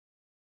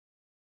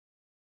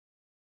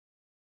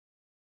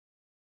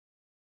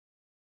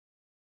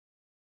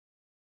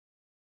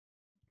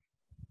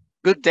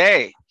Good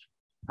day,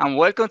 and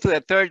welcome to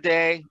the third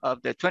day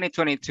of the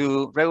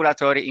 2022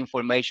 Regulatory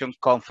Information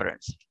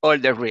Conference, or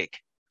the RIC.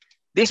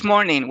 This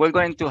morning, we're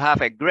going to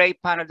have a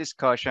great panel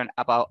discussion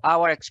about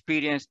our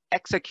experience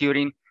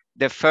executing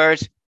the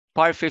first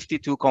Part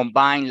 52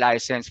 combined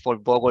license for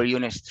Vogtle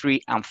Units 3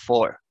 and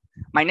 4.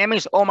 My name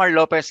is Omar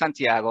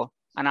Lopez-Santiago,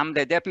 and I'm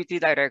the Deputy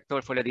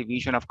Director for the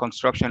Division of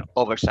Construction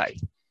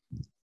Oversight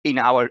in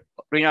our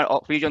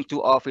Region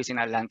 2 office in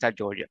Atlanta,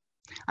 Georgia.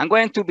 I'm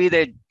going to be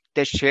the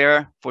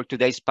chair for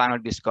today's panel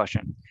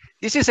discussion.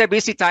 This is a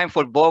busy time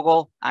for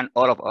Vogtle and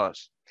all of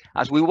us,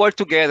 as we work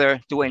together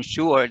to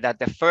ensure that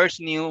the first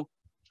new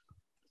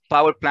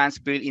power plants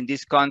built in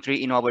this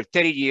country in over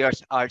 30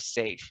 years are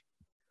safe.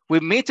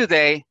 With me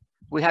today,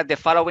 we have the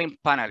following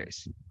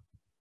panelists.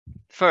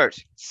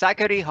 First,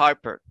 Zachary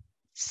Harper.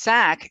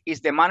 Zach is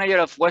the manager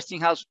of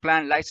Westinghouse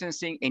Plant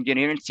Licensing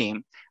Engineering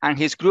Team, and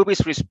his group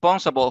is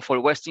responsible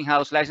for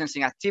Westinghouse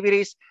licensing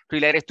activities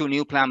related to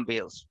new plant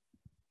builds.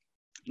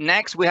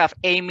 Next, we have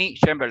Amy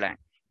Chamberlain.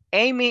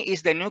 Amy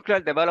is the Nuclear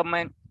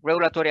Development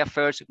Regulatory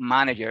Affairs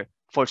Manager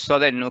for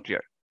Southern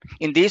Nuclear.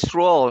 In this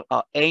role,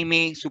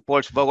 Amy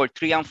supports Vogtle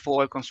 3 and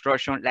 4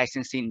 construction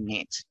licensing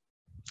needs.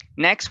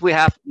 Next, we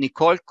have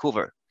Nicole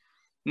Coovert.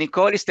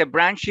 Nicole is the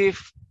branch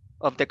chief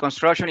of the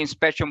Construction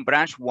Inspection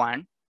Branch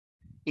 1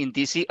 in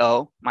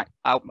DCO,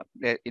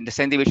 in the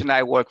same division that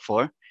I work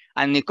for.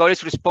 And Nicole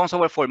is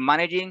responsible for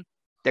managing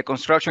the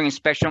construction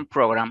inspection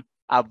program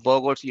at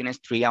Vogtle's Units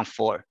 3 and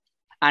 4.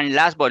 And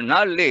last but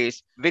not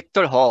least,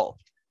 Victor Hall.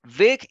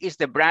 Vic is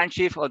the branch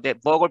chief of the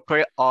Vogtle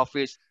Project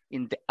Office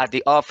at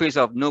the Office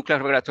of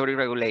Nuclear Reactor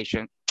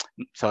Regulations,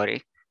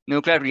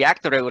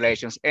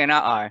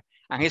 NRR,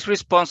 and he's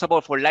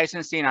responsible for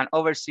licensing and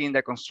overseeing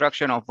the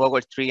construction of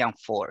Vogtle 3 and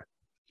 4.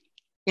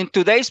 In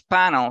today's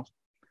panel,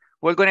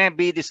 we're going to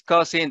be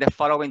discussing the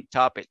following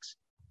topics.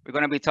 We're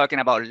going to be talking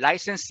about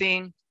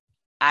licensing,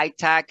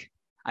 ITAAC,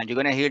 and you're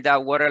going to hear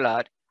that word a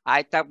lot.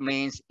 ITAAC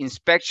means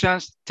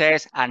inspections,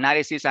 tests,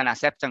 analysis, and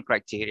acceptance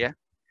criteria,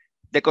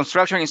 the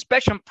construction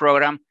inspection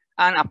program,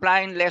 and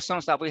applying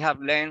lessons that we have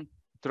learned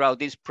throughout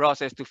this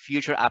process to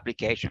future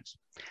applications.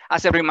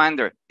 As a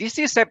reminder, this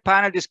is a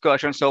panel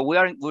discussion, so we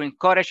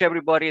encourage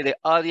everybody, the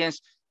audience,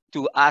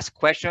 to ask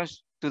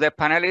questions to the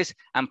panelists,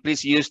 and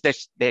please use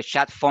the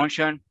chat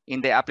function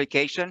in the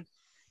application.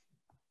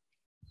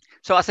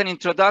 So as an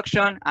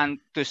introduction and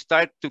to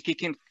start to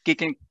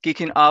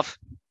kicking off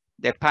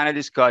the panel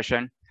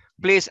discussion,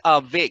 please,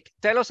 Vic,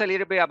 tell us a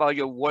little bit about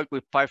your work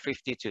with Part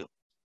 52.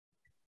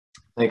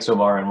 Thanks,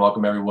 Omar, and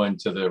welcome everyone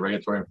to the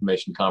Regulatory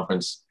Information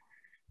Conference.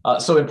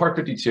 So in Part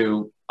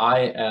 52,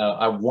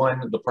 I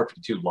won the Part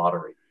 52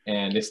 lottery,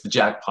 and it's the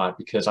jackpot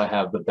because I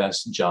have the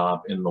best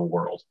job in the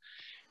world.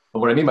 And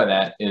what I mean by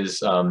that is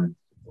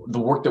the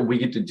work that we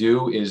get to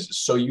do is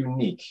so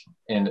unique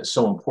and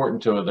so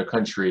important to the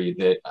country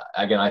that,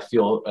 again, I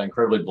feel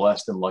incredibly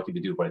blessed and lucky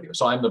to do what I do.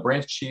 So I'm the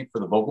branch chief for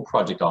the Vogtle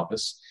Project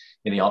Office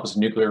in the Office of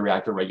Nuclear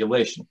Reactor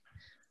Regulation.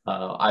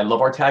 I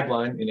love our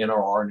tagline in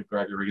NRR, Nuclear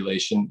Reactor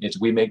Regulation. It's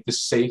we make the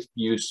safe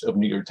use of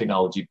nuclear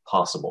technology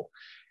possible.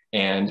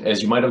 And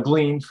as you might have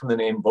gleaned from the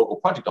name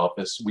Vogtle Project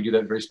Office, we do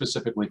that very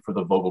specifically for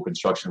the Vogtle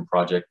Construction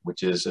Project,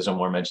 which is, as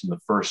Omar mentioned, the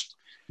first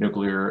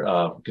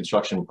nuclear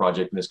construction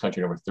project in this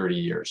country in over 30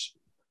 years.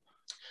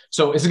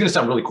 So this is going to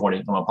sound really corny.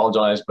 I'm going to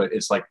apologize, but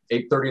it's like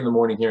 8:30 in the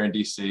morning here in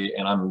DC,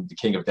 and I'm the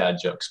king of dad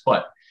jokes.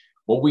 But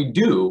what we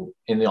do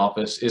in the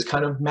office is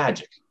kind of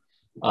magic.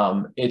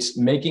 It's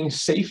making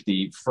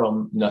safety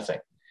from nothing.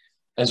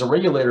 As a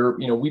regulator,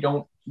 you know, we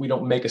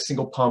don't make a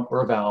single pump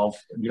or a valve.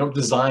 We don't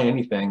design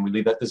anything. We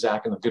leave that to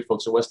Zach and the good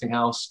folks at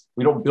Westinghouse.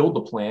 We don't build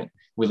the plant.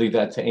 We leave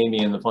that to Amy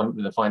and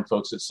the fine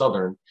folks at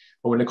Southern.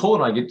 But what Nicole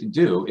and I get to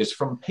do is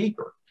from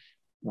paper.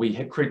 We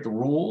create the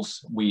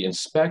rules. We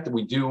inspect.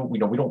 We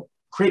don't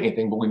create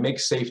anything, but we make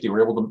safety.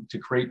 We're able to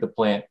create the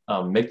plant,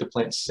 make the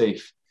plant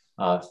safe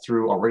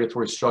through our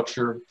regulatory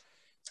structure,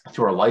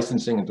 through our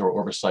licensing, and through our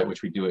oversight,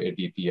 which we do at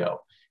VPO.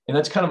 And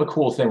that's kind of a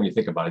cool thing when you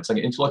think about it. It's like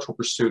an intellectual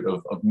pursuit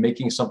of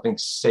making something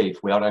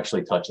safe without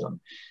actually touching them.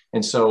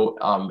 And so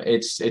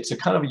it's a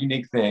kind of a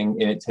unique thing,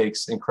 and it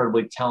takes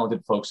incredibly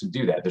talented folks to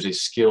do that. There's a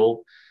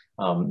skill,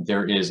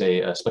 there is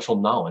a special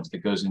knowledge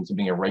that goes into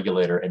being a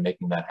regulator and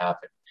making that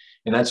happen.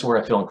 And that's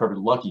where I feel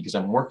incredibly lucky, because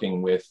I'm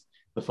working with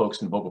the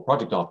folks in the Vogtle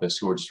Project Office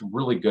who are just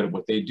really good at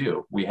what they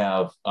do. We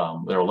have,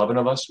 there are 11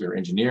 of us. We are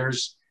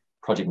engineers,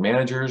 project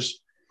managers,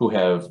 who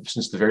have,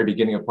 since the very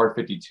beginning of Part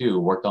 52,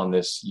 worked on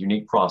this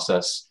unique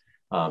process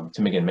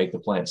to make the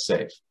plant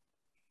safe.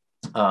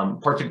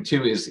 Part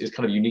 52 is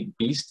kind of a unique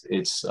beast.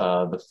 It's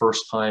the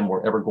first time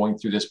we're ever going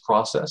through this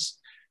process.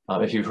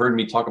 If you've heard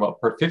me talk about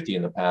Part 50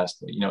 in the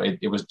past, you know,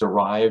 it was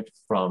derived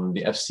from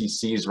the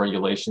FCC's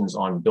regulations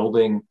on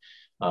building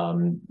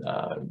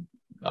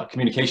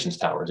communications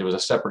towers. It was a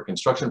separate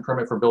construction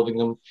permit for building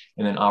them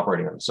and then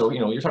operating them. So,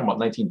 you know, you're talking about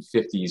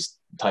 1950s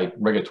type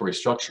regulatory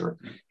structure.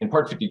 And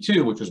Part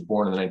 52, which was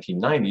born in the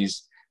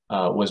 1990s,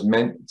 was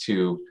meant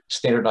to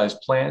standardize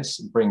plants,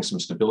 bring some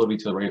stability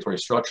to the regulatory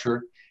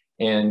structure.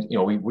 And, you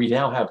know, we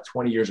now have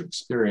 20 years of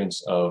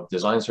experience of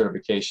design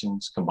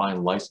certifications,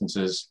 combined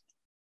licenses,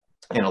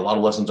 and a lot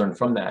of lessons learned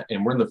from that.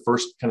 And we're in the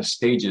first kind of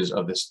stages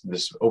of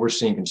this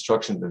overseeing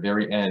construction at the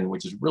very end,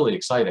 which is really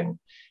exciting,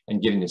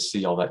 and getting to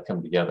see all that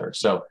come together.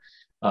 So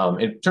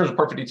in terms of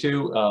Part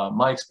 52,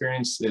 my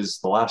experience is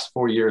the last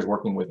 4 years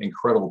working with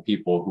incredible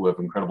people who have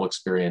incredible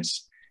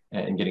experience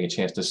and getting a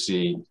chance to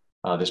see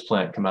this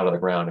plant come out of the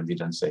ground and be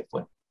done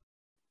safely.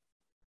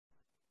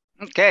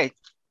 Okay,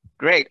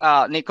 great.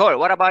 Nicole,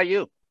 what about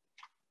you?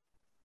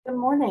 Good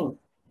morning.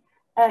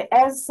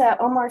 As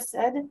Omar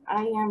said,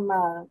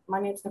 my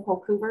name is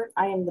Nicole Coovert.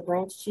 I am the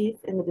branch chief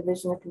in the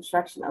Division of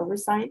Construction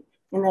Oversight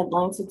in the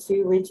Atlanta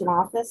 2 region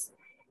office.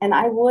 And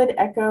I would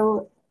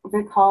echo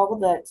recall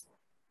that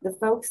the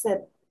folks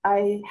that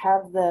I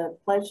have the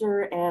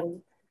pleasure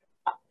and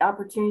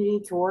opportunity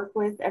to work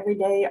with every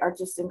day are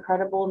just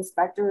incredible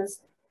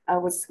inspectors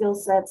with skill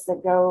sets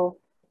that go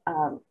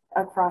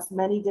across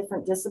many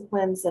different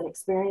disciplines and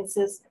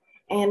experiences.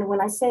 And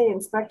when I say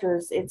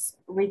inspectors, it's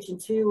Region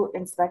 2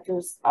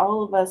 inspectors.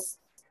 All of us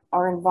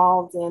are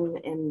involved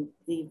in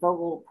the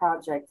Vogtle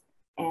project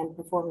and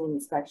performing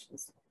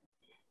inspections.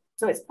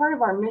 So as part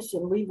of our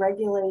mission, we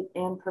regulate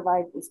and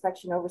provide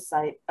inspection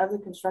oversight of the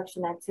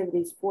construction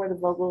activities for the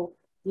Vogtle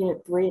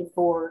Unit 3 and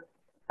 4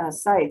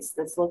 sites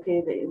that's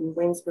located in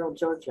Waynesboro,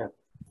 Georgia.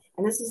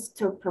 And this is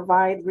to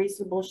provide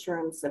reasonable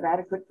assurance of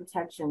adequate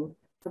protection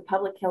for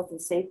public health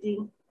and safety,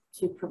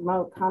 to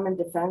promote common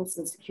defense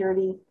and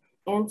security,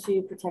 and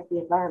to protect the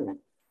environment.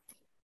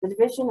 The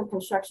Division of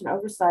Construction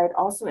Oversight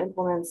also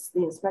implements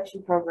the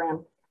inspection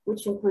program,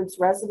 which includes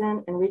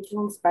resident and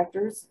regional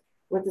inspectors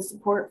with the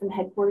support from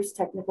headquarters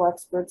technical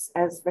experts,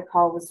 as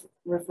Vogtle was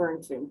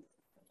referring to.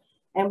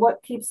 And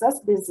what keeps us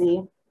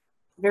busy,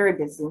 very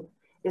busy,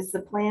 is the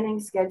planning,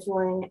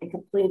 scheduling, and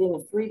completing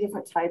of 3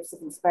 different types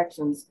of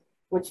inspections,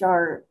 which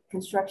are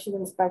construction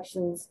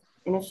inspections,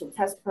 initial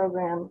test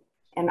program,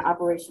 and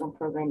operational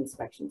program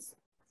inspections.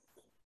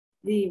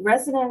 The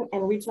resident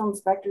and regional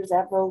inspectors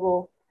at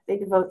Vogtle, they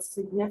devote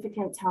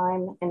significant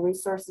time and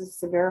resources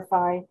to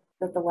verify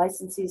that the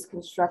licensee's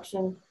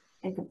construction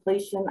and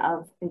completion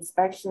of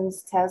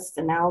inspections, tests,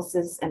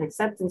 analysis, and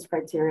acceptance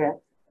criteria,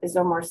 as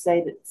Omar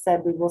said,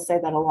 we will say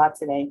that a lot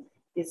today,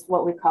 is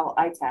what we call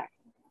ITAAC.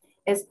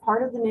 As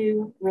part of the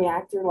new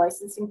reactor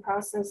licensing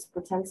process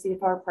for 10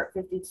 CFR Part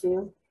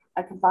 52,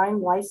 a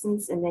combined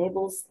license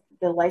enables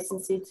the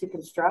licensee to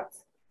construct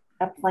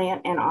a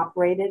plant and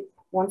operate it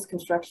once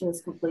construction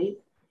is complete,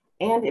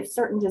 and if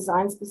certain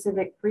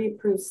design-specific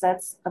pre-approved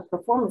sets of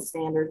performance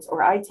standards, or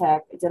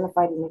ITAAC,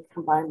 identified in the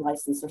combined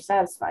license are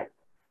satisfied.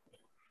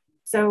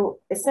 So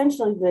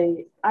essentially,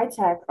 the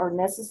ITAAC are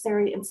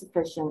necessary and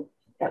sufficient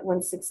that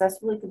when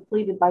successfully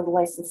completed by the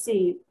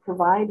licensee,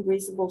 provide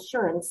reasonable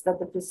assurance that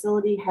the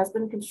facility has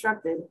been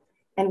constructed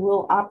and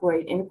will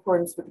operate in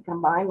accordance with the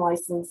combined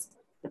license,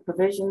 the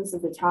provisions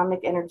of the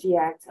Atomic Energy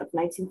Act of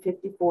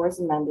 1954 as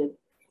amended,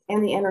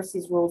 and the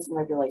NRC's rules and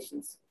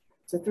regulations.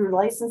 So through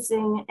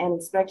licensing and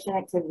inspection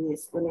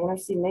activities, when the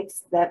NRC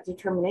makes that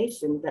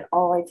determination that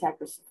all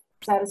ITAAC are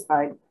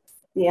satisfied,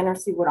 the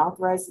NRC would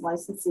authorize the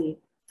licensee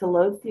to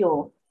load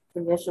fuel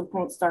for initial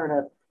plant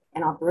startup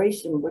and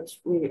operation, which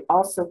we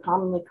also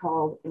commonly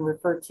call and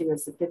refer to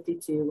as the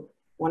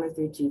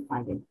 52-103G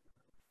finding.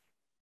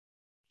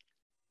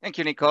 Thank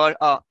you, Nicole.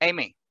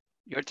 Amy,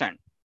 your turn.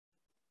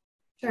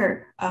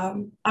 Sure.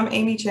 I'm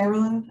Amy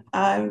Chamberlain.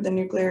 I'm the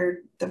Nuclear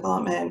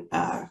Development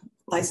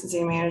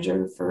Licensing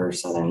Manager for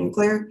Southern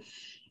Nuclear.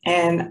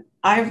 And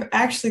I've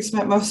actually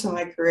spent most of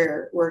my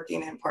career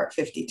working in Part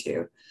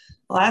 52.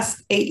 The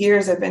last 8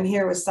 years I've been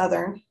here with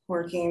Southern,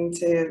 working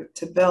to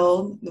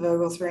build the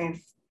Vogtle 3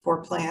 and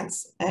 4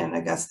 plants in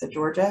Augusta,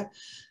 Georgia.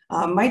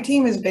 My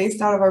team is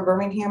based out of our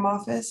Birmingham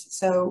office,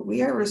 so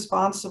we are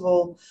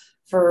responsible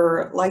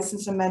for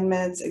license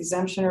amendments,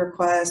 exemption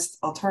requests,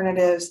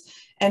 alternatives,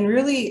 and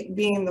really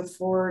being the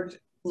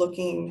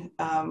forward-looking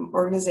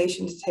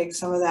organization to take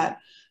some of that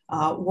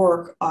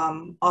work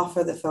off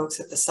of the folks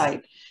at the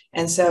site.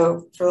 And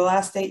so for the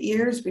last 8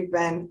 years, we've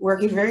been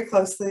working very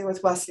closely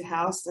with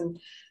Westinghouse and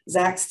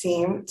Zach's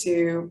team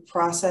to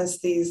process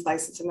these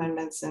license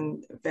amendments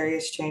and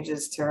various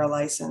changes to our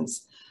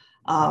license.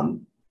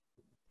 But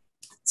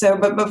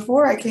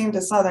before I came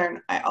to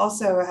Southern, I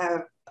also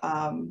have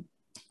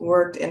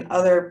worked in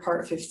other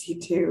Part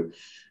 52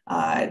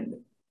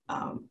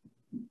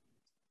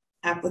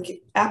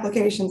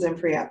 applications and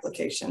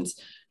pre-applications.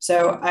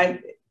 So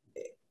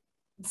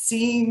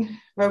seeing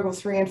Vogtle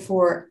 3 and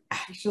 4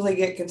 actually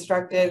get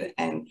constructed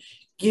and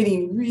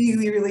getting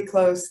really, really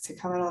close to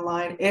coming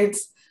online,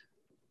 it's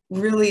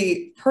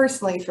really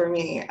personally for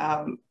me,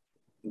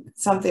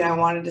 something I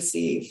wanted to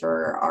see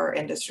for our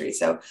industry.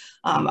 So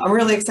I'm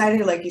really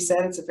excited. Like you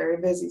said, it's a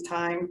very busy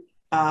time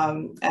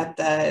at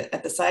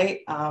the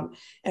site,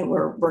 and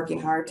we're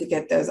working hard to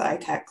get those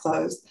ITAAC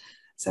closed.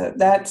 So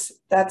that's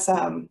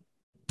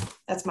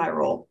my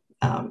role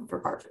for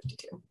Part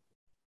 52.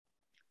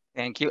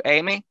 Thank you,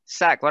 Amy.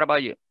 Zach, what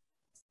about you?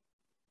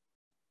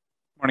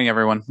 Morning,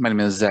 everyone. My name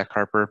is Zach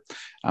Harper.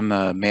 I'm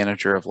the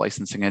manager of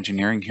licensing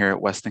engineering here at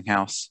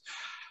Westinghouse.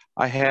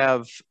 I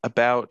have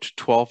about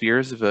 12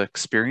 years of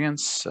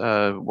experience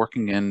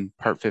working in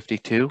Part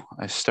 52.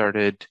 I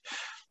started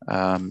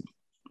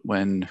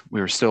when we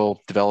were still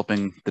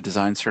developing the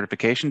design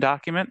certification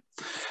document.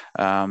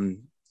 My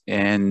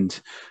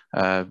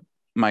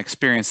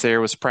experience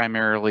there was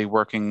primarily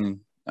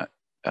working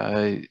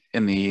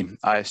in the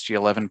ISG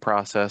 11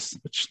 process,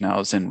 which now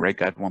is in Reg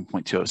Guide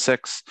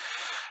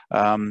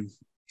 1.206,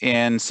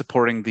 and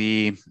supporting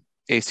the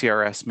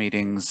ACRS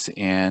meetings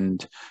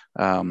and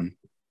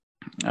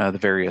the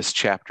various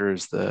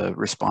chapters, the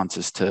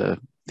responses to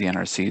the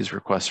NRC's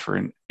request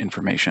for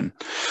information.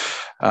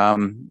 I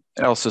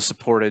also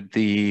supported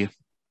the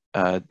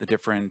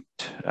different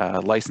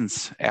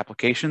license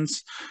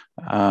applications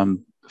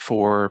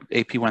for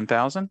AP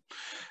 1000,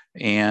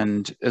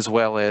 and as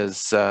well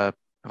as I've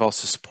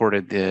also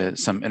supported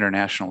some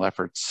international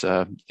efforts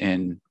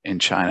in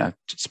China,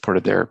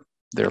 supported their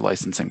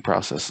licensing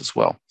process as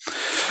well.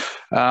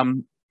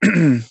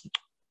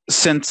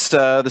 Since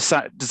the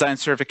design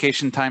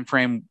certification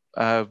timeframe,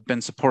 I've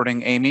been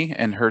supporting Amy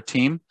and her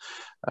team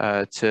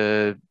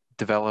to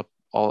develop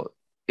all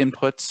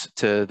inputs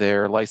to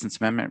their license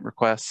amendment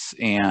requests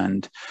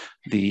and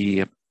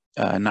the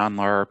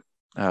non-LAR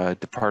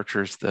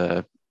departures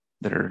that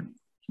are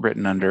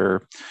written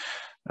under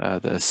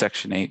the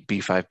Section 8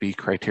 B5B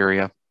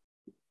criteria,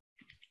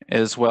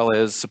 as well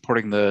as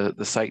supporting the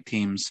site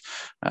teams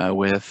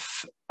with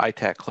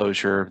ITAAC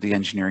closure, the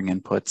engineering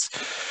inputs.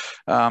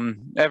 I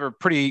have a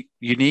pretty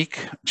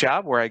unique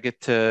job where I get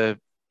to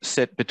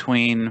sit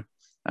between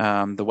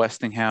the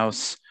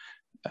Westinghouse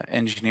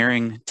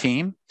engineering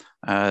team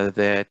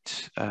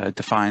that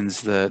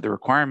defines the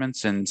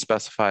requirements and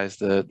specifies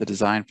the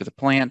design for the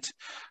plant.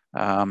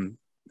 I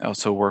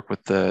also work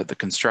with the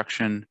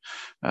construction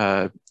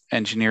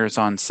engineers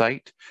on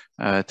site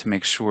to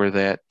make sure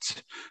that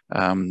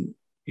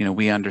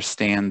we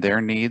understand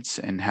their needs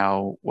and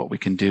what we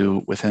can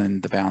do within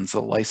the bounds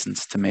of the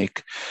license to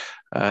make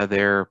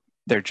their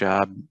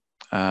job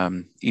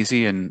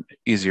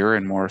easier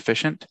and more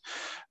efficient.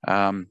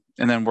 And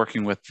then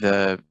working with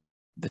the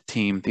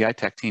team, the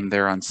ITAAC team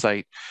there on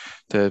site,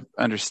 to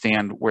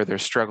understand where they're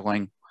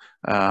struggling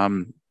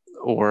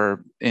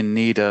or in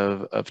need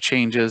of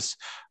changes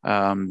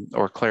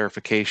or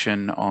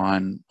clarification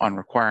on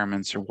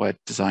requirements or what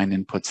design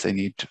inputs they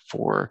need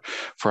for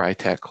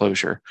ITAAC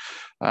closure.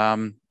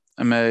 I'm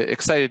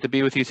excited to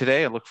be with you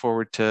today. I look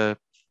forward to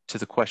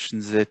the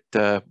questions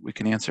that we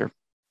can answer.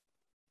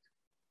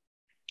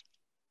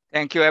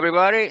 Thank you,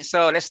 everybody.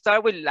 So let's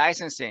start with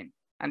licensing.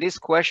 And this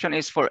question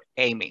is for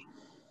Amy.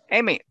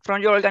 Amy,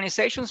 from your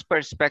organization's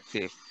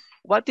perspective,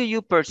 what do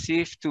you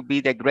perceive to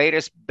be the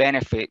greatest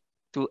benefit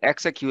to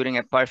executing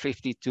a Part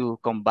 52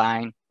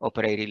 combined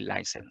operating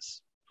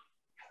license?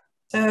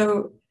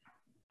 So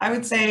I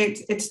would say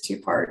it's two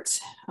parts,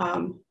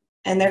 and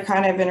they're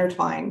kind of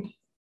intertwined: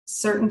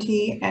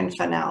 certainty and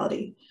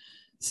finality.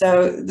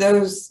 So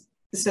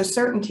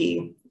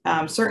certainty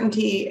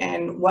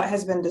and what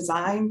has been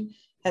designed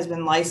has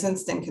been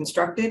licensed and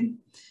constructed.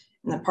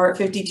 In the Part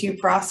 52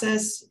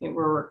 process,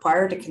 we're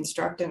required to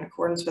construct in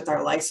accordance with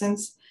our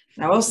license.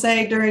 And I will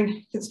say,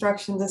 during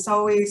construction, this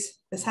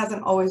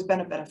hasn't always been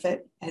a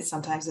benefit, and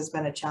sometimes it's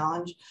been a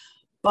challenge.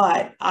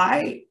 But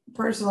I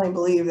personally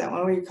believe that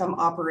when we become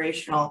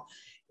operational,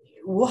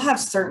 we'll have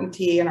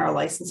certainty in our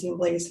licensing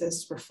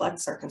basis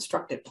reflects our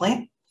constructed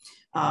plant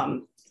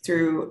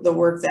through the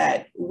work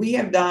that we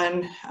have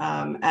done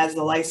as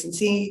the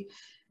licensee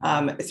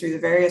through the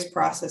various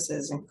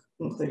processes,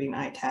 including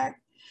ITAAC.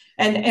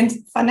 And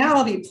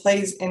finality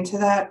plays into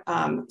that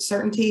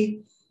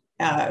certainty.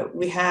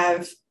 We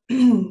have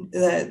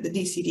the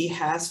DCD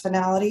has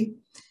finality,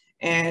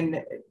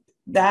 and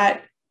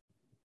that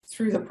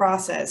through the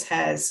process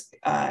has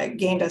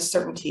gained us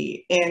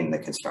certainty in the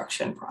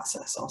construction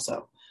process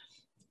also.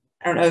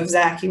 I don't know if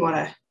Zach, you want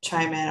to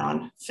chime in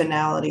on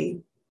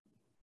finality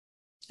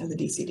of the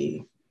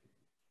DCD?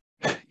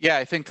 Yeah,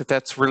 I think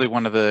that's really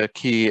one of the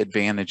key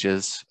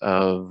advantages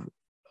of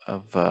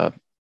the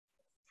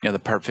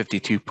Part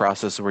 52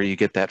 process, where you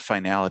get that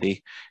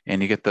finality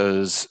and you get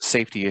those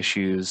safety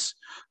issues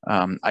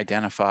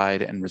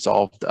identified and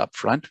resolved up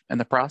front in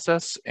the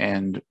process,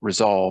 and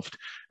resolved,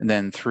 and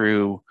then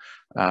through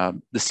the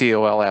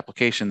COL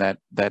application, that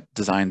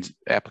design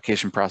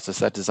application process,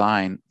 that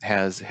design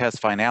has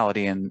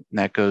finality, and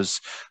that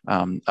goes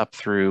up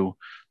through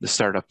the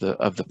startup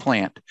of the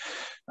plant.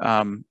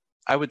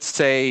 I would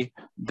say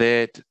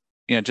that,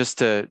 just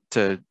to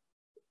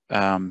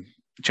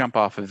jump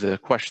off of the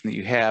question that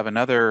you have,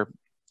 another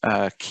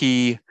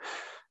key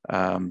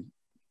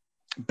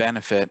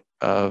benefit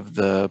of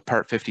the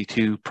Part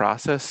 52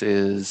 process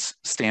is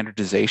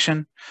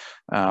standardization.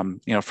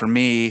 For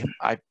me,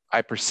 I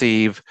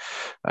perceive,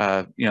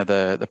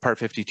 the Part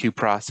 52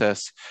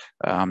 process,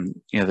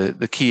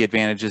 the key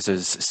advantages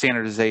is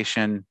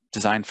standardization,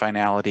 design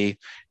finality,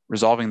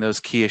 resolving those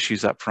key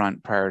issues up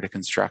front prior to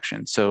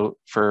construction. So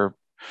for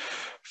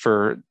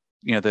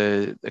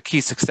the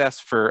key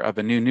success of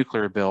a new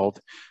nuclear build,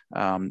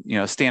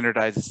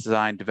 standardized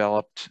design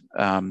developed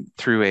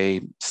through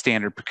a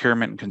standard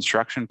procurement and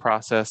construction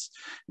process,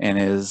 and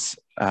is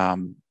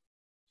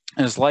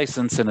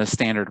licensed in a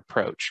standard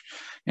approach.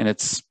 And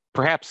it's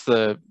perhaps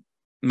the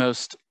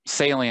most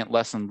salient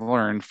lesson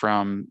learned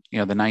from the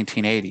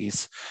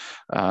 1980s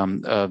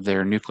of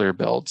their nuclear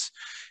builds.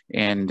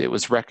 And it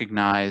was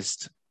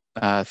recognized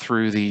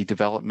through the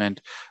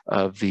development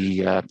of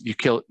the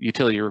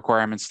utility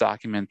requirements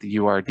document, the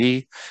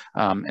URD,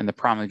 and the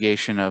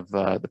promulgation of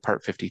the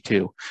Part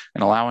 52,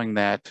 and allowing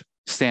that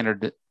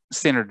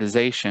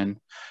standardization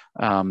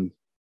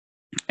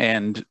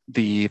and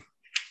the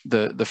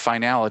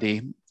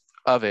finality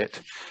of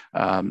it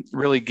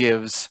really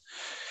gives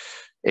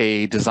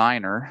a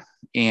designer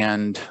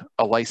and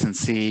a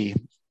licensee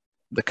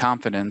the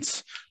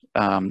confidence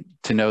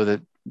to know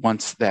that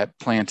once that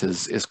plant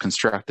is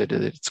constructed,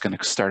 it's going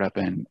to start up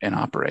and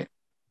operate.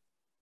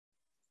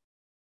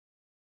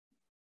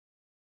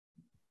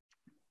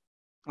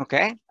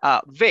 Okay,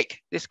 Vic,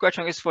 this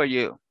question is for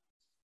you.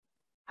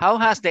 How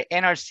has the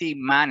NRC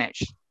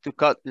managed to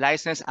cut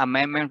license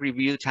amendment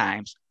review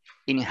times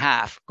in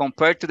half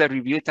compared to the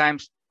review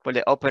times for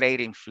the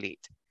operating fleet?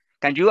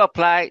 Can you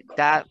apply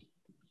that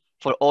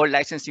for all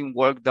licensing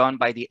work done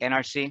by the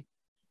NRC?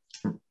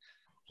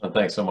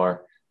 Thanks,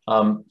 Omar.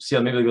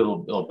 So maybe a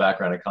little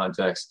background and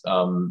context,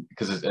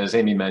 because as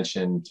Amy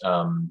mentioned,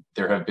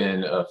 there have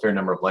been a fair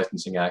number of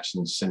licensing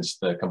actions since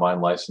the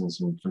combined license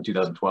from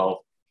 2012.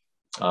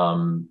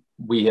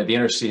 The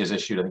NRC has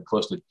issued, I think,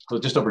 close to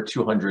just over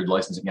 200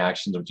 licensing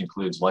actions, which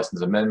includes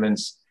license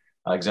amendments,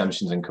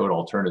 exemptions, and code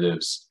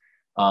alternatives.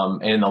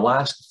 And in the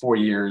last 4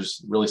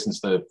 years, really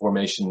since the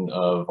formation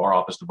of our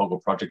office, the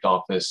Vogtle Project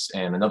Office,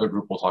 and another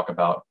group we'll talk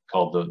about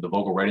called the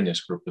Vogtle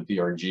Readiness Group, the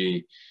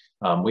VRG,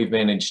 we've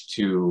managed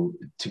to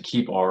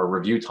keep our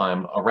review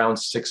time around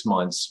 6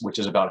 months, which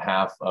is about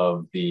half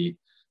of the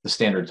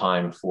standard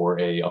time for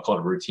I'll call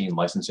it a routine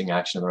licensing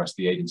action in the rest of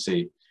the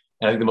agency.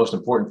 And I think the most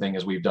important thing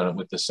is we've done it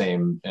with the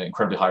same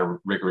incredibly high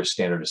rigorous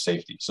standard of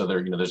safety. So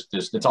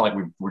it's not like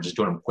we're just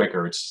doing them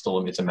quicker. It's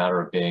a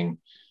matter of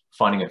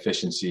finding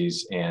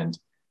efficiencies and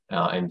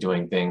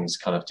doing things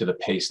kind of to the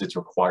pace that's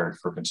required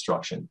for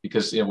construction.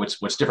 Because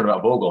what's different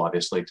about Vogtle,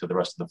 obviously, to the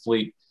rest of the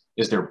fleet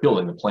is they're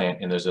building the plant,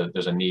 and there's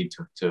a need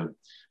to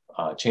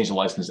change the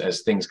license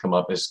as things come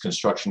up, as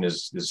construction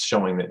is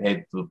showing that,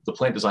 hey, the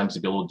plant design needs to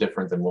be a little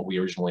different than what we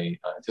originally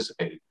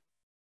anticipated.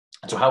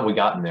 And so how have we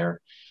gotten there?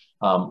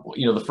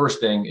 The first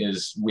thing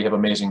is we have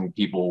amazing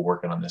people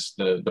working on this.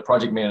 The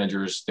project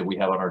managers that we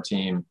have on our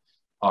team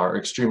are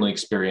extremely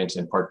experienced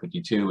in Part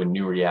 52 and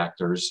new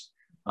reactors.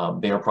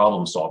 They are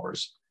problem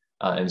solvers.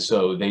 And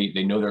so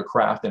they know their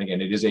craft. And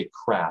again, it is a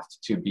craft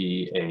to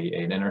be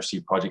an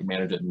NRC project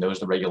manager that knows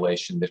the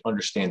regulation, that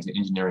understands the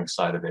engineering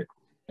side of it,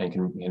 and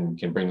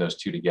can bring those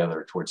two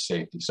together towards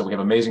safety. So we have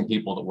amazing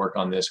people that work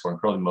on this who are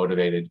incredibly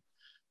motivated.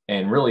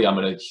 And really, I'm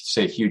going to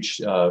say huge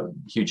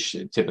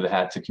tip of the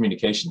hat to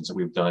communications that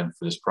we've done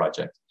for this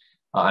project.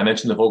 I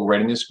mentioned the Vogtle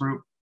Readiness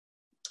Group.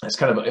 It's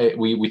kind of,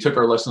 we took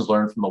our lessons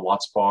learned from the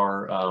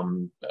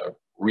WATSPAR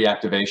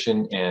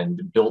reactivation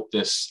and built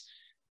this,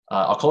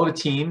 I'll call it a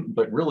team,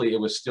 but really it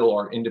was still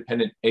our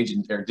independent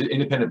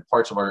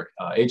parts of our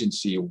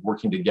agency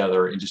working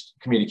together and just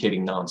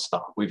communicating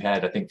nonstop. We've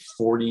had, I think,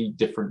 40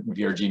 different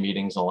VRG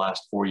meetings in the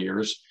last 4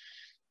 years.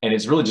 And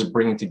it's really just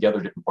bringing together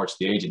different parts of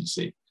the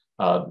agency.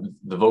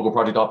 The Vogtle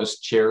Project Office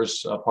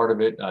chairs part of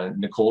it,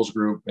 Nicole's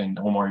group and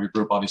Omar, your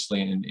group,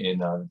 obviously, in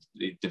the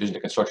Division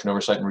of Construction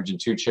Oversight in Region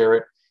 2 chair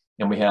it.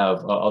 And we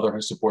have other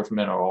support from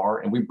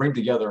NRR, and we bring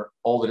together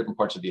all the different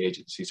parts of the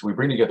agency. So we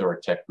bring together our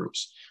tech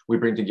groups, we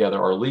bring together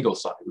our legal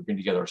side, we bring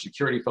together our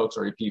security folks,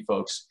 our AP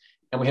folks,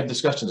 and we have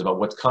discussions about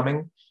what's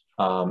coming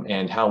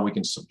and how we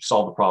can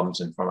solve the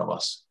problems in front of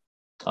us.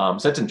 So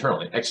that's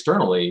internally.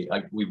 Externally,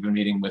 we've been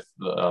meeting with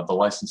the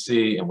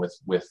licensee and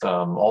with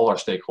all our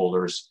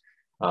stakeholders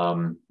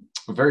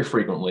very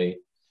frequently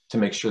to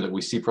make sure that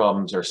we see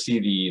problems or see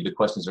the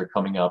questions that are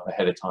coming up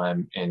ahead of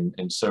time and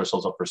set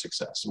ourselves up for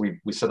success.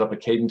 We set up a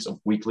cadence of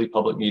weekly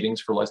public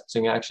meetings for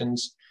licensing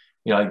actions.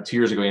 2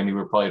 years ago, Amy, we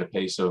were probably at a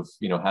pace of,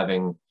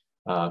 having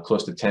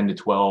close to 10 to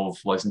 12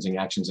 licensing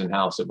actions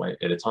in-house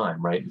at a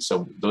time, right? And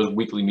so those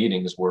weekly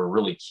meetings were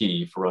really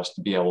key for us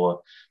to be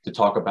able to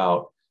talk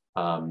about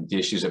the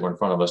issues that were in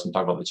front of us and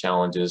talk about the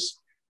challenges.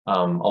 A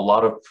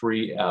lot of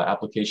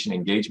pre-application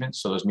engagement.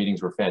 So those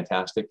meetings were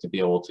fantastic to be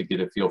able to get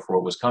a feel for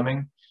what was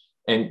coming.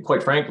 And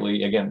quite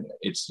frankly, again,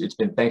 it's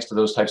been thanks to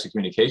those types of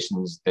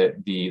communications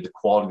that the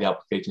quality of the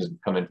applications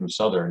that come in from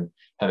Southern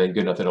have been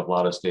good enough that have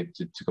allowed us to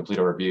complete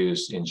our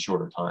reviews in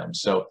shorter time.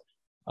 So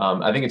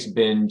I think it's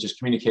been just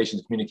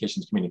communications,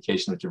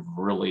 which have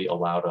really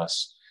allowed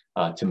us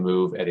to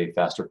move at a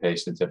faster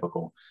pace than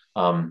typical.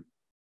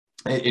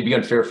 It'd be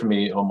unfair for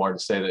me, Omar, to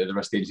say that the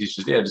rest of the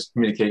agencies just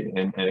communicate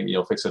and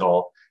fix it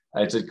all.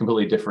 It's a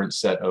completely different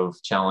set of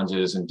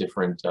challenges and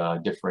different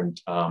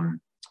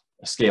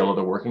scale that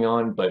they're working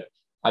on. But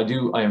I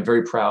am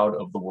very proud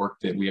of the work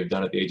that we have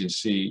done at the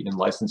agency in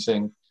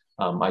licensing.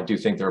 I do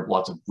think there are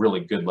lots of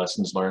really good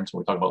lessons learned. So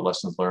when we talk about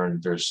lessons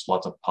learned, there's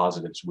lots of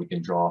positives we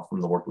can draw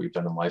from the work we've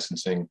done in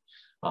licensing.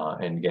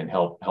 and again,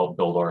 help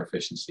build our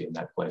efficiency in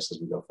that place as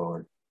we go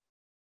forward.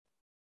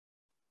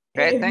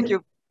 Great, thank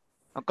you.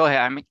 Oh, go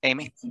ahead,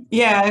 Amy.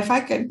 Yeah, if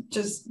I could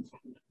just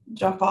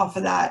jump off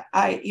of that,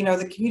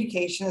 the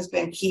communication has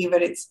been key,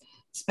 but it's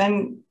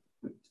been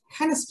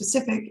kind of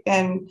specific.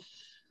 And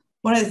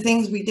one of the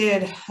things we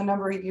did a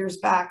number of years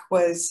back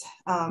was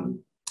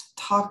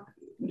work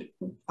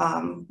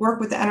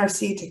with the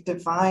NRC to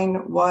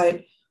define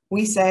what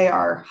we say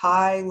are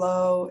high,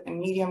 low, and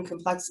medium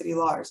complexity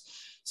LARs.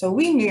 So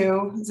we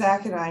knew,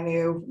 Zach and I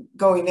knew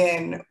going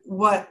in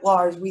what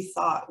LARs we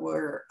thought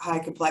were high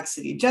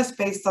complexity, just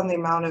based on the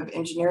amount of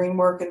engineering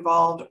work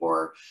involved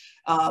or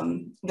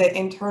the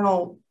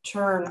internal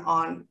churn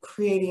on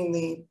creating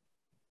the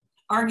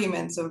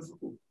arguments of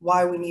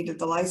why we needed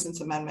the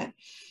license amendment.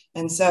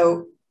 And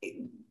so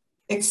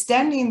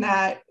extending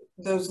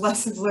those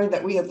lessons learned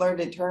that we had learned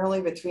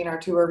internally between our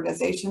two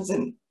organizations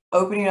and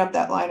opening up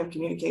that line of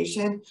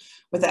communication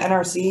with the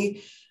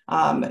NRC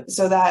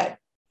so that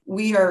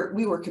we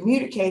were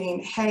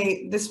communicating,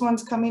 hey, this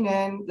one's coming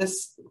in,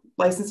 this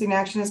licensing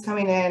action is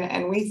coming in,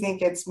 and we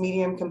think it's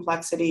medium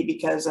complexity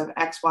because of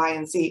X, Y,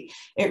 and Z.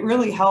 It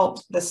really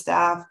helped the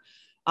staff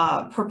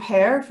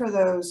prepare for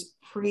those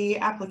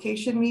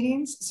pre-application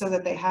meetings so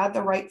that they had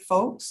the right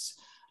folks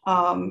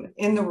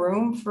in the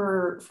room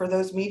for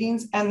those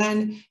meetings. And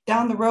then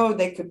down the road,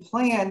 they could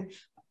plan,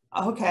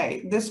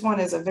 okay, this one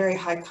is a very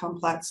high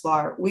complex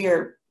LAR. We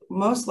are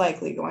most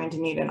likely going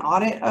to need an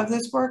audit of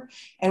this work.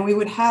 And we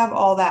would have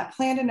all that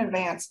planned in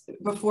advance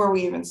before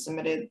we even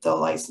submitted the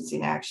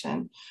licensing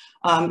action.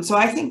 So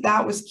I think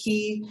that was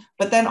key.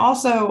 But then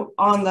also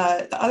on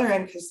the other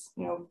end, because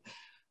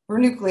we're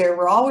nuclear,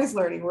 we're always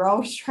learning, we're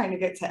always trying to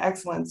get to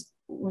excellence.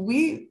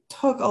 We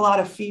took a lot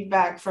of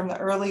feedback from the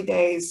early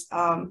days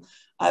of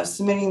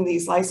submitting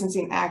these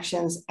licensing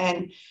actions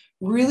and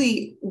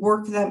really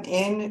work them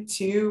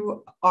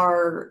into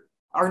our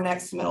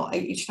next submittal.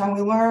 Each time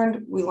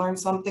we learned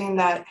something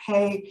that,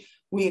 hey,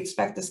 we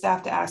expect the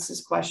staff to ask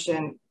this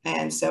question.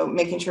 And so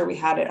making sure we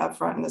had it up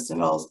front in the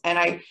submittals.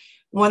 And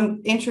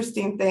one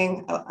interesting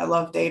thing, I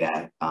love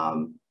data.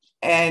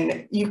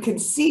 And you can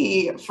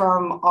see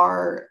from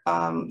our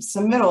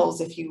submittals,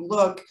 if you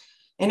look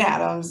in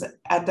Adams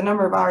at the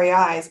number of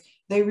REIs,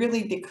 they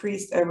really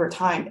decreased over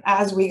time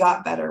as we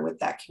got better with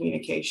that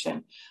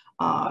communication.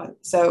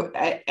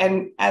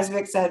 And as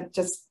Vic said,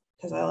 just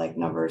because I like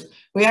numbers,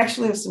 we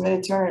actually have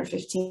submitted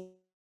 215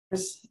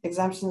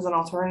 exemptions and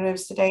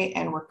alternatives to date,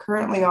 and we're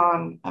currently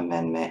on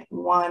amendment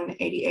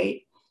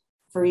 188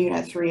 for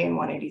unit 3 and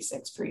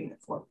 186 for unit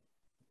 4.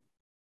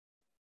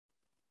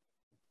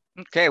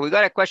 Okay, we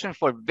got a question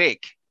for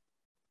Vic.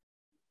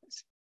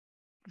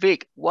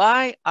 Vic,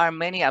 why are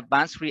many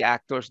advanced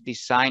reactors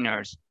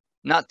designers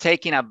not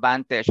taking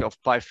advantage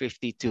of Part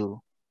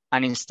 52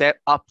 and instead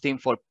opting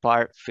for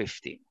Part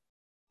 50?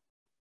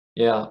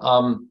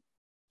 Yeah,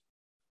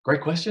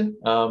 great question.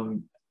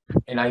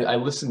 And I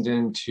listened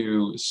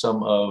into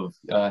some of,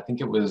 I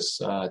think it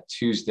was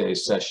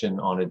Tuesday's session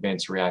on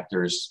advanced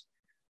reactors,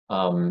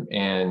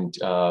 and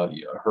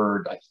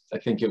heard, I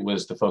think it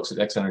was the folks at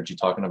X Energy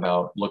talking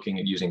about looking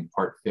at using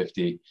Part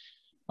 50.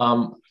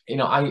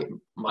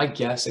 My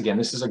guess, again,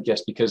 this is a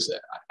guess because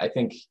I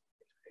think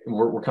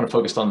we're kind of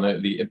focused on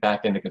the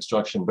back end of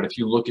construction, but if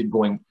you look at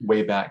going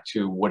way back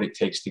to what it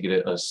takes to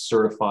get a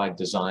certified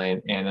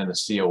design and then a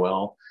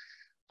COL,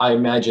 I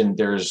imagine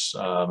there's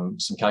some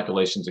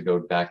calculations that go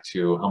back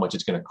to how much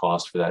it's going to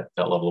cost for that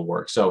level of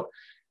work. So,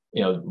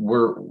 the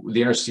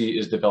NRC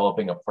is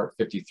developing a Part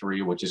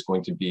 53, which is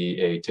going to be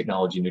a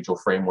technology neutral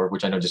framework,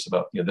 which I know just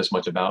about this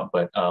much about,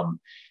 but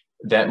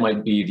that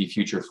might be the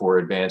future for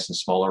advanced and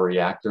smaller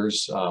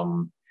reactors.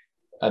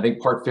 I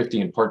think Part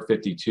 50 and Part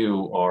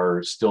 52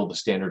 are still the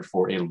standard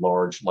for a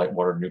large light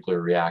water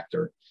nuclear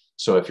reactor.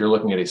 So if you're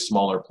looking at a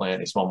smaller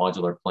plant, a small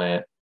modular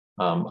plant,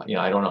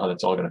 I don't know how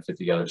that's all going to fit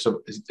together.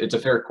 So it's a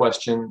fair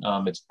question.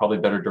 It's probably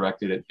better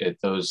directed at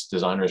those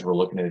designers who are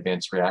looking at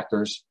advanced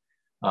reactors.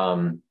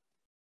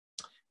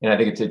 And I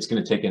think it's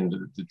going to take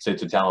into the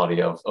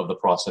totality of the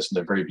process in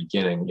the very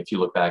beginning. If you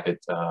look back at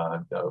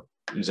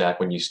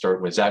Zach, when Zach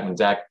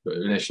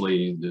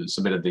initially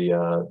submitted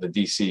the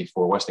DC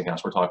for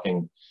Westinghouse, we're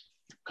talking,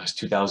 gosh,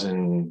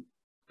 2000.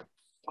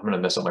 I'm going to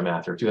mess up my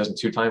math here.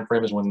 2002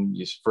 timeframe is when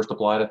you first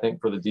applied, I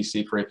think, for the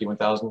DC for AP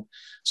 1000.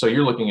 So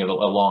you're looking at a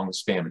long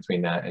span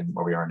between that and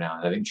where we are now.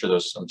 And I'm sure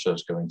those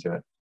go into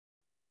it.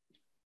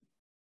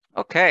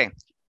 Okay,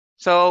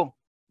 so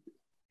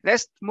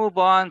let's move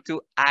on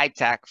to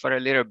ITAAC for a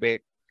little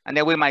bit, and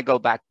then we might go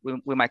back.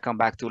 We might come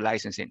back to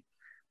licensing.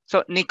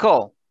 So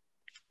Nicole,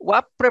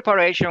 what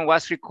preparation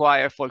was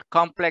required for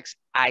complex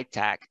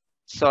ITAAC,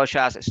 such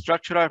as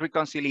structural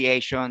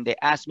reconciliation, the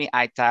ASME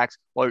ITAACs,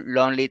 or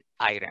long lead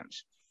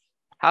items?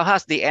 How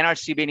has the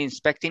NRC been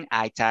inspecting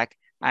ITAAC,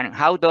 and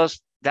how does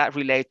that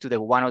relate to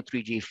the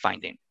 103G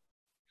finding?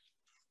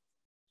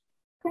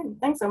 Okay,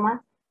 thanks,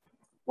 Omar.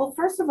 Well,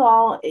 first of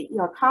all,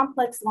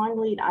 complex long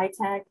lead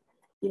ITAAC,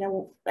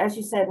 as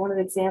you said, one of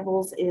the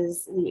examples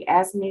is the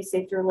ASME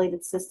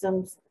safety-related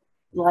systems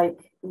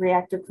like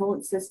reactor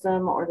coolant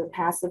system or the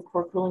passive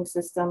core cooling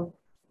system.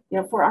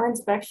 For our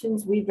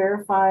inspections, we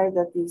verify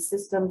that these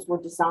systems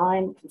were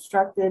designed,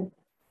 constructed,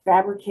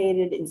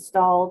 fabricated,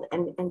 installed,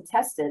 and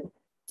tested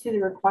to the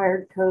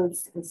required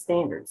codes and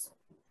standards.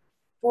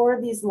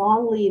 For these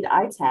long lead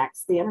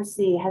ITAACs, the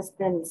NRC has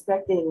been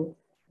inspecting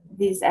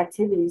these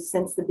activities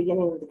since the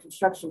beginning of the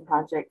construction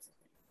project.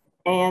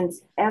 And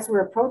as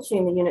we're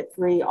approaching the Unit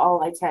 3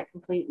 all ITAAC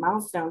complete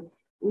milestone,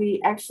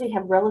 we actually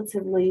have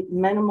relatively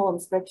minimal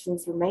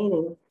inspections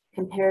remaining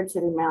compared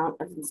to the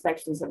amount of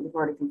inspections that we've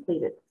already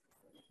completed.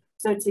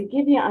 So to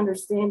give you an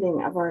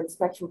understanding of our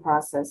inspection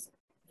process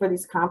for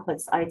these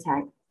complex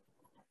ITAAC,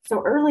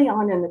 so early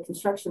on in the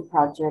construction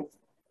project,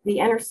 the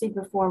NRC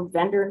performed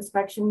vendor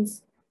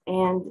inspections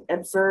and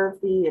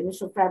observed the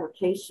initial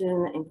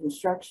fabrication and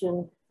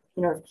construction,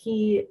 of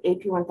key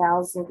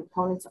AP1000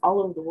 components all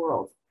over the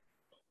world.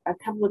 A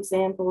couple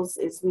examples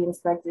is we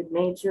inspected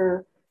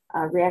major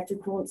reactor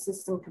coolant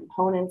system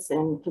components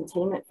and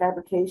containment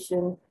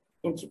fabrication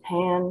in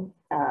Japan,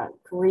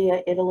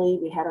 Korea, Italy.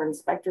 We had our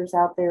inspectors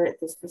out there at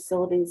these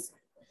facilities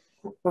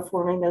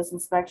performing those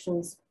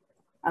inspections.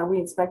 We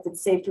inspected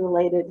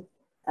safety-related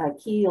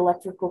key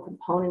electrical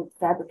component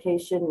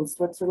fabrication in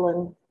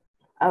Switzerland.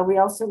 We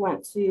also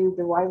went to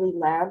the Wiley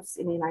labs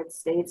in the United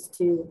States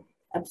to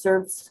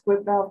observe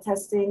squib valve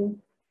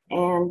testing,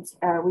 and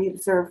we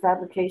observed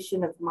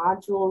fabrication of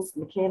modules,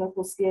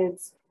 mechanical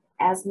skids,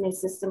 ASME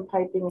system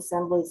piping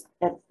assemblies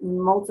at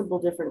multiple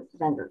different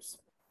vendors.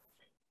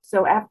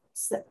 So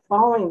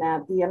following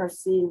that, the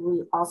NRC,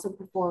 we also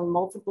performed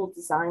multiple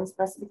design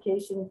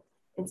specification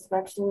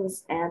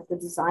inspections at the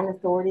design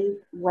authority.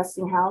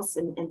 Westinghouse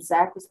and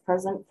ITAAC was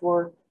present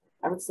for,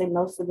 I would say,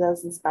 most of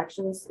those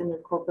inspections in their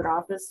corporate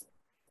office.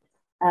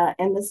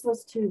 And this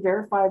was to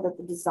verify that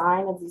the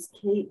design of these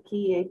key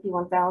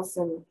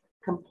AP1000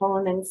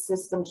 component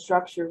system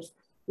structures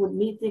would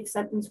meet the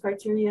acceptance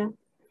criteria,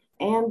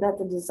 and that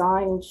the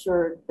design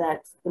ensured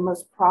that the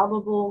most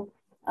probable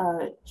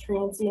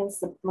transients,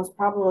 the most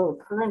probable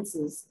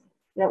occurrences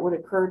that would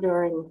occur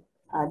during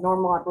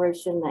normal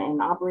operation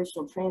and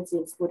operational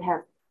transients would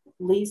have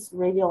least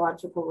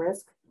radiological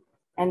risk,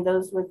 and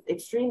those with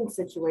extreme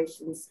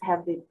situations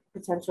have the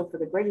potential for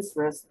the greatest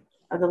risk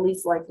are the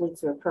least likely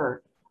to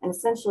occur. And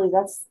essentially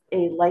that's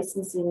a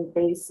licensing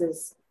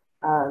basis,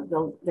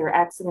 their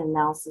accident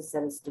analysis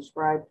that is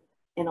described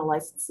in a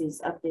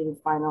licensee's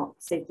updated final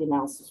safety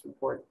analysis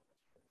report.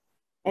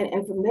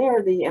 And from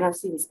there, the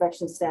NRC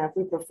inspection staff,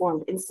 we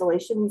performed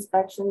installation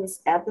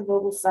inspections at the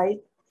Vogtle site.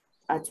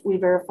 We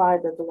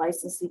verified that the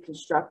licensee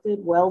constructed,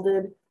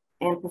 welded,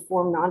 and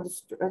performed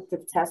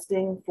non-destructive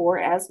testing for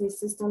ASME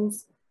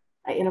systems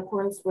in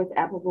accordance with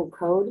applicable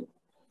code.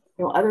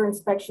 Other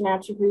inspection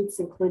attributes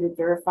included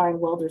verifying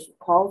welders were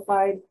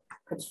qualified,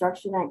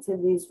 construction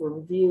activities were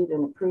reviewed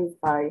and approved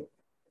by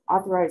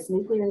authorized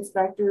nuclear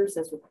inspectors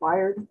as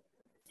required.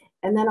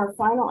 And then our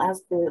final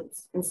as-built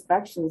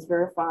inspections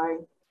verify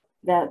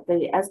that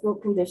the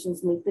as-built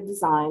conditions meet the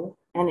design,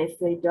 and if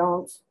they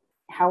don't,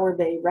 how are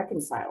they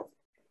reconciled?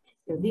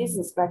 These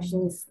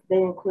inspections, they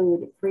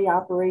include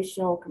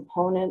pre-operational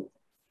component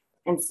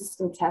and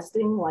system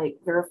testing, like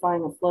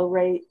verifying a flow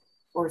rate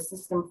or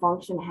system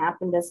function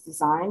happened as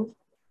designed,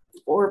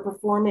 or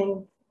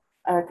performing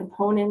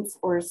components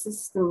or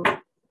system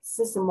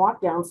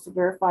walkdowns to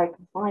verify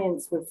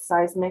compliance with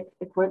seismic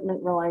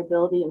equipment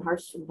reliability in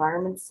harsh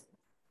environments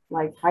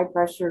like high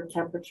pressure,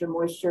 temperature,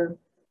 moisture,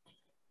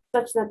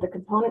 such that the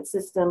component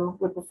system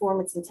would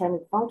perform its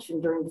intended function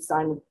during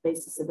design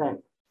basis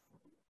event.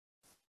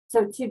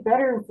 So to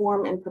better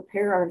inform and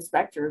prepare our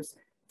inspectors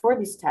for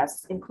these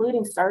tests,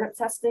 including startup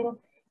testing,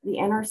 the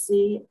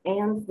NRC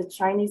and the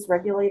Chinese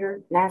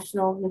regulator,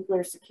 National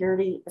Nuclear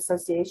Security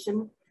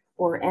Association,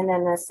 or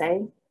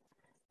NNSA,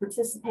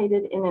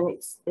 participated in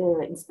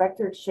an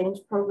inspector exchange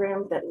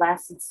program that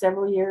lasted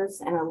several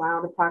years and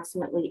allowed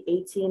approximately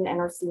 18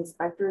 NRC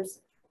inspectors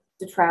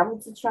to travel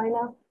to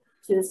China,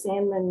 to the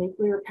Sanmen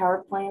nuclear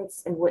power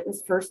plants, and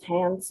witness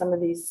firsthand some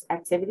of these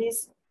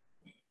activities.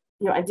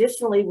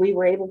 Additionally, we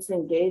were able to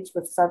engage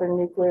with Southern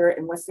Nuclear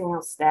and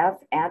Westinghouse staff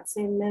at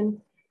Sanmen,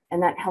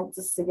 and that helped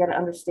us to get an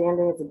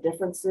understanding of the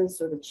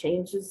differences or the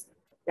changes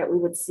that we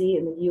would see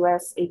in the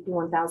US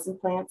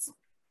AP1000 plants.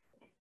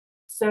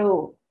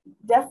 So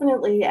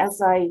definitely,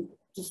 as I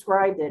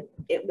described it,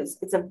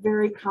 it's a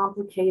very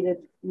complicated,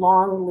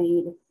 long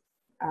lead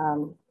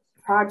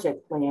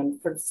project plan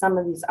for some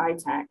of these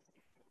ITAAC.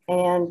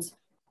 And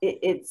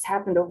it's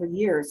happened over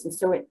years. And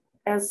so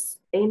as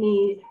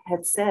Amy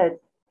had said,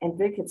 and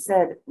Vic had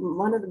said,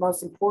 one of the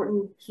most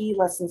important key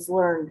lessons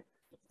learned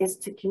is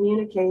to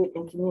communicate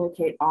and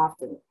communicate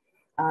often.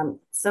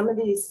 Some of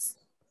these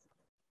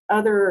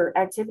other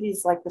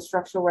activities like the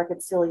structural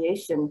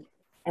reconciliation,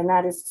 and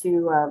that is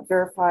to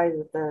verify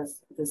that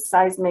the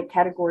seismic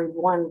category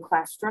 1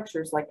 class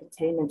structures like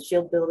containment,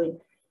 shield building,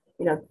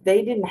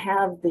 they didn't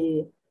have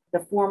the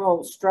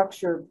formal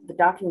structure, the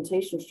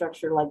documentation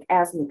structure like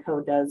ASME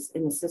code does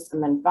in the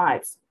system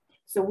N5s.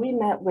 So we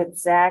met with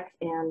Zach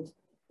and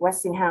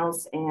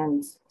Westinghouse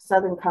and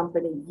Southern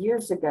Company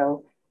years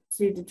ago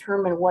to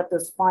determine what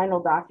those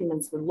final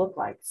documents would look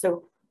like.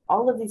 So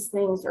all of these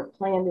things are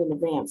planned in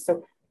advance.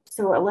 So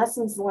a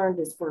lessons learned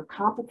is for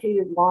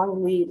complicated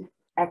long lead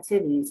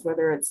activities,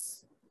 whether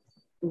it's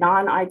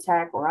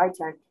non-ITAAC or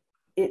ITAAC,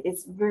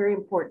 it's very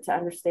important to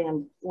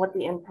understand what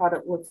the end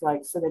product looks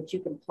like so that you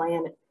can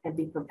plan and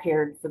be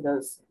prepared for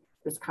those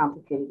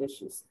complicated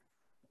issues.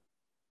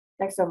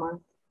 Thanks, Omar.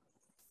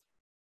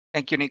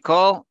 Thank you,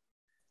 Nicole.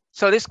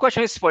 So this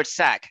question is for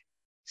Zach.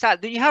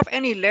 Zach, do you have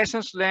any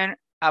lessons learned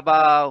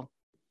about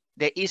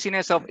the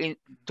easiness of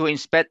to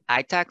inspect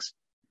ITAAC?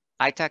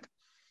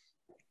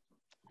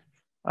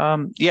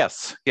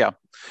 Yes, yeah.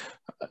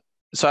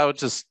 So I would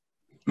just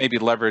maybe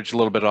leverage a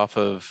little bit off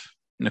of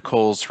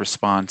Nicole's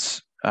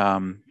response.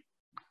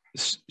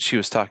 She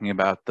was talking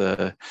about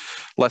the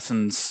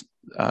lessons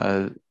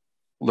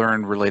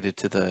learned related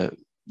to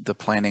the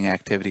planning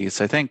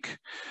activities. I think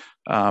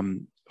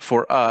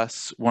for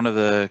us, one of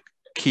the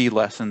key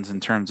lessons in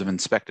terms of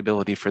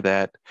inspectability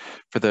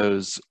for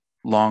those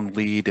long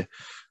lead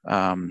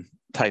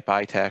type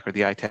ITAAC or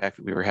the ITAAC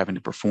that we were having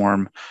to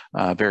perform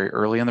very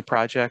early in the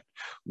project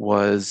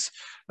was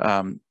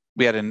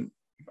we had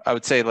I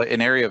would say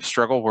an area of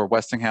struggle where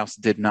Westinghouse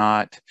did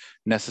not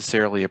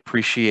necessarily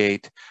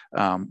appreciate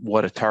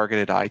what a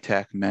targeted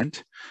ITAAC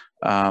meant,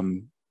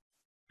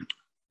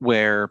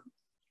 where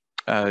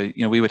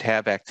we would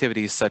have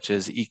activities such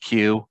as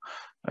EQ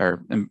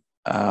or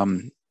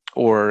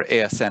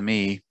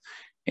ASME,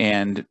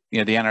 and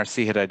the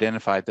NRC had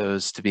identified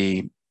those to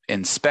be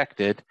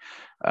inspected,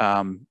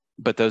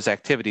 but those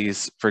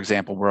activities, for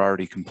example, were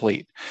already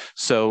complete.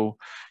 So,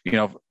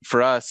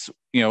 for us,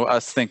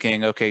 us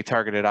thinking, okay,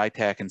 targeted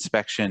ITAAC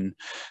inspection,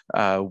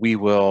 we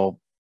will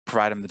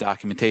provide them the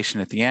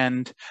documentation at the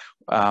end.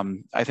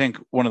 I think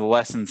one of the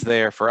lessons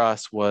there for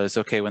us was,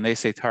 okay, when they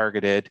say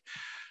targeted,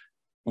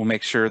 we'll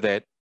make sure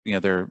that, we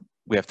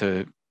have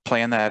to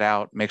plan that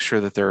out, make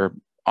sure that they're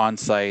on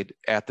site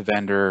at the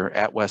vendor,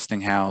 at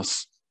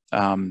Westinghouse.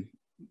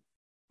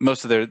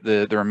 Most of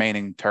the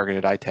remaining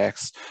targeted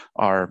ITAACs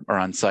are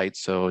on site,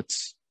 so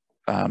it's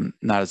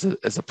not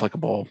as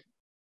applicable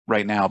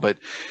right now. But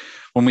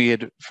when we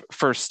had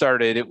first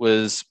started, it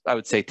was, I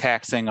would say,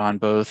 taxing on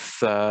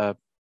both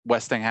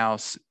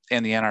Westinghouse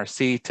and the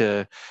NRC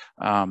to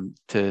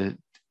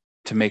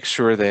make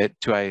sure that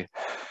to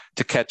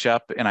catch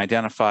up and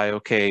identify,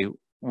 okay,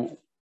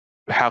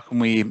 how can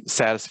we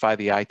satisfy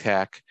the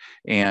ITAAC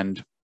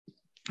and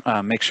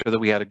make sure that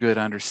we had a good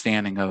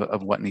understanding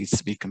of what needs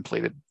to be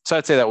completed. So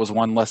I'd say that was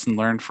one lesson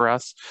learned for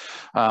us.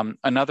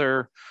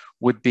 Another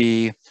would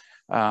be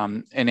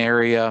an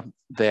area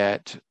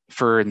that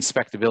for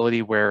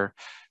inspectability where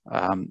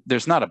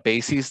there's not a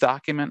bases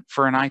document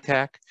for an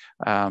ITAAC,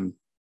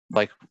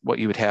 like what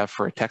you would have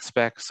for a tech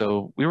spec.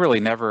 So we really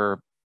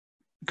never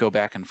go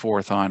back and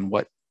forth on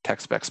what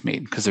tech specs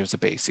mean, because there's a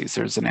basis,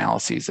 there's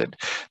analyses that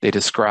they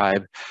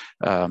describe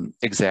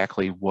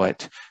exactly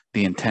what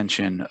the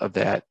intention of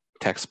that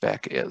tech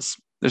spec is.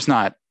 There's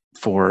not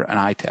for an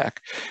ITAAC.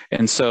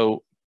 And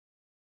so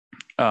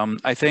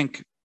I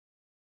think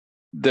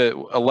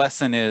a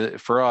lesson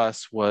for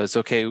us was,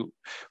 okay,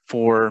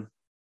 for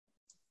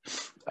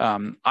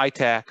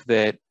ITAAC,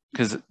 that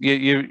because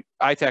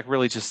ITAAC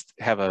really just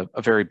have a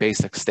very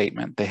basic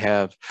statement. They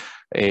have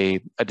a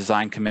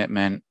design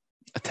commitment,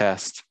 a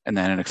test, and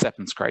then an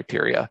acceptance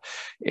criteria.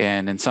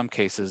 And in some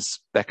cases,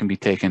 that can be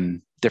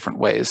taken different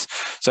ways.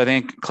 So I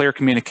think clear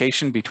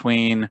communication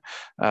between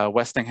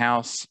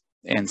Westinghouse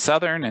and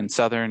Southern and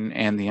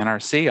the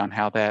NRC on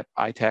how that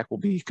ITAAC will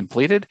be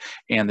completed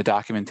and the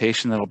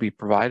documentation that will be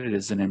provided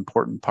is an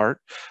important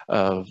part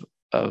of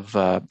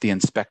the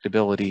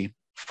inspectability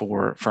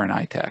for an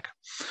ITAAC.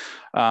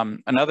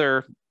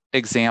 Another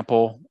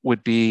example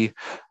would be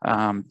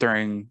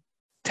during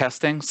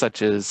testing,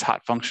 such as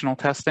hot functional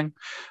testing,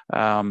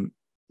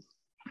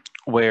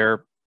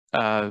 where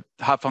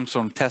hot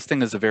functional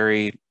testing is a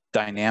very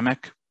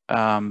dynamic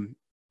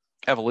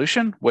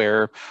evolution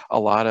where a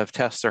lot of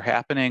tests are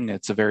happening.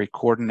 It's a very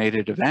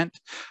coordinated event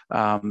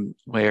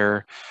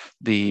where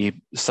the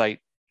site,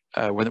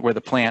 where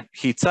the plant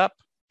heats up,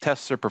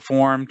 tests are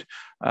performed,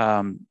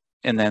 and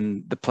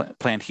then the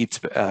plant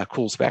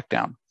cools back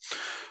down.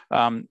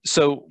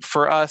 So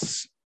for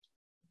us,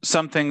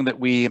 something that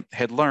we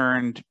had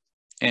learned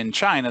in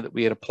China that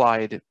we had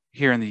applied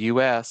here in the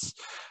US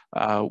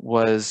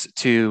was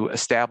to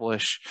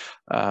establish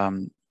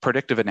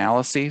predictive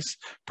analyses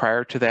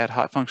prior to that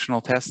hot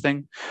functional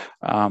testing.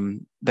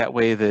 That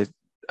way that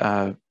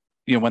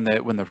when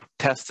the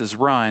test is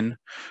run,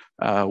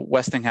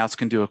 Westinghouse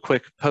can do a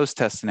quick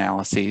post-test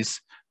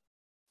analyses,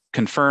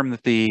 confirm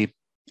that the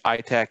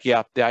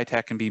ITAAC, the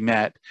ITAAC can be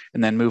met,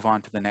 and then move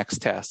on to the next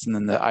test. And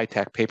then the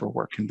ITAAC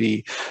paperwork can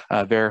be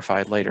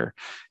verified later.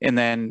 And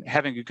then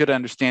having a good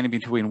understanding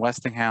between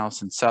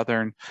Westinghouse and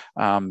Southern,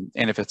 and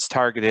if it's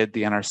targeted,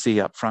 the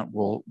NRC up front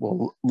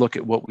will look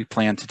at what we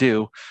plan to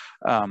do.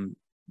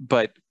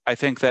 But I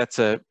think that's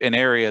an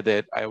area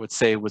that I would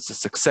say was a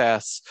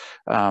success,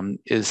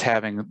 is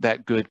having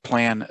that good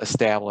plan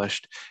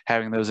established,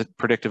 having those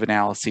predictive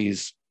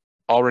analyses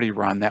already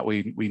run, that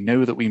we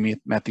knew that we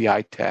met the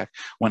ITAAC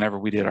whenever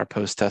we did our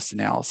post-test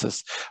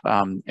analysis,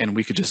 and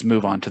we could just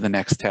move on to the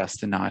next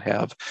test and not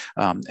have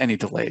any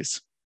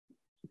delays.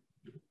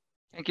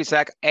 Thank you,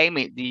 Zach.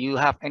 Amy, do you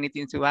have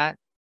anything to add?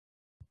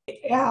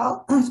 Yeah,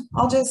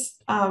 I'll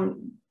just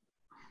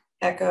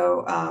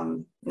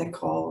echo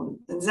Nicole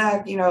and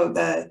Zach. You know,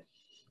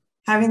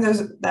 having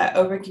that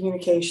open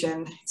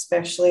communication,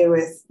 especially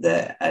with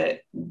the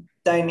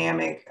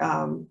dynamic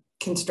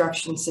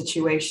construction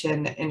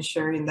situation,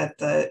 ensuring that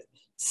the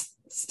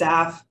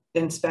staff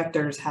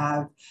inspectors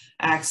have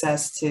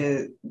access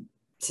to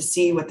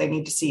see what they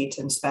need to see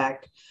to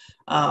inspect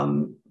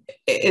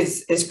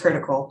is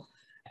critical.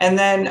 And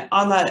then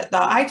on the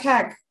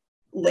ITAAC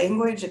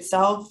language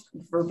itself,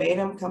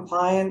 verbatim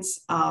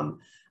compliance,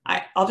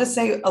 I'll just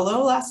say a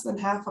little less than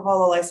half of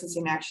all the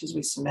licensing actions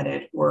we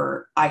submitted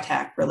were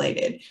ITAAC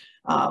related.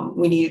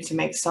 We needed to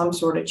make some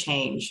sort of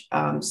change.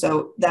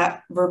 So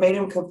that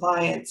verbatim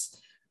compliance,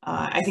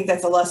 I think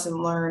that's a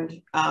lesson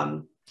learned.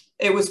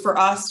 It was for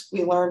us,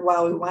 we learned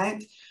while we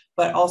went,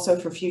 but also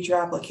for future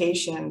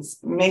applications,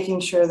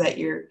 making sure that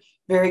you're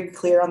very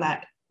clear on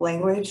that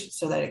language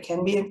so that it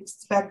can be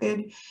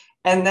inspected.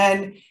 And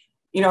then,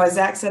 you know, as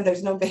Zach said,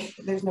 there's no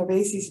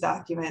basis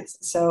documents.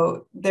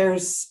 So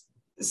there's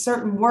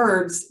certain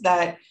words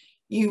that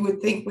you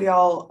would think we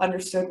all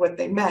understood what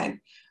they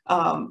meant,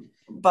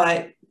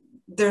 but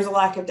there's a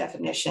lack of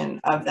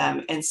definition of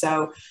them. And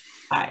so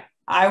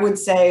I would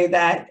say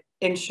that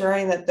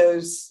ensuring that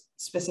those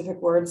specific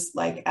words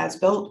like as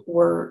built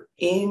were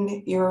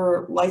in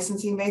your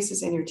licensing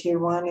basis, in your tier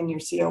 1 and your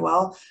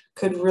COL,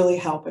 could really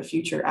help a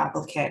future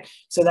applicant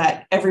so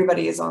that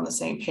everybody is on the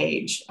same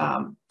page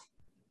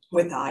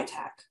with the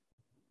ITAAC.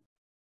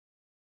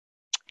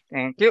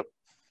 Thank you.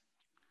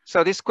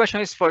 So this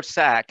question is for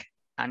Zach,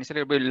 and it's a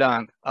little bit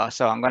long,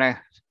 so I'm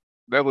gonna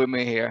bear with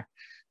me here.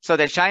 So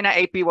the China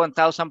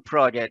AP1000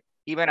 project,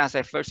 even as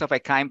a first of a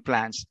kind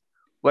plans,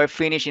 were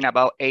finished in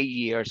about 8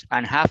 years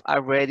and have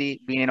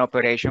already been in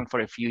operation for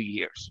a few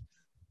years.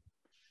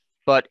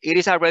 But it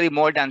is already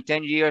more than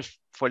 10 years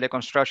for the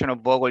construction of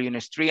Vogtle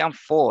units 3 and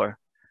 4,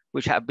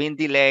 which have been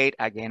delayed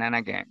again and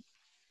again.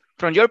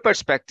 From your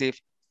perspective,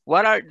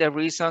 what are the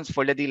reasons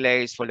for the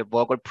delays for the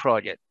Vogtle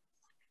project?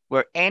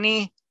 Were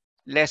any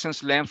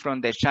lessons learned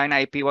from the China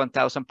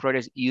AP1000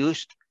 project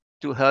used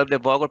to help the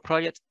Vogtle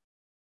project?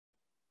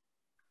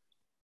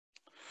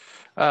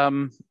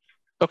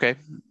 Okay,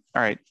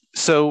 all right.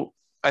 So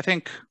I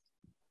think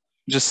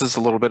just as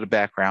a little bit of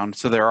background,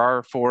 so there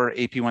are 4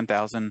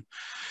 AP1000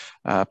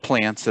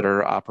 plants that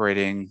are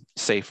operating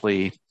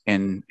safely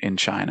in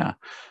China.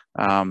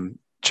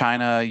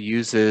 China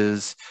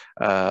uses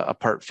a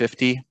Part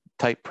 50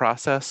 type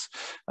process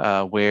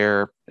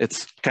where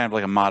it's kind of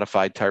like a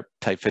modified type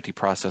 50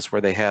 process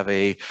where they have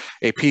a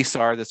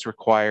PSAR that's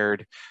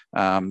required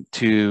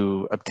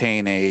to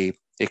obtain a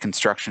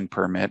construction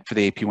permit for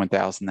the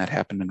AP1000 that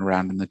happened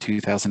around in the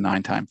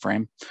 2009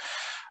 timeframe.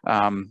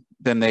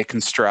 Then they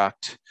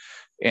construct,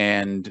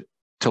 and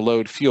to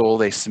load fuel,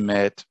 they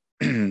submit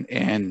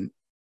an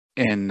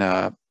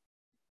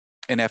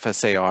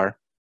FSAR,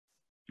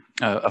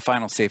 a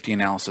final safety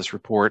analysis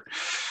report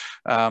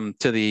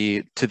to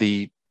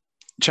the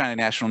China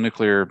National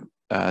Nuclear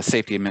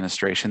Safety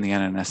Administration, the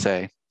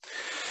NNSA.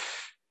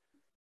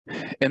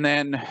 And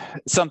then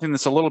something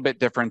that's a little bit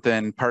different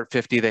than Part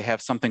 50, they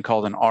have something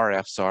called an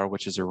RFSAR,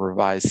 which is a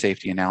revised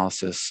safety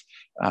analysis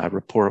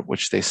report,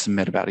 which they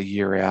submit about a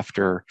year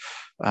after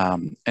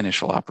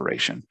initial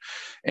operation.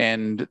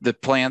 And the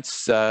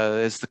plants,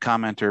 as the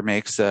commenter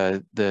makes,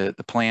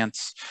 the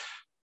plants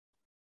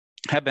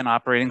have been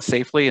operating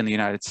safely in the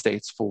United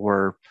States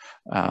for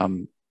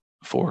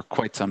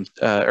quite some,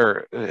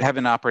 or have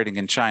been operating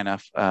in China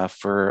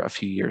for a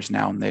few years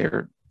now, and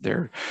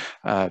they're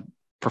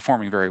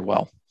performing very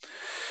well.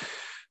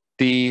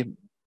 In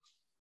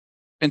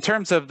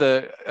terms of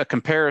a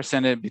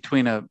comparison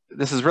between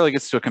this is really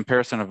gets to a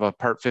comparison of a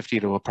Part 50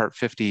 to a Part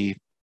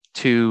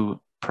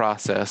 52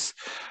 process.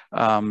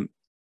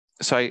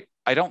 So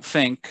I don't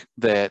think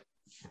that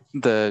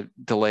the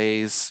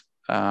delays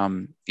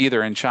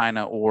either in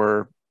China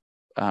or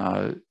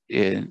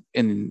here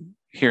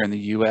in the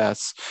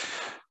U.S.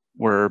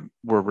 were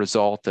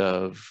result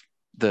of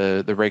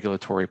the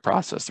regulatory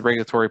process. The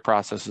regulatory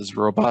process is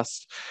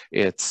robust.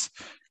 It's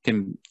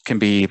can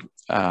be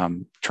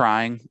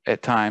trying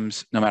at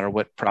times, no matter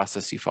what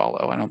process you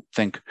follow. I don't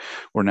think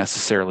we're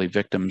necessarily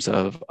victims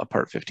of a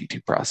Part 52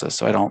 process,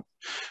 so I don't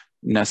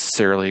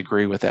necessarily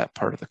agree with that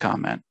part of the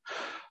comment.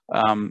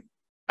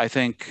 I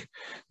think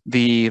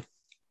in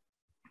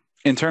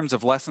terms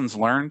of lessons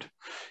learned,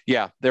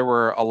 yeah, there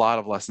were a lot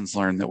of lessons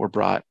learned that were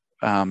brought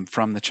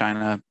from the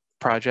China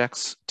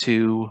projects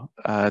to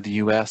the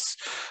U.S.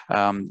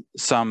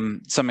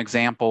 Some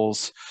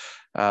examples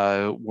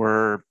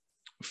were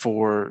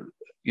for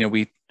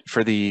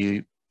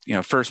the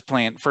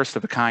first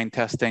of a kind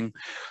testing,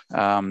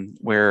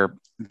 where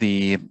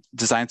the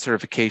design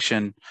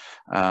certification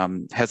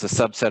has a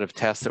subset of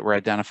tests that were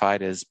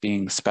identified as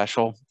being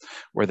special,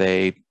 where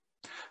they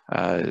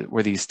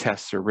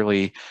tests are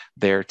really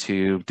there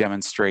to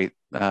demonstrate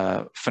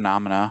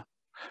phenomena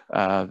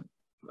of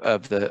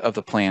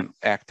the plant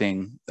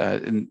acting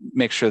and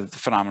make sure that the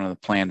phenomena of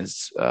the plant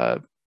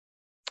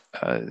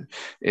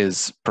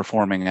is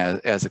performing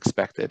as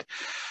expected.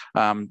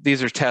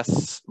 These are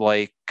tests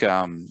like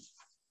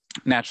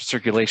natural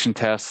circulation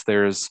tests.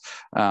 There's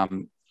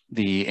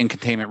the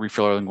in-containment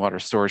refilling water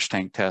storage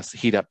tank test,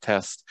 heat up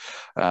test,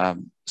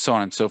 so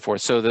on and so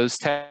forth. So those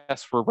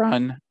tests were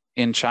run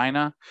in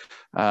China,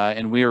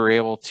 and we were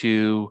able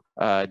to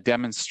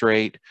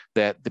demonstrate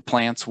that the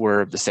plants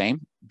were the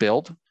same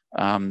build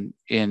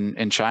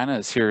in China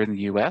as here in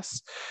the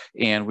US.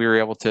 And we were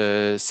able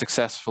to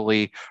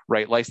successfully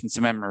write license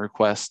amendment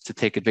requests to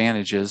take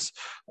advantages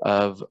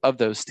of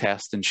those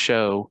tests and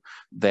show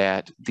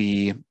that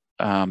the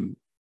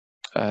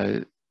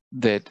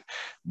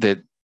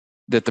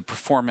that the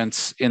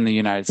performance in the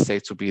United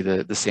States will be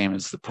the same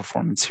as the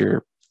performance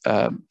here,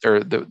 or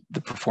the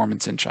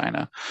performance in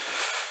China.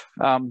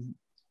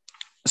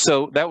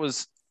 So that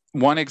was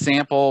one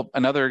example.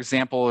 Another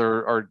example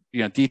are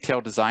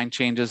detailed design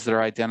changes that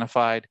are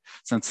identified,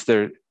 and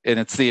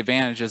it's the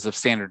advantages of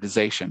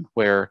standardization,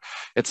 where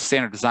it's a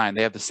standard design.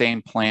 They have the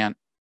same plant,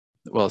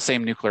 well, the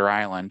same nuclear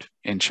island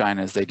in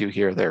China as they do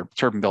here. Their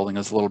turbine building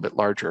is a little bit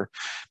larger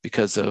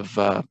because of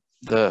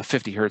the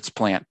 50 hertz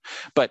plant.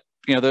 But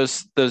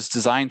those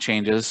design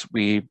changes,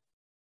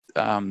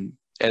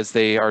 as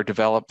they are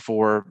developed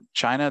for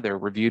China, they're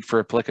reviewed for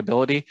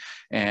applicability,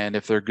 and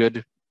if they're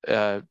good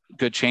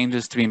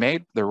changes to be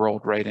made, they're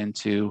rolled right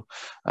into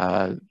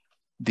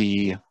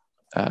the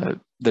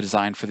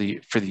design for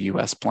the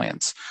U.S.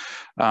 plants.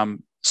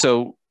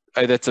 So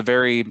that's a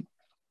very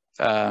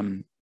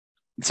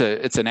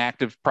it's an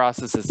active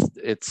process.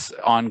 It's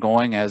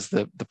ongoing as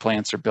the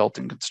plants are built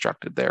and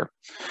constructed there.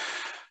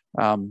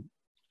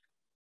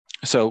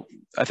 So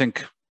I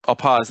think I'll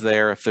pause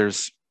there. If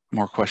there's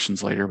more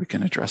questions later, we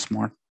can address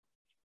more.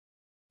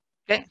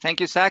 Okay, thank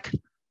you, Zach.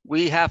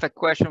 We have a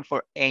question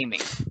for Amy.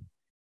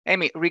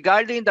 Amy,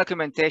 regarding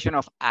documentation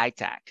of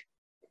ITAAC,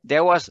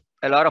 there was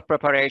a lot of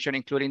preparation,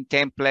 including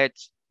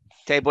templates,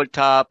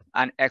 tabletop,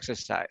 and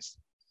exercise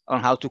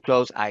on how to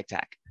close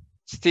ITAAC.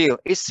 Still,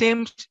 it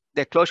seems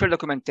the closure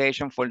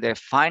documentation for the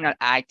final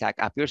ITAAC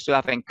appears to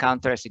have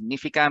encountered a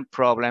significant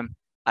problem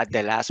at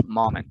the last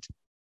moment,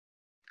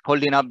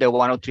 holding up the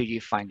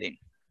 103G finding.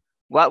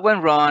 What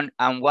went wrong,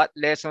 and what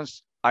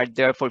lessons are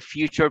there for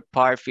future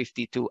Part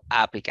 52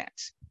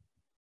 applicants?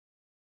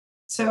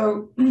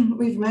 So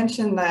we've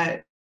mentioned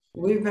that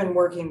we've been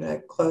working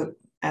to close,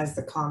 as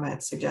the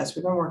comment suggests,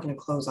 we've been working to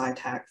close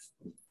ITAAC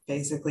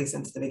basically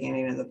since the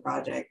beginning of the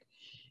project.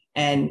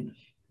 And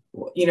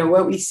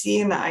what we see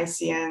in the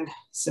ICN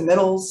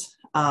submittals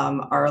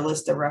are a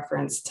list of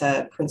reference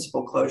to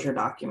principal closure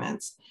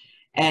documents.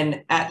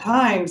 And at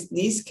times,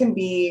 these can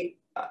be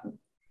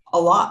a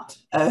lot,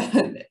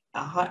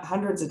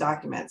 hundreds of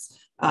documents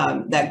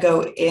that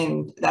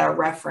are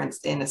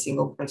referenced in a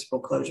single principal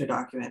closure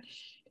document.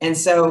 And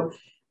so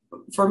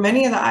for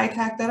many of the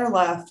ITAAC that are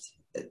left,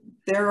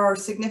 there are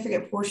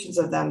significant portions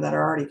of them that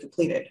are already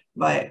completed.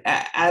 But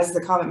as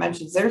the comment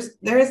mentions,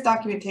 there is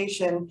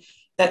documentation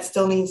that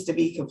still needs to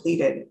be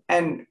completed.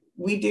 And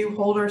we do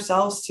hold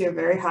ourselves to a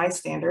very high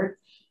standard.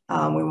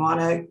 We want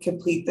to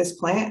complete this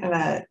plant in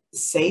a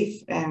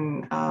safe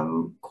and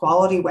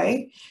quality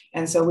way.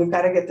 And so we've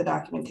got to get the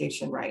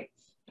documentation right.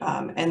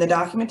 And the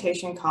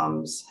documentation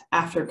comes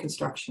after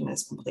construction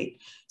is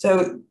complete.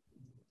 So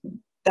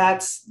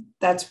that's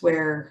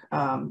where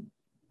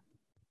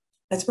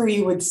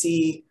you would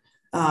see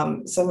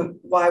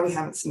why we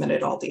haven't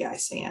submitted all the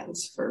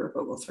ICNs for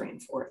Vogtle 3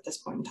 and 4 at this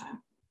point in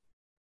time.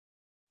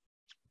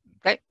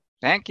 Okay,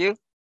 thank you.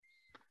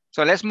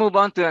 So let's move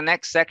on to the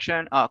next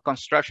section,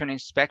 construction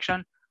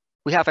inspection.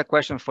 We have a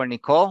question for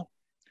Nicole.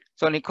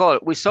 So Nicole,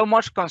 with so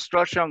much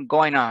construction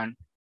going on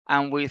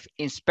and with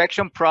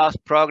inspection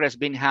progress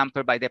being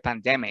hampered by the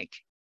pandemic,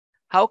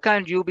 how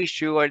can you be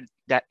sure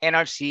that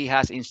NRC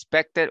has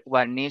inspected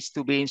what needs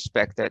to be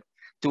inspected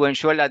to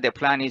ensure that the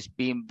plant is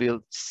being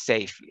built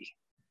safely?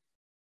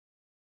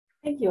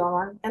 Thank you,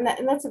 Omar. And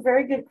that's a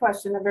very good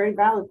question, a very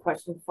valid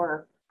question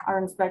for our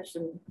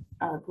inspection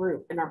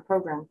group in our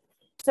program.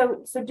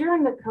 So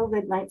during the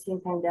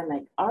COVID-19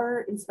 pandemic,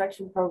 our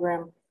inspection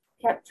program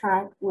kept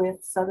track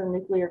with Southern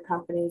Nuclear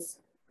Company's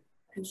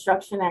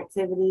construction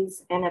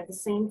activities. And at the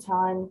same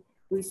time,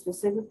 we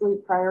specifically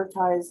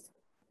prioritized,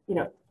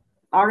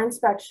 our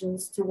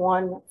inspections to,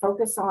 one,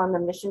 focus on the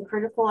mission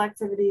critical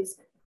activities,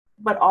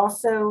 but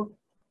also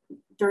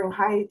during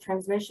high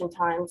transmission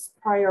times,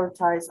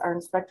 prioritize our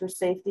inspector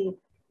safety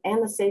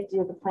and the safety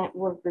of the plant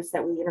workers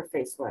that we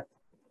interface with.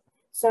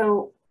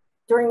 So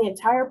during the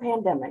entire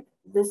pandemic,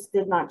 this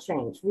did not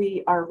change.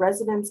 Our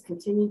residents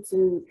continue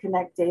to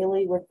connect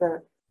daily with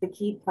the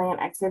key plant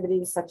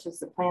activities, such as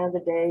the plan of the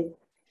day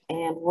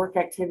and work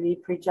activity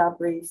pre-job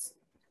briefs.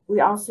 We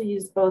also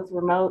use both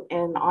remote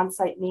and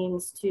on-site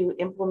means to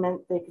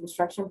implement the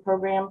construction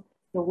program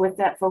with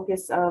that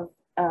focus of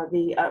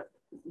the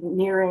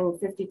nearing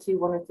 52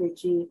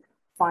 103G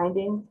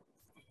finding.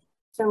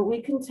 So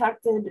we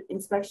conducted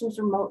inspections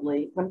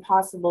remotely when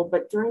possible,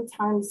 but during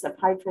times of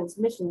high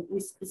transmission, we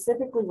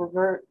specifically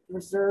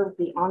reserved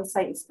the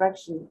on-site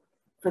inspection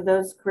for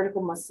those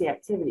critical must-see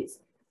activities,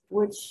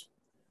 which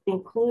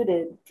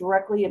included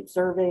directly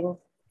observing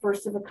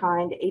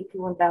first-of-a-kind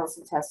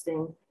AP1000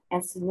 testing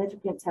and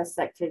significant test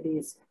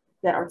activities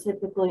that are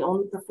typically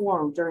only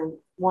performed during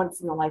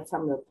once in the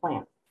lifetime of the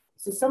plant.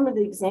 So some of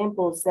the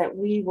examples that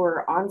we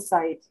were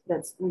on-site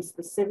that we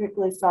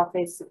specifically saw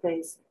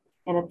face-to-face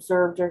and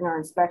observed during our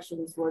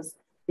inspections was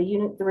the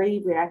Unit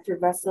 3 reactor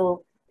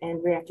vessel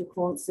and reactor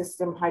coolant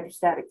system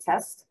hydrostatic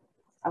test.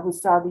 We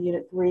saw the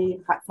Unit 3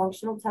 hot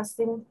functional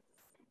testing,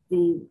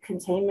 the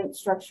containment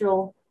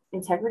structural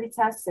integrity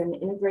tests and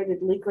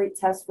integrated leak rate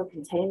tests for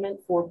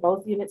containment for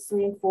both Units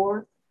 3 and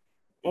 4.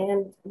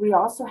 And we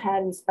also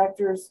had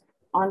inspectors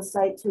on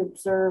site to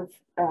observe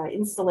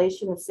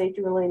installation of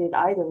safety-related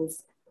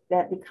items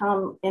that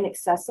become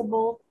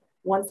inaccessible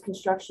once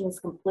construction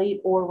is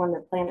complete or when the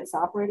plant is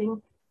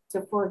operating.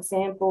 So for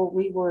example,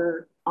 we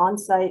were on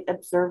site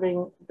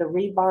observing the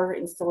rebar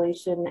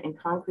installation and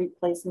concrete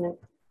placement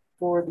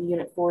for the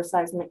Unit 4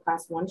 seismic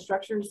class 1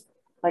 structures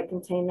like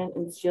containment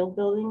and shield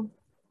building.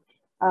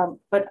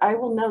 But I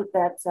will note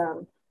that,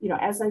 you know,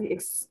 as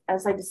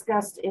I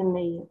discussed in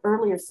the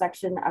earlier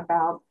section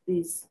about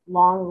these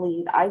long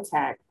lead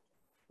ITAAC,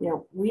 you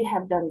know, we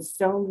have done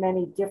so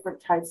many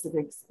different types of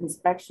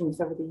inspections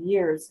over the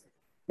years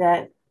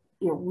that,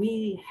 you know,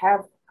 we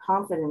have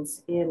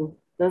confidence in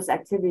those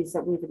activities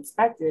that we've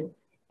inspected.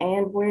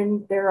 And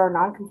when there are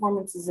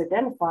non-conformances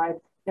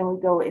identified, then we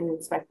go and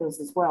inspect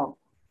those as well.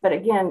 But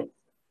again,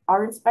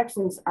 our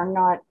inspections are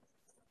not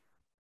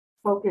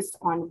focused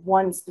on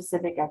one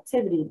specific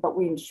activity, but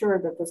we ensure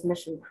that those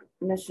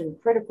mission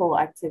critical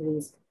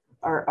activities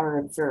are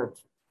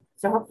observed.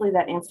 So hopefully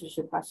that answers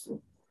your question.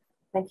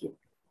 Thank you.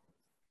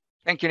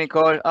 Thank you,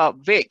 Nicole.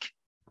 Vic,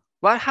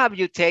 what have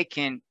you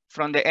taken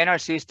from the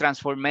NRC's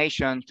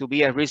transformation to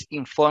be a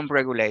risk-informed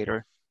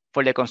regulator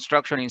for the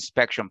construction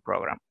inspection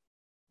program?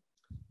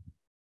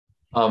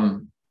 Let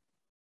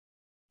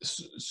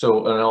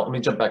me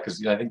jump back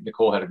because I think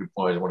Nicole had a good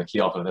point. I want to key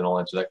off and then I'll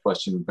answer that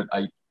question. But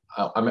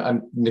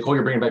Nicole,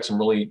 you're bringing back some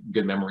really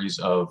good memories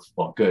of,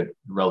 well, good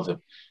relative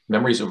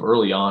memories of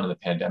early on in the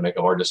pandemic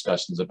of our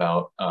discussions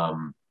about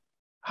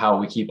how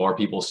we keep our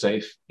people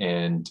safe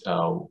and you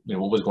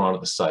know, what was going on at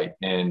the site.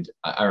 And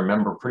I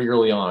remember pretty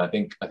early on, I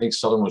think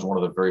Southern was one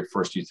of the very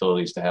first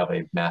utilities to have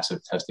a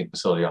massive testing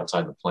facility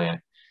outside the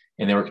plant.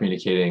 And they were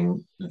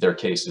communicating their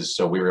cases.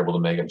 So we were able to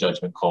make a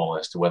judgment call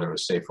as to whether it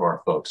was safe for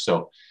our folks.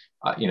 So,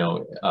 you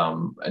know,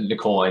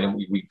 Nicole, I know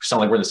we sound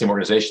like we're in the same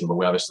organization, but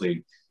we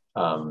obviously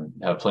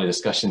have plenty of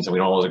discussions and we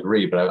don't always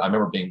agree. But I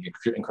remember being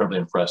incredibly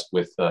impressed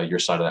with your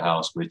side of the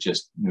house with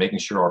just making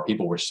sure our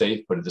people were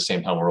safe, but at the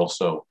same time, we're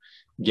also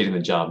getting the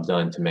job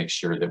done to make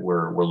sure that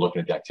we're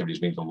looking at the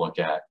activities we need to look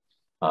at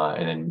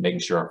and then making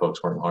sure our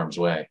folks weren't in harm's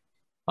way.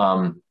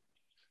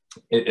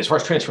 As far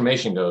as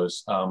transformation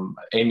goes,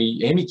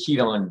 Amy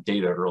keyed on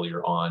data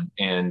earlier on,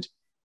 and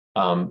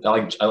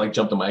I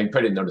jumped on my, I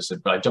probably didn't notice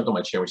it, but I jumped on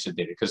my chair when she said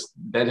data, because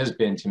that has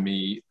been, to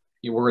me,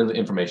 we're in the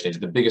information age,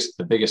 the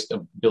biggest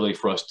ability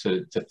for us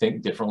to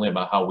think differently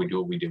about how we do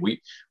what we do.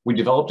 We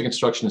developed a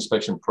construction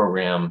inspection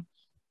program,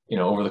 you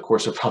know, over the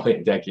course of probably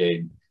a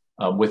decade,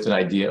 with an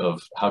idea of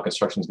how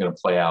construction is going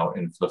to play out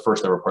in the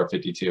first ever Part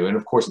 52. And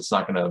of course, it's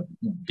not going to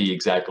be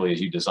exactly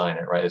as you design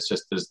it, right? It's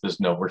just,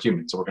 we're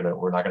humans, so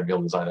we're not going to be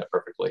able to design that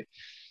perfectly.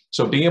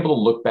 So being able to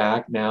look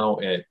back now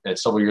at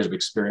several years of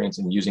experience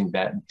and using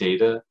that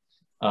data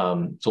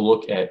to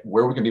look at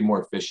where we can be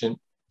more efficient,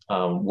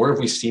 where have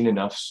we seen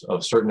enough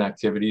of certain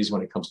activities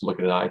when it comes to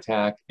looking at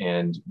ITAAC,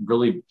 and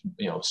really,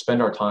 you know,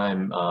 spend our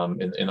time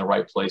in the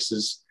right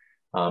places.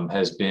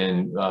 Has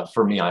been,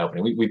 for me,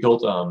 eye-opening. We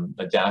built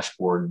a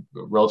dashboard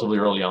relatively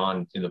early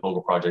on in the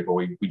Vogtle project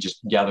where we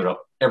just gathered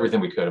up everything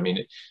we could. I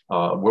mean,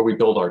 where we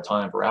build our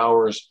time per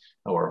hours,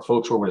 or our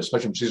folks were, what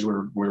special procedures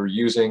we were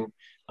using.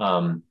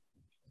 And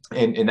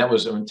that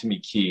was, to me,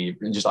 key,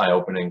 just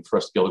eye-opening for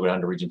us to be able to go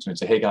down to Region 2 and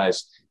say, hey,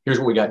 guys, here's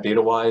what we got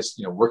data-wise.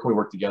 You know, where can we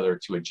work together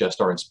to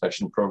adjust our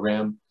inspection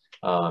program?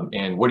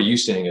 And what are you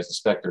seeing as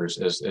inspectors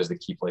as the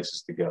key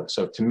places to go?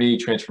 So to me,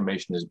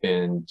 transformation has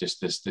been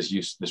just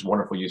this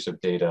wonderful use of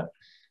data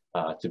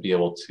to be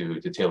able to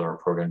tailor our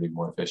program to be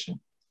more efficient.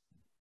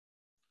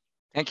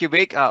 Thank you,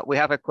 Vic. We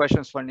have a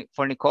question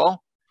for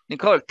Nicole.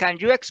 Nicole, can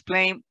you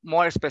explain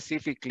more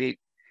specifically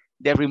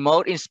the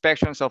remote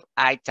inspections of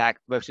ITAAC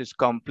versus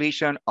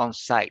completion on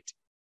site?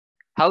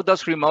 How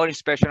does remote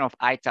inspection of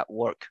ITAAC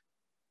work?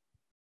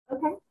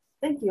 Okay,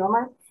 thank you,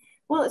 Omar.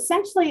 Well,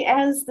 essentially,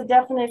 as the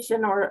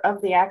definition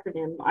of the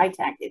acronym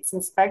ITAAC, it's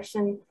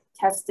inspection,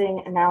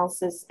 testing,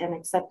 analysis, and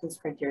acceptance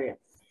criteria.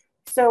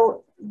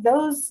 So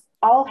those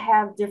all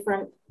have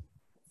different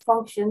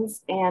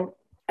functions and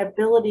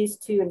abilities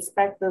to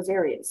inspect those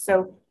areas.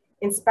 So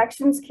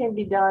inspections can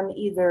be done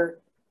either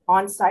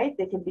on site,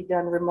 they can be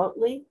done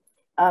remotely,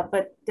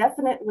 but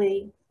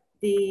definitely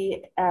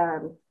the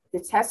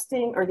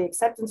testing or the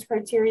acceptance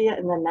criteria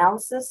and the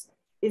analysis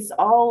is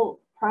all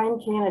prime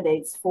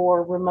candidates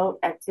for remote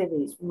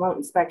activities, remote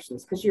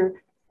inspections, because you're,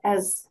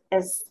 as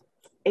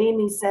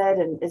Amy said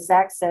and as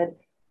Zach said,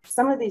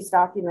 some of these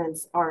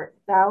documents are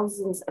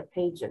thousands of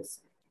pages,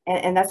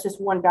 and that's just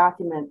one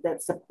document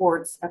that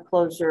supports a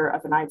closure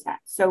of an ITAAC.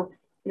 So,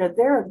 you know,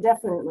 there are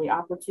definitely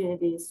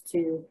opportunities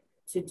to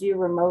do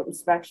remote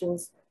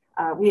inspections.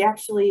 We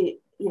actually,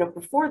 you know,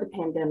 before the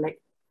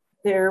pandemic,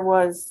 there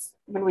was,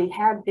 when we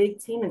had big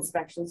team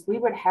inspections, we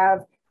would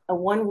have a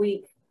 1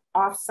 week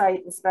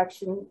off-site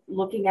inspection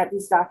looking at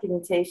this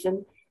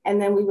documentation,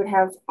 and then we would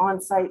have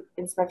on-site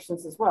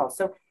inspections as well.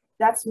 So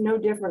that's no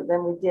different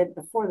than we did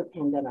before the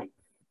pandemic.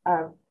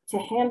 To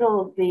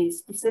handle the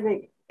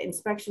specific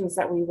inspections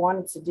that we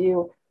wanted to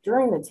do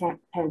during the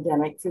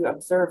pandemic to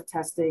observe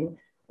testing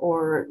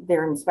or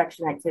their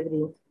inspection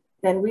activity,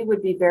 then we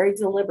would be very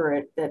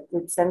deliberate that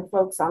we'd send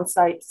folks on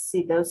site to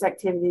see those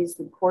activities,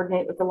 we'd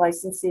coordinate with the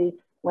licensee,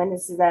 when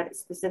is that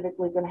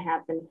specifically going to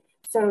happen.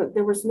 So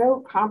there was no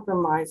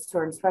compromise to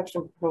our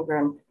inspection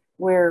program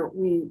where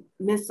we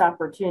missed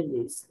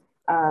opportunities.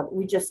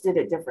 We just did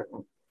it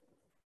differently.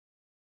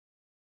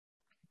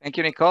 Thank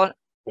you, Nicole.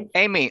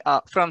 Amy,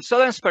 from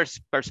Southern's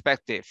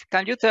perspective,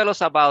 can you tell us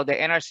about the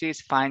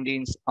NRC's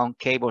findings on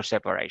cable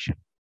separation?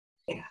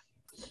 Yeah.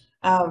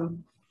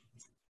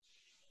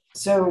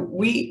 So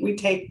we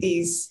take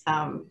these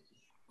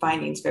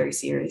findings very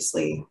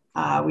seriously.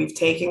 We've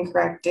taken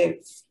corrective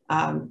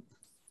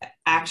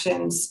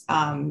actions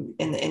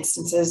in the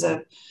instances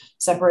of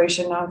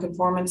separation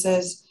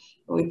nonconformances.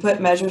 We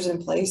put measures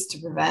in place to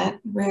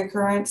prevent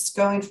reoccurrence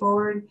going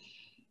forward.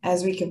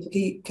 As we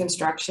complete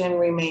construction,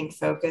 remain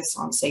focused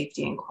on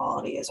safety and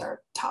quality as our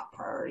top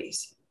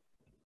priorities.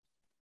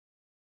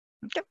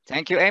 Okay.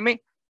 Thank you, Amy.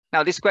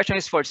 Now this question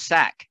is for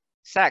Zach.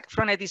 Zach,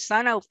 from a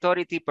design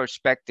authority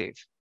perspective,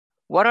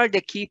 what are the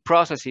key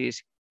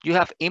processes you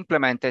have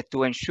implemented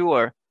to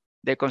ensure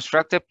the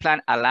constructed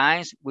plan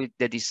aligns with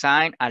the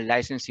design and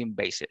licensing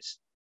basis?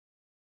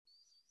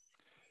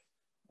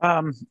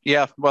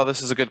 Yeah, well,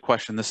 this is a good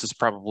question. This is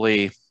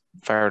probably,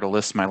 if I were to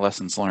list my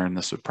lessons learned,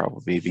 this would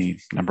probably be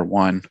number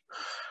one.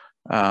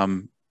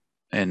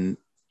 And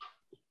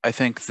I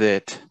think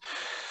that,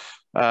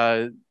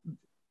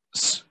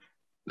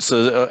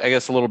 so I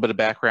guess a little bit of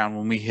background,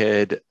 when we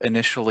had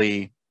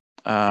initially,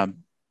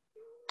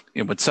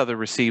 when Southern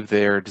received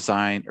their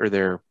design or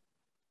their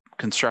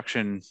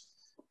construction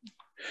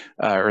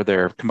or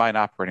their combined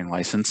operating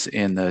license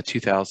in the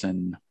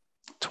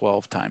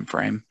 2012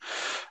 timeframe,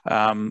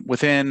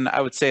 within,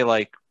 I would say,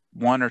 like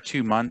 1 or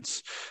 2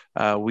 months,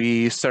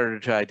 we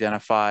started to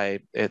identify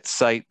at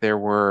site there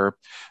were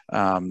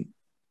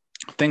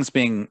things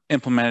being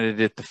implemented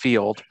at the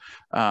field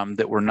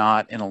that were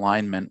not in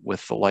alignment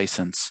with the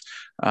license.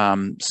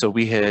 So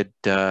we had,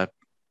 had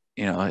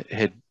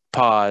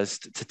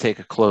paused to take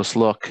a close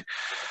look.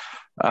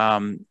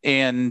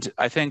 And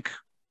I think,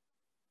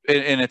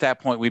 and at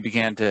that point, we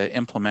began to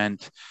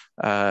implement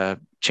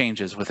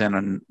changes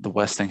within the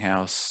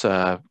Westinghouse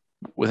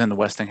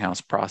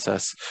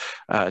process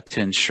to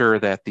ensure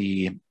that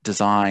the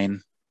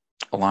design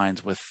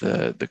aligns with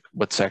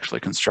what's actually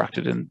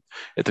constructed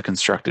at the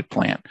constructed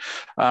plant.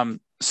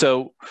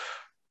 So,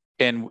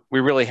 and we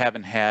really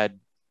haven't had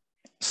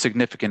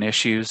significant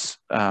issues,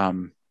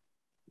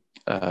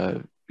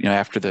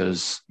 after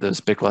those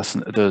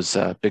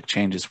big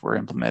changes were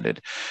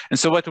implemented. And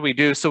so, what do we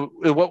do? So,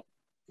 what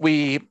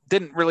we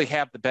didn't really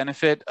have the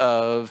benefit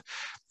of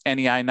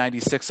NEI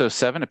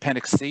 9607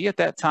 Appendix C at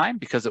that time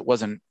because it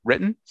wasn't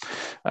written.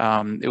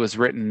 It was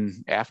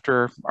written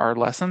after our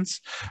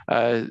lessons.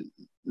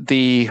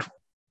 The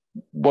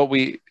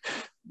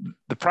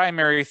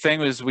primary thing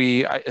was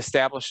we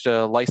established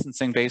a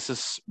licensing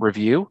basis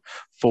review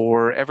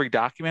for every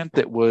document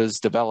that was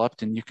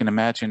developed, and you can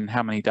imagine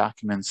how many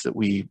documents that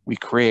we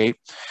create.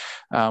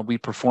 We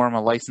perform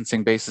a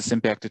licensing basis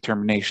impact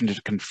determination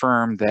to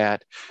confirm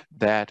that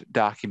that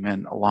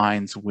document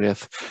aligns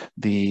with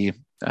the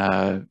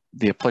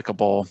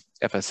applicable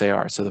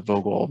FSAR, so the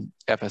Vogtle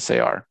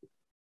FSAR.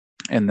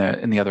 In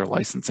the other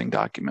licensing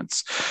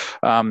documents.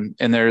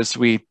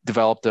 We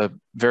developed a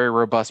very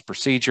robust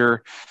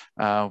procedure,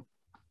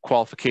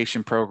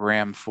 qualification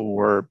program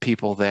for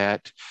people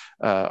that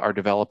are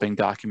developing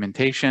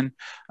documentation,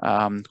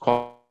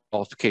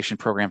 qualification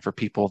program for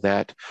people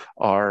that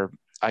are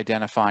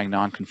identifying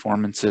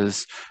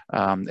nonconformances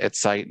at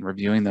site and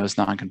reviewing those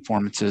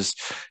nonconformances,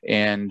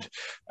 and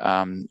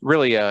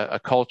really a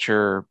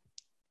culture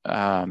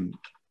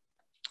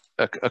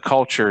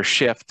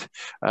shift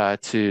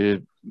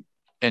to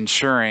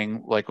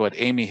ensuring, like what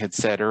Amy had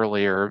said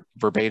earlier,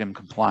 verbatim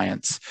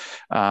compliance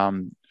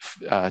to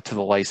the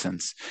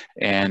license,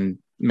 and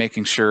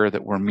making sure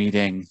that we're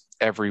meeting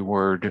every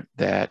word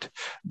that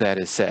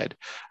is said.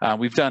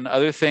 We've done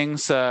other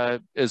things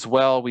as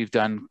well. We've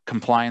done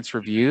compliance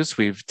reviews.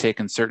 We've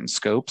taken certain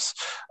scopes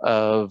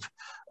of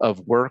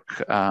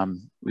work.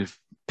 We've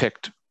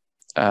picked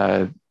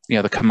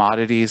the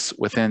commodities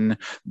within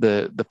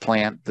the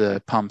plant,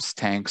 the pumps,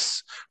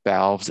 tanks,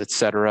 valves, et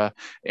cetera,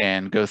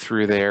 and go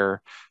through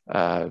their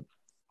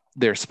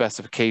their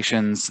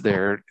specifications,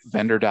 their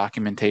vendor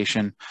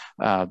documentation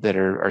that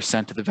are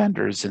sent to the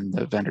vendors, and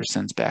the vendor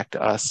sends back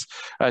to us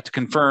to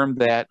confirm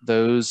that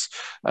those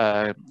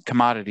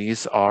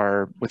commodities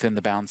are within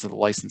the bounds of the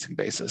licensing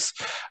basis.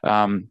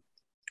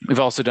 We've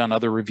also done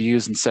other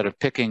reviews. Instead of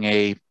picking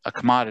a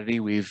commodity,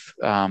 we've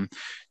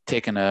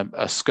taken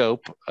a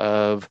scope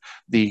of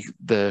the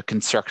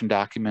construction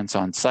documents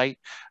on site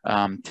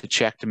to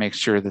check to make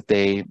sure that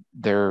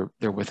they're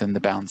within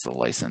the bounds of the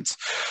license.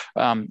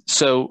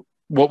 So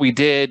what we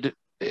did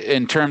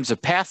in terms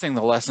of passing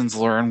the lessons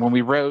learned, when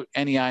we wrote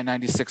NEI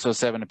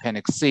 9607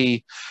 Appendix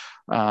C,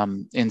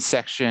 in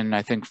section,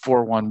 I think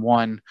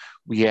 411,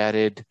 we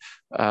added,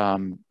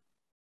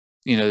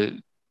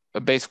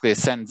 basically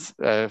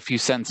a few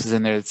sentences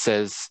in there that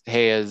says,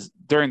 hey, as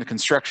during the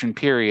construction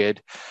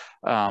period,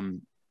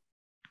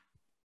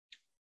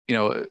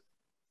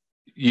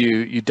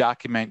 you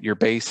document your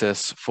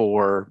basis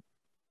for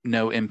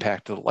no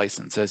impact to the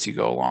license as you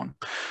go along.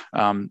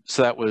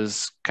 So that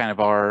was kind of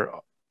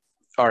our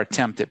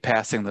attempt at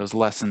passing those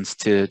lessons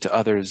to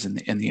others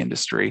in the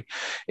industry,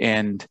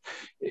 and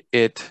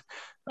I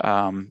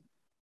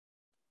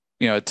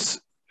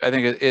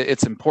think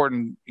it's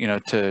important,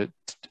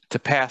 to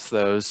pass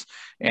those.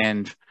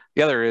 And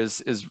the other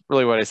is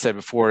really what I said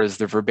before, is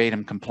the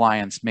verbatim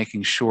compliance,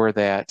 making sure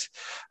that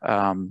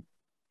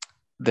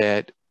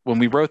that when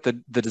we wrote the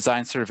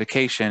design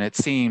certification, it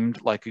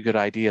seemed like a good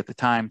idea at the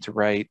time to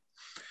write,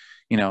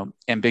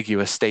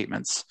 ambiguous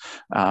statements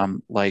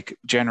like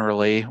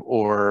generally,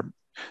 or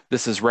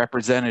this is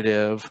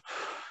representative.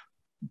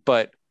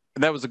 But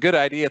that was a good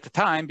idea at the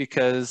time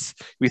because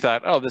we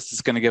thought, oh, this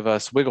is going to give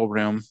us wiggle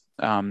room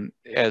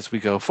as we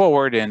go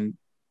forward. And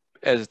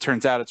as it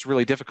turns out, it's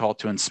really difficult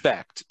to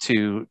inspect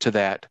to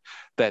that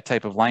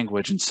type of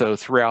language. And so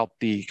throughout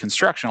the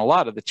construction, a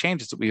lot of the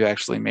changes that we've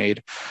actually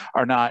made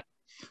are not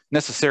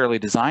necessarily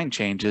design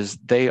changes.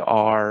 They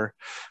are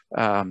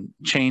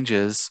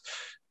changes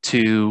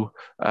to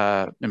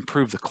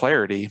improve the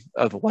clarity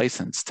of the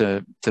license,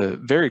 to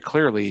very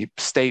clearly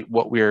state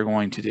what we are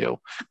going to do.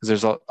 Because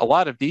there's a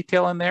lot of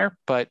detail in there,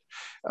 but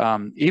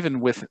even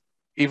with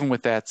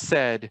that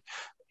said,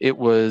 it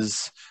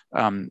was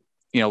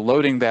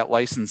loading that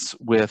license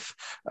with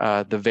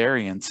the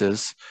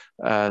variances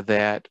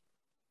that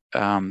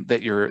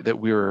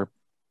we were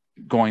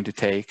going to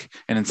take,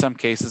 and in some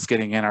cases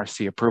getting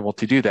NRC approval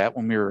to do that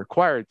when we were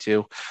required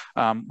to,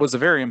 was a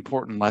very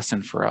important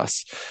lesson for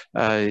us.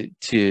 Those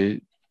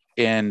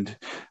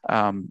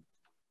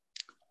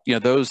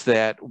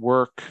that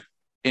work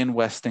in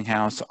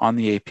Westinghouse on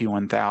the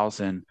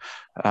AP1000,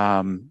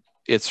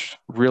 it's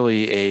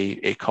really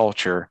a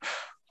culture.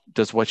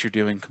 Does what you're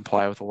doing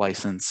comply with the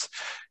license?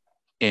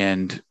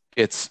 And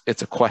it's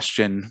a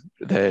question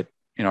that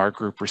our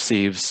group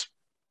receives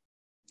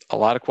a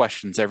lot of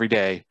questions every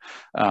day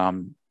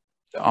on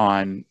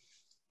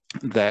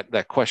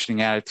that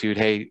questioning attitude.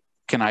 Hey,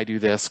 can I do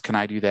this? Can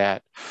I do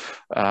that?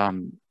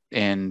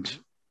 And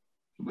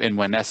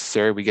when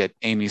necessary, we get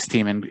Amy's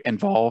team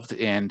involved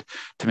and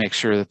to make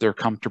sure that they're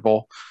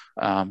comfortable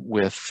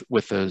with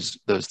those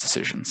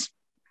decisions.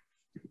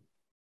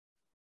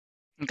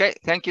 Okay,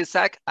 thank you,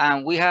 Zach.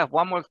 And we have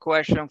one more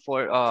question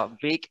for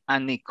Vic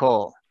and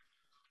Nicole.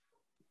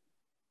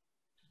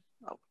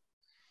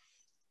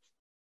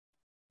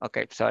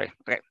 Okay, sorry.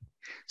 Okay.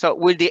 So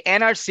will the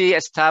NRC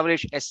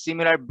establish a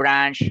similar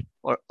branch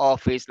or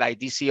office like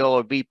DCO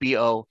or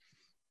BPO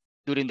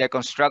during the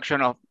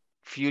construction of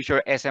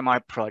future SMR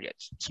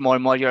projects, small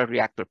modular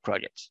reactor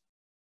projects?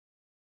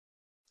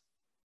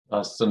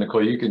 So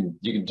Nicole, you can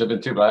jump in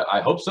too, but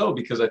I hope so,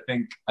 because I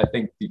think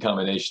the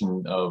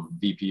combination of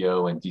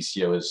BPO and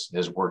DCO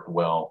has worked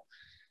well.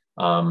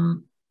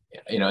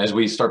 As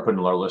we start putting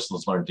our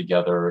lessons learned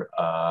together,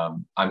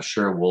 I'm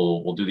sure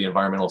we'll do the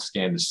environmental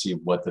scan to see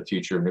what the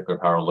future of nuclear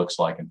power looks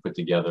like and put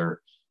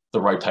together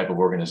the right type of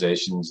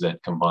organizations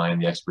that combine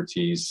the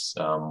expertise,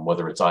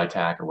 whether it's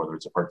ITAAC or whether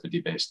it's a Part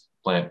 50-based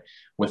plant,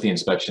 with the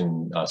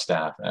inspection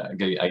staff.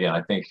 Again,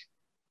 I think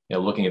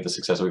looking at the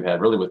success we've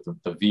had really with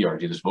the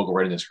VRG, this Vogtle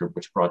Readiness Group,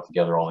 which brought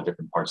together all the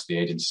different parts of the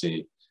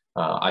agency,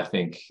 I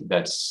think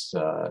that's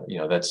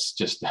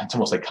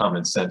almost like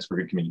common sense for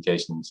good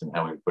communications and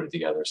how we put it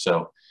together.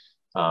 So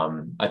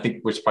I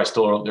think we're probably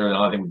still there.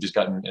 I think we've just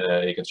gotten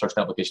a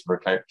construction application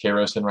for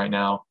Kairos in right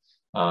now,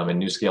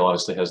 and NewScale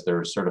obviously has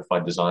their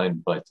certified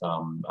design, but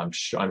I'm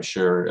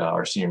sure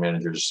our senior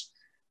managers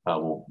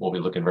will be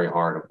looking very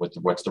hard at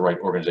what's the right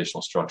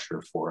organizational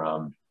structure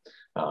for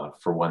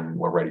when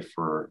we're ready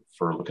for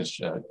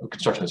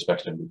construction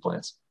inspection of new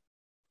plants.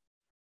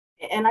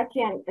 And I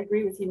can't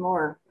agree with you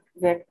more,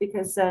 Vic,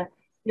 because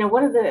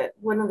one of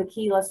the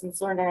key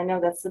lessons learned, and I know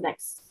that's the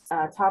next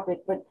topic,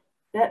 but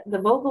that the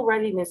Vogtle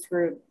Readiness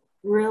Group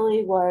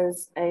really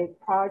was a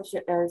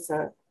project, as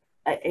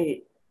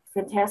a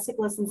fantastic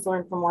lessons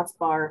learned from Watts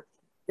Bar,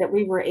 that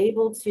we were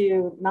able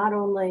to not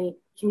only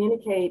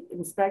communicate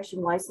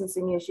inspection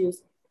licensing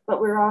issues, but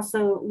we're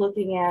also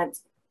looking at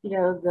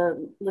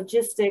the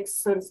logistics,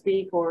 so to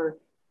speak, or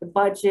the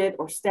budget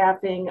or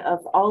staffing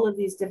of all of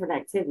these different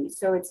activities.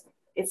 So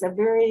it's a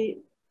very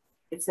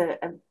it's a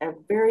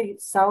very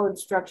solid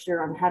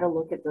structure on how to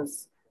look at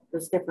those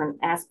different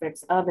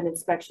aspects of an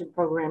inspection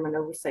program and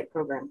oversight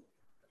program.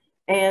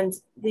 And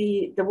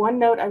the one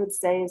note I would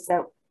say is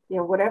that, you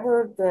know,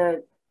 whatever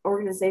the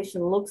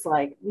organization looks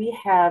like, we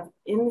have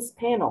in this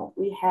panel,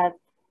 we have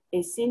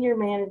a senior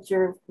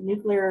manager of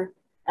nuclear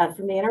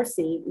from the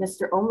NRC,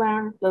 Mr.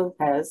 Omar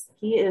Lopez.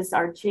 He is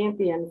our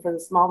champion for the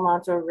small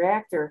modular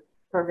reactor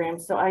program.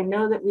 So I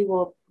know that we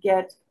will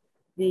get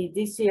the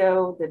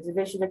DCO, the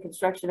Division of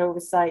Construction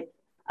Oversight,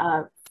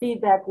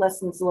 feedback,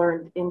 lessons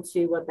learned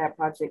into what that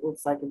project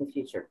looks like in the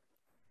future.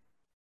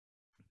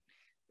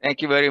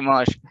 Thank you very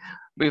much.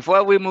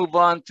 Before we move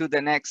on to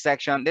the next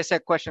section, there's a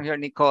question here,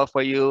 Nicole,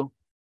 for you.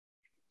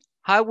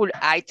 How would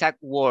ITAAC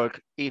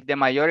work if the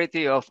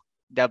majority of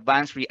the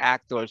advanced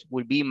reactors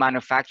will be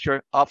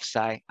manufactured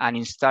offsite and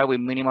installed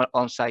with minimal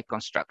on-site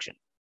construction?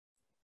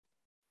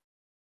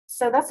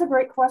 So that's a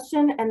great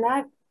question. And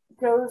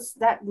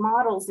that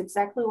models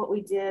exactly what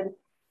we did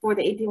for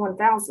the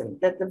AP1000,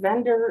 that the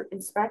vendor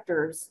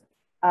inspectors,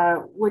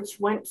 which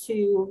went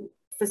to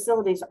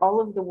facilities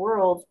all over the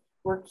world,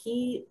 were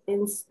key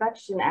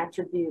inspection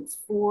attributes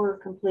for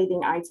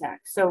completing ITAAC.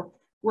 So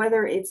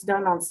whether it's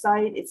done on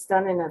site, it's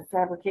done in a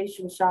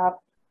fabrication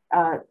shop,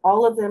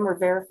 all of them are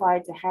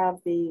verified to have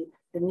the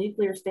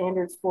nuclear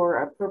standards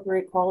for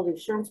appropriate quality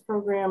assurance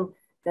program.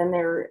 Then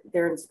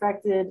they're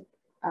inspected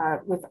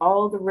with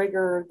all the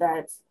rigor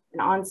that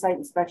an on-site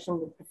inspection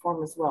would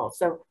perform as well.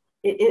 So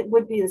it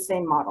would be the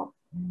same model.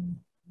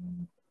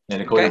 And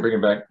Nicole, you're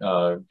bringing back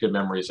good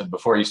memories. And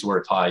before I used to wear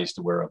a tie, I used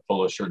to wear a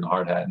polo shirt and a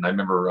hard hat. And I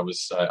remember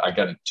I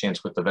got a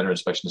chance with the vendor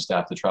inspection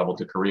staff to travel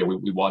to Korea.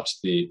 We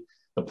watched the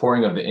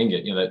pouring of the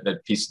ingot, you know,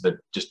 that piece, that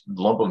just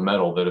lump of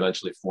metal that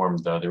eventually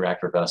formed the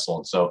reactor vessel.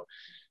 And so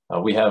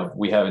we have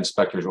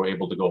inspectors who are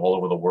able to go all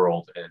over the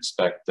world and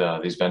inspect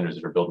these vendors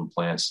that are building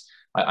plants.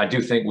 I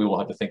do think we will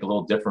have to think a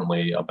little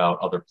differently about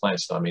other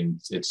plants. I mean,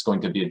 it's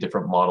going to be a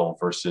different model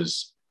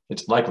versus,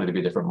 it's likely to be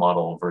a different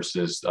model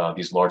versus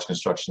these large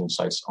construction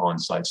sites on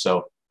site.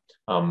 So,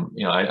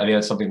 you know, I think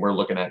that's something we're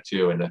looking at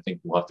too. And I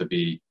think we'll have to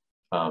be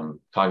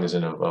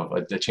cognizant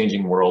of the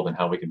changing world and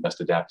how we can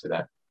best adapt to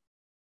that.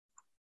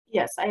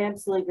 Yes, I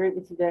absolutely agree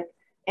with you, Vic.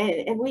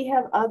 And we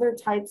have other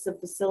types of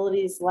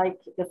facilities like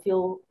the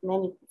fuel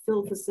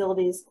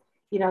facilities,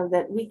 you know,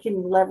 that we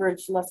can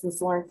leverage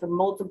lessons learned from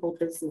multiple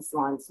business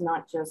lines,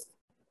 not just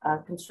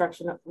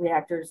construction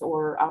reactors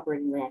or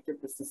operating reactor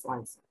business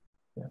lines.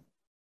 Yeah.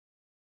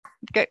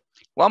 Okay,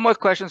 one more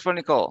question for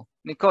Nicole.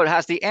 Nicole,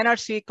 has the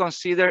NRC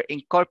considered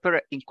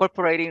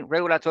incorporating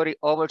regulatory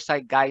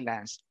oversight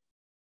guidelines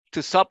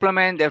to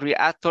supplement the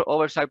reactor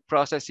oversight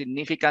process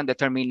significant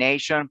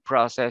determination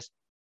process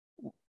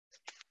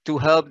to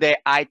help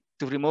to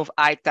remove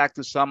ITAAC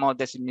to some of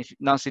the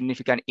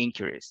non-significant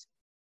inquiries?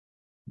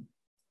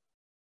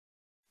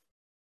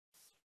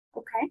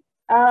 Okay,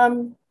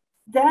 I'm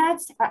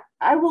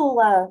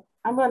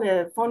going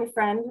to phone a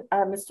friend,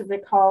 Mr.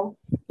 Vic Hall,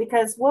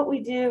 because what we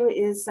do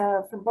is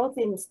for both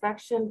the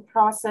inspection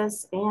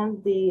process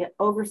and the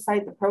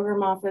oversight, the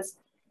program office,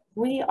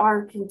 we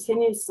are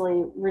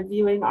continuously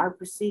reviewing our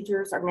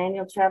procedures, our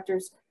manual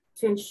chapters,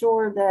 to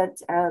ensure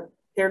that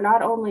they're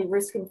not only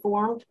risk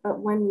informed, but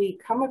when we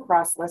come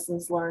across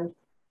lessons learned,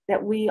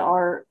 that we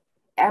are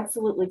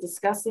absolutely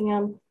discussing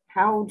them.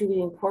 How do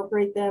we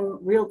incorporate them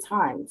real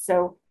time?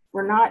 So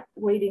we're not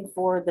waiting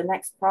for the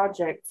next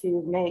project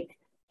to make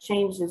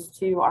changes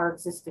to our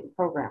existing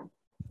program.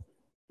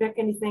 Vic,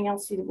 anything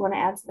else you want to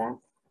add to that?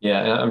 Yeah,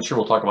 and I'm sure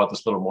we'll talk about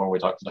this a little more when we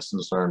talk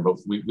lessons learned, but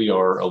we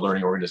are a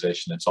learning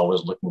organization that's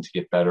always looking to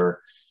get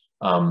better.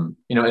 You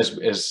know,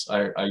 as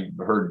I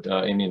heard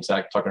Amy and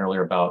Zach talking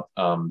earlier about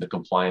the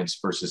compliance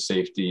versus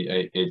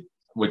safety,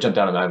 we jumped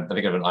out, and I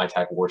think of an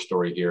ITAAC war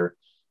story here.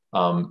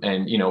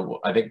 And, you know,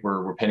 I think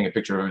we're painting a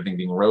picture of everything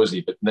being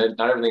rosy, but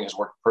not everything has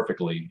worked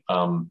perfectly.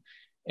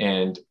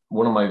 And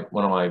one of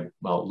my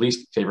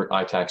least favorite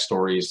ITAAC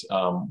stories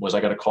was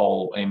I got a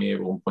call, Amy, at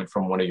one point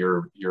from one of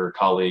your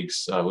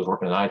colleagues who was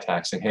working at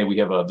ITAAC saying, hey,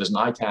 there's an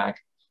ITAAC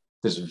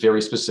that's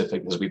very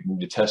specific because we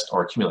need to test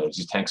our accumulators,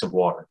 these tanks of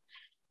water.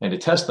 And to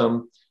test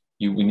them,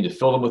 we need to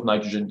fill them with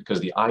nitrogen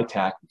because the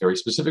ITAAC very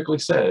specifically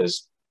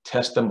says,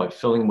 test them by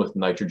filling them with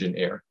nitrogen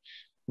air.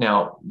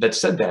 Now, that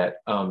said that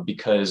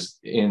because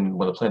when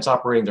the plant's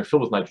operating, they're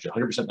filled with nitrogen,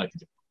 100%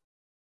 nitrogen.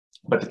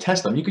 But to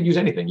test them, you could use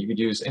anything. You could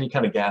use any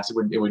kind of gas. It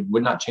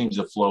would not change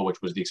the flow,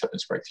 which was the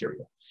acceptance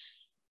criteria.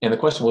 And the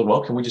question was,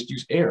 well, can we just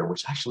use air,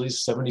 which actually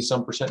is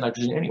 70-some%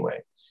 nitrogen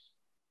anyway?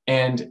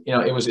 And you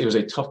know, it was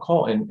a tough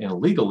call. And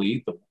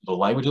legally, the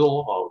language of the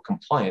law,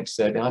 compliance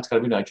said, now it's got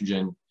to be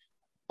nitrogen.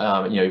 You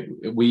know,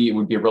 it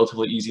would be a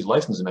relatively easy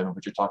license amendment,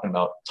 but you're talking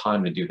about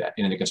time to do that.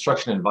 And in a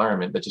construction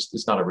environment,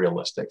 it's not a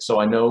realistic.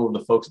 So I know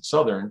the folks at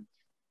Southern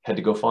had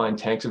to go find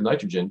tanks of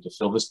nitrogen to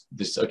fill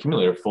this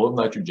accumulator full of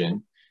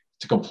nitrogen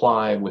to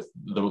comply with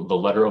the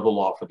letter of the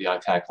law for the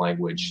ITAAC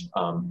language.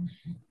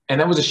 And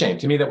that was a shame.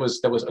 To me, that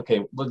was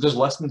okay. There's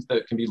lessons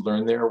that can be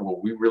learned there where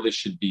we really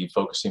should be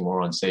focusing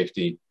more on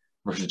safety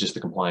versus just the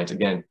compliance.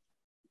 Again,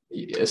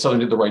 Southern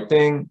did the right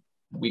thing.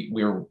 we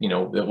were, you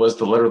know, it was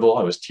the letter of the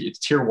law. It's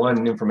tier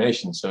 1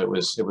 information, so it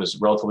was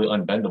relatively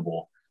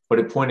unbendable. But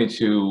it pointed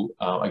to,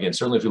 again,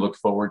 certainly if you look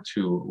forward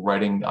to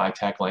writing the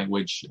ITAAC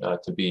language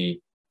to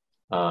be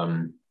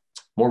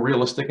more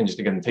realistic, and just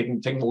again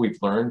taking what we've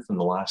learned from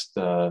the last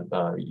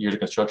years of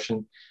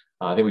construction,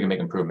 I think we can make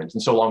improvements.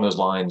 And so along those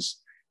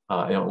lines, you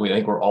know, I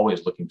think we're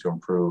always looking to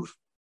improve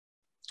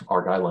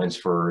our guidelines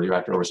for the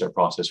reactor oversight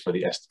process, for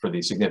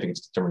the significance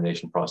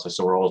determination process.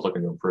 So we're always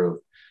looking to improve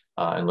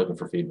and looking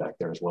for feedback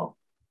there as well.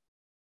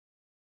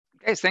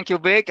 Okay, thank you,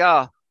 Vic.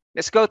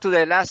 Let's go to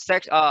the last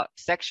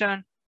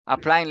section,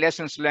 applying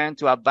lessons learned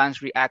to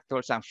advanced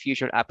reactors and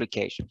future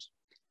applications.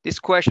 This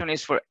question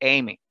is for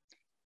Amy.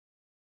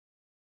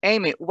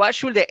 Amy, what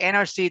should the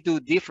NRC do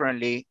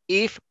differently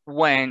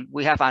when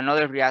we have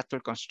another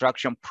reactor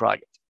construction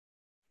project?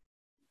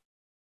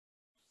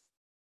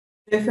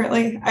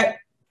 Differently?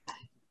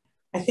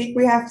 I think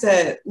we have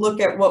to look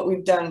at what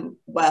we've done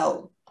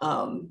well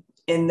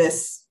in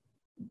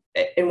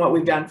what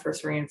we've done for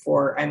 3 and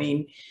 4. I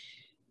mean,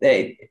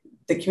 the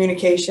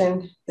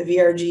communication, the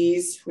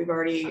VRGs, we've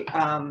already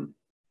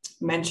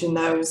mentioned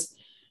those.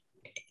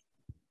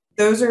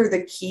 Those are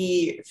the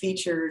key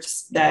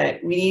features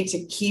that we need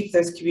to keep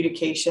those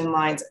communication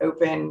lines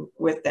open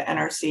with the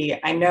NRC.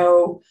 I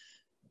know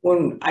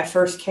when I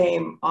first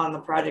came on the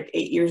project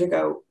 8 years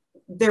ago,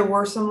 there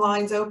were some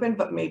lines open,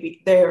 but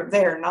maybe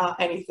they're not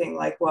anything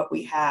like what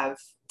we have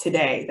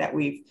today that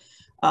we've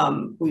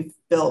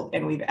built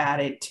and we've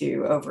added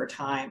to over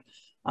time.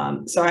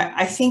 So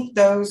I think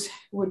those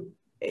would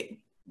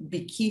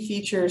be key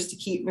features to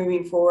keep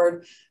moving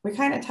forward. We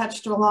kind of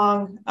touched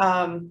along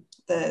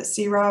the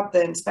CROP,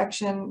 the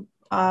inspection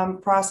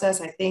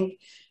process. I think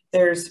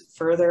there's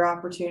further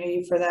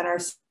opportunity for that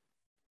NRC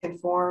to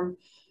inform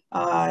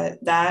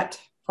that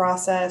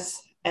process.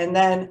 And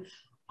then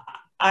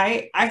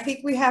I think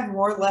we have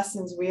more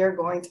lessons we are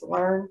going to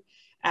learn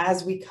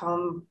as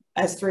 3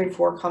 and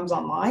 4 comes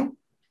online.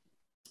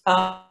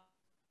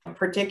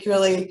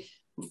 Particularly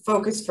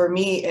focus for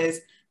me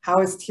is, how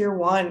is tier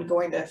 1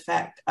 going to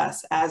affect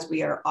us as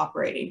we are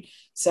operating?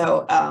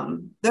 So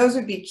those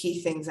would be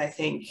key things, I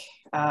think,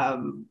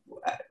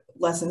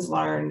 lessons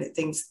learned,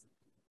 things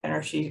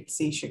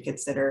NRC should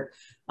consider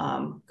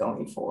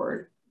going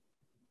forward.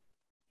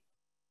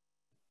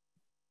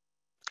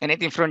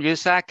 Anything from you,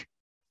 Zach?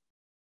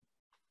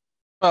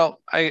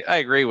 Well, I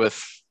agree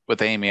with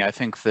Amy. I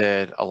think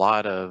that a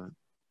lot of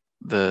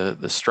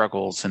the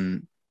struggles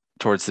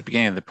towards the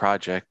beginning of the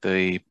project,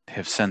 they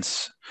have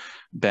since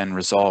been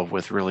resolved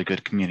with really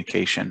good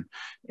communication.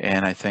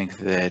 And I think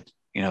that,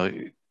 you know,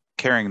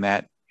 carrying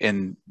that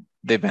in,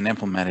 they've been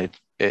implemented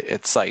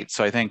at site.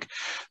 So I think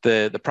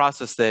the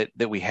process that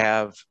we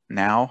have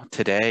now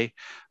today,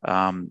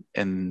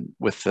 and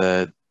with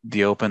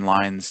the open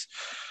lines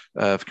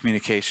of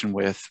communication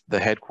with the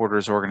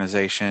headquarters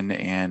organization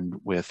and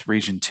with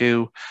Region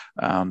 2,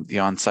 the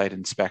on-site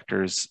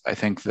inspectors, I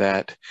think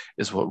that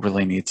is what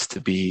really needs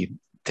to be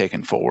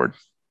taken forward.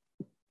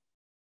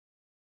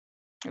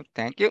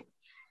 Thank you.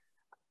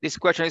 This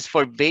question is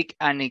for Vic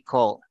and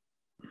Nicole.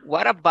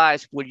 What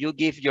advice would you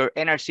give your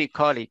NRC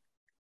colleagues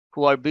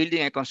who are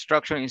building a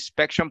construction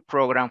inspection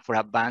program for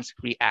advanced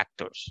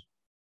reactors?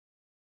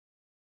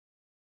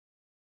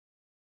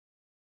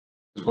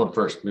 Who's going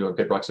first? We want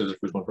paper, rock, scissors.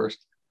 Who's going first?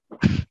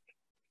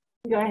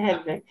 Go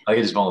ahead, Vic. I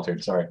just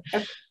volunteered, sorry.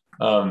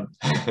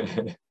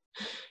 Okay.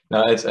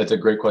 No, it's a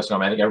great question.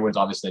 I think everyone's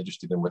obviously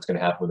interested in what's going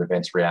to happen with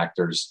advanced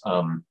reactors.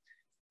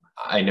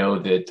 I know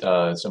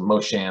that so Mo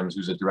Shams,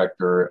 who's a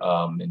director,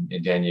 and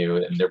Danu,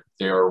 and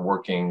they are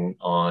working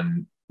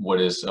on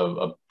what is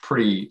a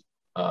pretty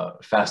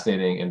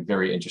fascinating and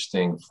very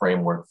interesting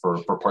framework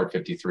for Part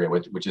 53,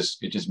 which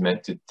is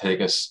meant to take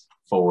us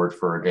forward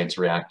for advanced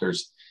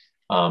reactors.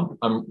 You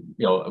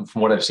know,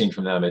 from what I've seen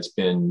from them, it's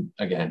been,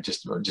 again,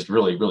 just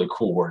really, really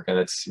cool work. And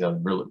it's, you know,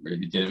 really,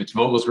 it's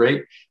Vogtle's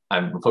great.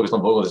 I'm focused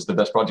on Vogtle. It's the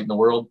best project in the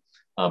world.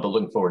 But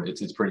looking forward,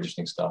 it's pretty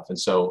interesting stuff. And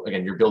so,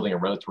 again, you're building a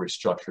regulatory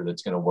structure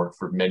that's going to work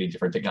for many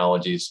different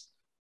technologies.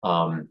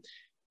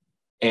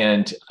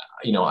 And,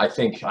 you know,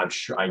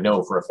 I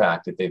know for a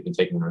fact that they've been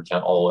taking into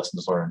account all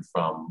lessons learned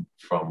from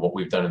what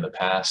we've done in the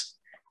past.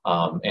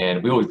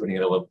 And we will be putting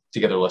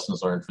together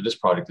lessons learned for this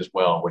project as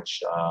well,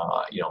 which,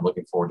 you know, I'm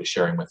looking forward to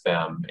sharing with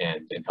them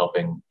and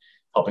helping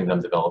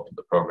them develop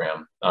the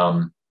program.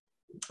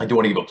 I do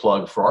want to give a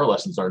plug for our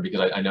lessons learned,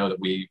 because I know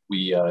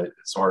that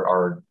so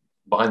our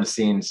behind the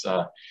scenes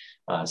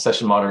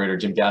session moderator,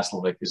 Jim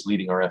Gaslovic, is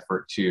leading our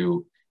effort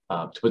to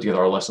put together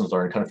our lessons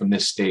learned kind of from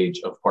this stage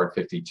of Part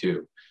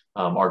 52.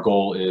 Our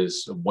goal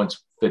is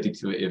once the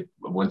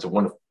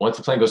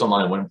plan goes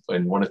online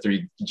in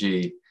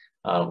 103G,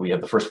 we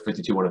have the first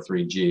 52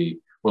 103G.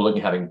 We're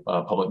looking at having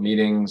public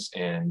meetings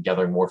and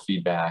gathering more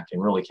feedback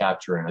and really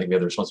capturing. I think we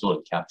have the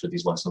responsibility to capture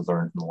these lessons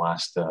learned from the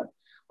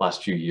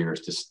last few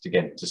years,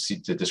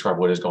 to describe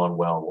what has gone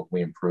well, what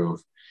we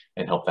improve,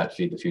 and help that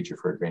feed the future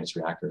for advanced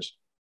reactors.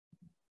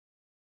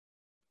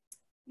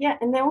 Yeah,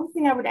 and the only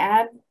thing I would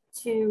add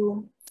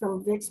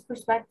from Vic's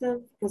perspective,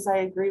 because I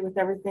agree with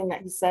everything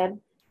that he said,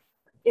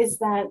 is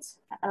that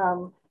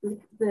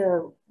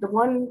the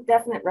one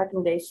definite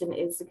recommendation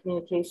is the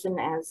communication,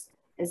 as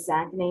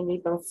Zach and Amy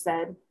both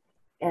said.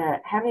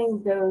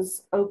 Having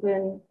those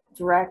open,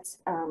 direct,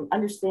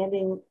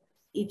 understanding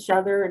each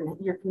other and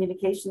your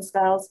communication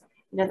styles,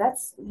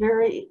 that's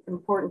very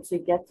important to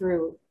get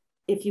through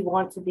if you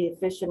want to be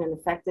efficient and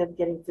effective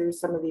getting through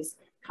some of these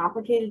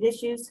complicated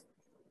issues.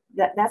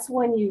 That's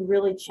when you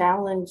really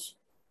challenge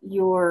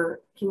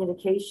your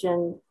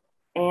communication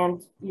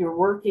and your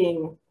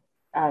working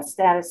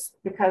status,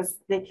 because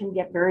they can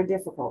get very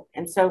difficult.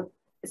 And so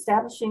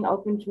establishing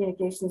open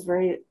communications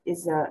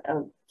is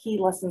a key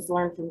lessons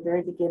learned from the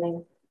very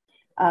beginning.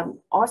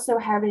 Also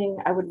having,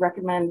 I would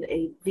recommend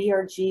a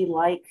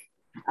VRG-like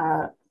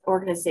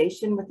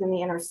organization within the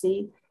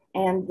NRC.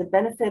 And the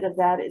benefit of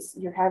that is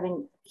you're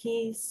having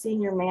key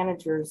senior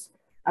managers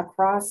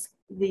across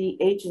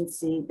the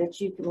agency that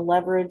you can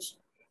leverage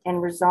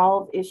and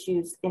resolve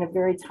issues in a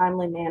very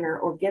timely manner,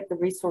 or get the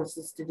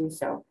resources to do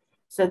so.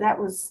 So that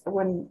was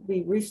when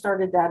we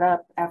restarted that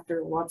up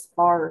after Watts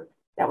Bar.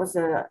 That was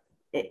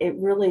it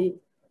really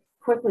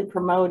quickly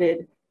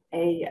promoted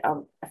a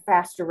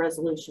faster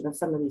resolution of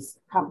some of these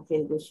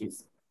complicated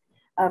issues.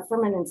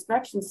 From an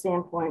inspection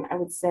standpoint, I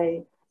would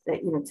say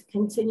that, to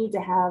continue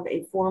to have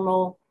a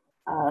formal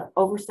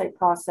oversight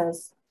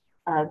process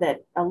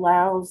that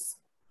allows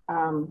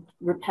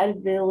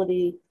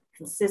repetibility,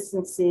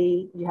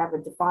 consistency. You have a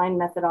defined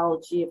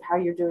methodology of how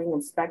you're doing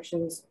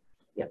inspections.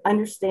 You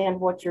understand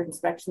what your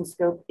inspection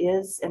scope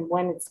is and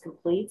when it's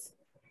complete.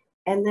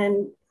 And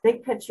then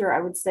big picture,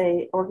 I would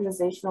say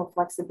organizational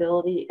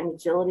flexibility and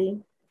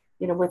agility,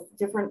 with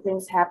different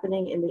things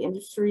happening in the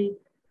industry,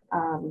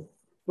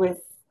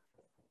 with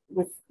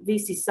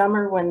VC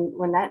Summer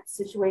when that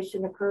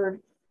situation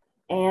occurred,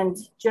 and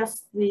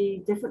just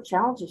the different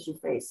challenges you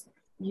face,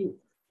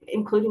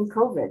 including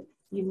COVID.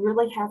 You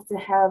really have to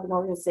have an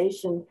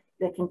organization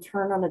that can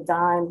turn on a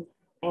dime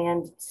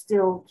and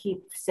still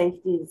keep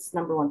safety its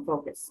number one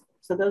focus.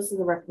 So those are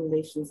the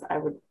recommendations I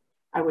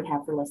would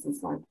have for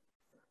lessons learned.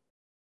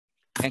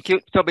 Thank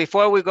you. So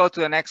before we go to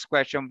the next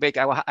question, Vic,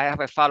 I have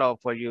a follow-up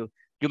for you.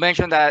 You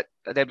mentioned that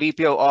the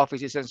BPO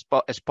office is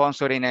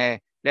sponsoring a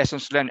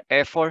lessons learned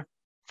effort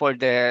for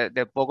the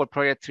Vogtle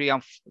Project 3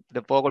 and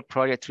the Vogtle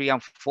Project 3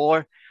 and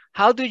 4.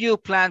 How do you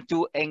plan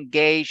to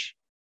engage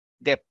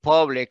the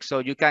public so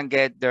you can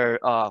get their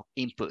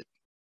input?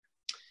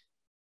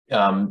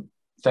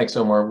 Thanks,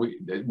 Omar.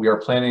 We are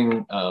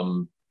planning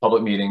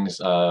public meetings.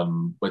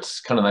 What's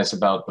kind of nice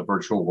about the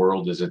virtual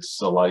world is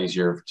it's a lot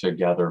easier to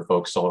gather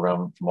folks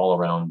from all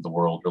around the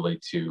world, really,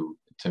 to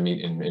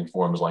meet in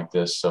forums like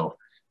this. So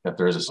if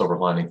there is a silver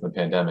lining from the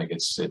pandemic,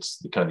 it's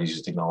kind of the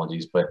easiest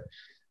technologies. But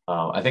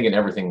I think in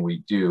everything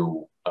we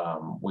do,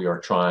 we are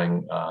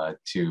trying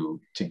to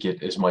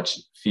get as much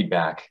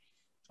feedback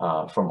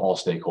from all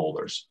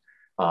stakeholders.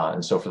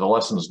 And so for the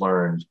lessons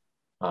learned,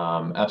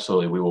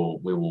 absolutely, we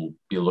will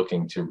be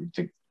looking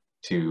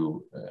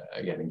to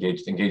again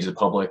engage the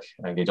public,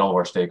 engage all of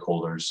our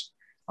stakeholders,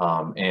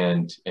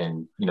 and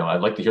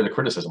I'd like to hear the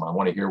criticism. I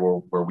want to hear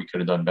where we could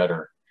have done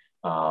better,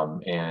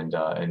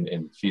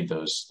 and feed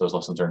those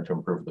lessons learned to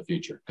improve the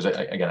future. Because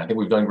again, I think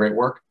we've done great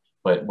work,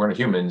 but we're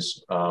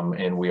humans,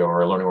 and we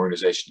are a learning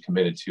organization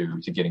committed to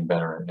getting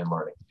better and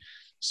learning.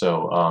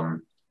 So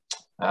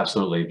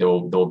absolutely, there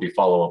will be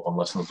follow-up on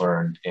lessons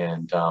learned.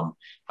 And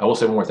I will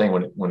say one more thing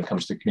when it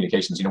comes to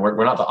communications.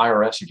 We're not the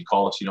IRS. If you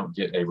call us, you don't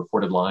get a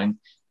recorded line.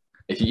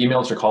 If you email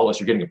us or call us,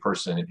 you're getting a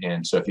person.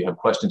 And so if you have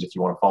questions, if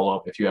you want to follow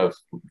up, if you have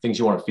things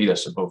you want to feed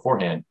us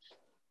beforehand,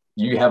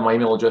 you have my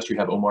email address, you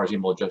have Omar's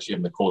email address, you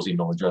have Nicole's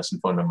email address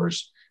and phone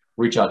numbers.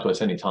 Reach out to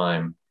us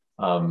anytime,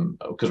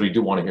 because we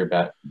do want to hear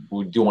back.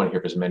 We do want to hear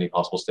from as many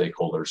possible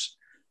stakeholders,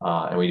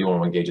 and we do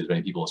want to engage as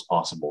many people as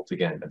possible.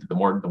 Again, the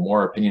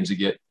more opinions we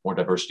get, more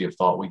diversity of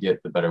thought we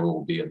get, the better we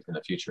will be in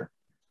the future.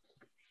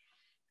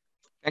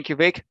 Thank you,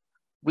 Vic.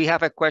 We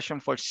have a question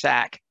for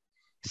Zach.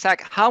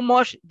 Zach, how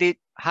much did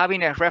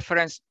having a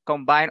reference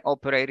combined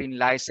operating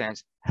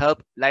license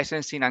help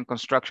licensing and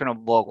construction of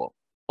Vogtle,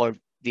 or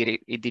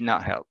it did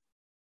not help?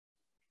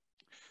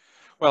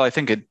 Well, I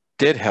think it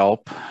did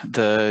help.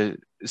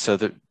 So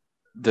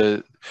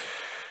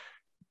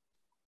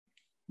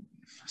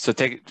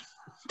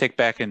take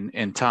back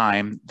in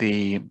time,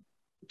 there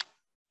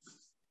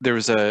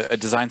was a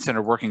design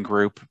center working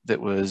group that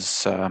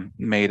was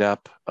made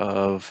up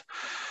of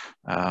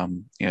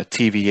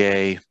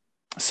TVA,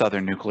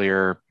 Southern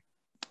Nuclear,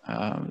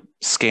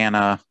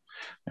 SCANA,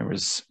 there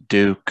was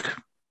Duke,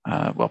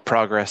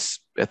 Progress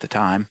at the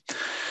time,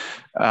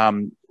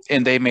 and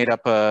they made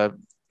up a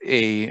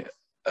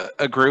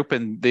group,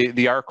 and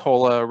the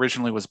Arcola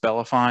originally was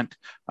Bellefonte.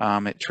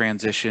 It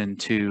transitioned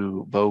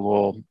to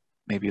Vogtle,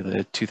 maybe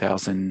the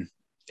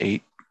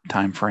 2008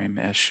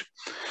 timeframe-ish.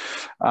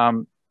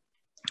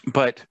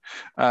 But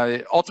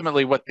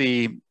ultimately what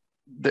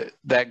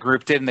that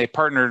group did, and they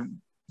partnered,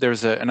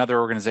 there's another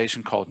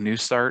organization called New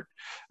Start.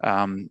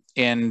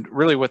 And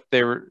really what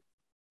they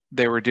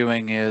were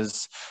doing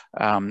is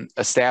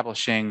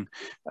establishing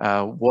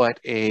what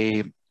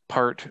a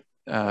part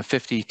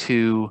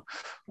 52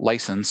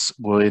 license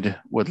would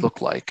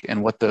look like,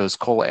 and what those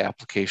COLA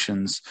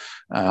applications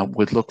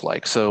would look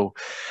like. So,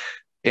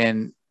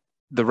 and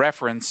the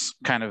reference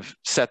kind of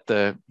set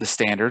the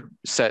standard,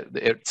 set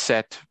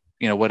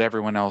what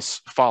everyone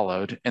else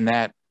followed, and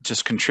that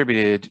just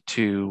contributed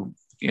to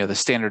the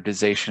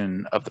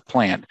standardization of the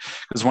plan.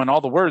 Because when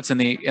all the words in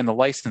the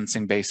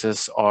licensing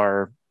basis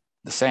are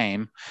the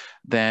same,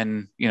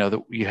 then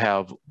you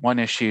have one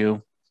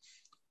issue,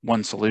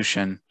 one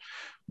solution,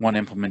 one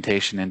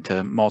implementation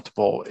into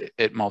multiple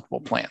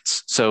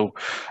plants. So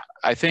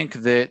I think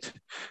that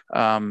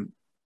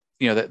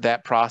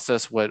that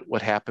process,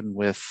 what happened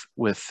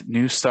with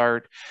New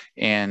Start,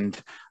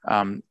 and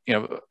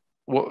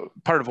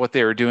part of what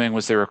they were doing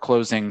was they were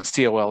closing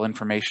COL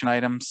information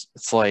items.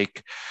 It's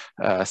like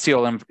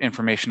COL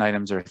information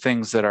items are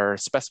things that are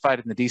specified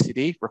in the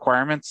DCD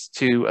requirements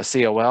to a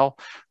COL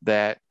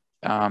that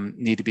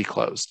need to be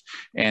closed.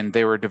 And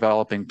they were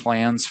developing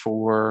plans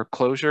for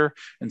closure.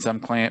 In some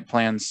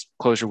plans,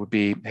 closure would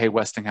be, hey,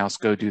 Westinghouse,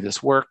 go do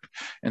this work.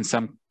 In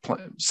some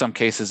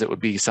cases, it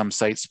would be some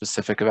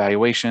site-specific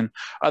evaluation.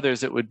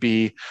 Others, it would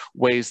be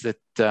ways that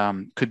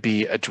could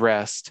be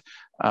addressed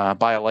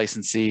by a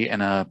licensee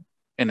in a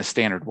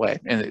standard way,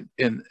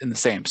 in the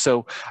same.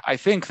 So I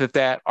think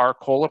that our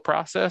COLA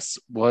process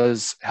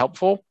was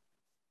helpful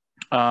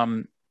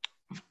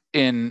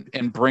in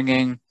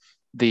bringing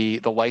the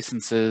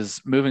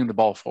licenses, moving the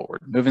ball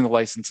forward, moving the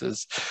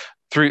licenses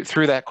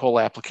through that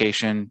COLA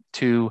application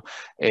to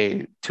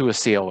a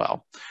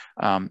COL.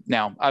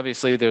 Now,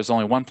 obviously, there's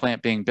only one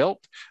plant being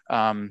built,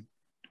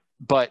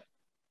 but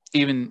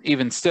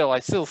even still, I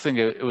still think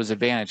it was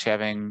advantage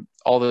having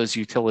all those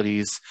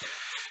utilities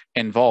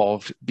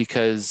involved,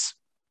 because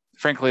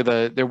frankly,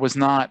 there was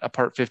not a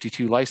Part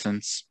 52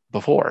 license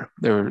before.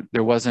 There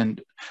wasn't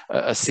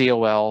a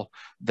COL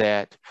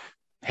that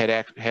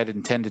had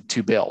intended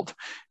to build,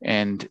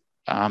 and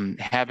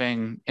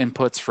having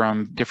inputs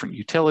from different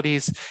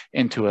utilities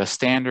into a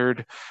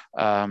standard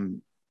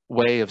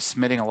way of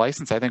submitting a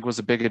license, I think was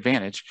a big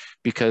advantage,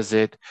 because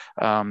it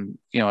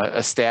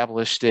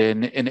established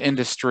an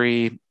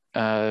industry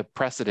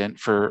precedent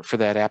for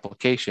that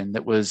application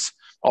that was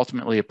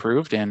ultimately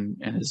approved and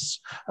is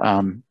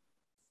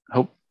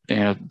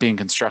being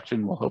constructed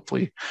and will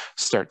hopefully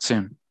start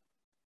soon.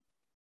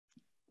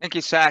 Thank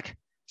you, Zach.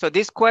 So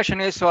this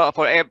question is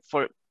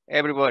for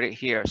everybody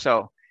here.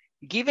 So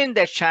given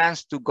the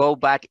chance to go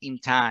back in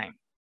time,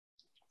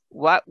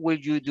 what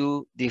would you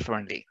do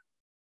differently?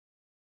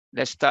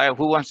 Let's start.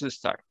 Who wants to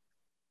start?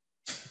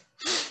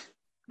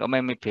 Don't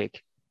make me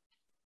pick.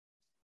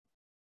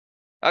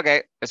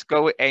 Okay, let's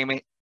go with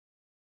Amy.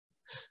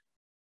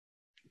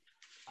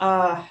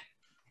 That's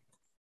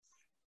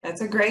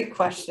a great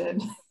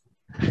question.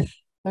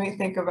 Let me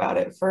think about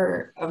it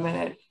for a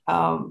minute.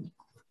 I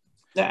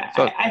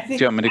think,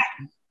 do you want me to?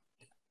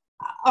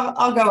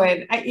 I'll go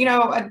in.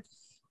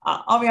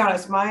 I'll be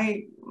honest.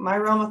 My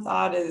realm of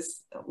thought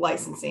is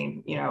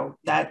licensing.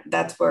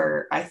 That's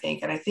where I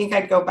think, and I think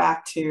I'd go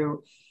back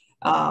to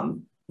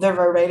the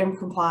verbatim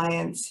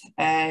compliance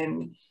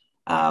and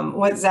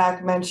what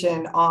Zach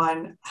mentioned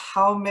on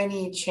how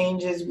many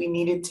changes we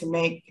needed to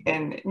make,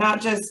 and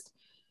not just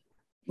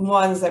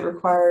ones that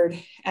required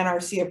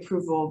NRC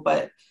approval,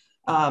 but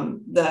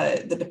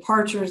the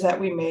departures that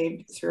we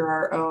made through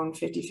our own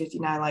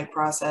 5059-like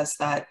process,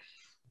 that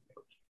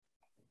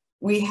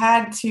we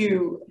had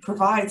to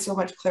provide so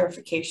much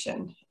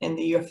clarification in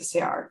the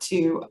UFSAR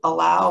to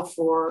allow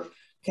for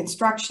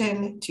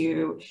construction,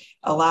 to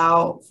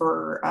allow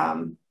for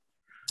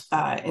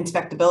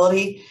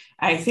inspectability.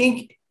 I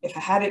think if I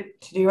had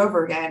it to do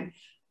over again,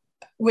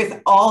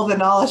 with all the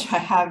knowledge I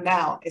have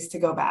now, is to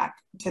go back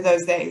to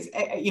those days.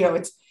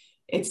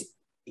 It's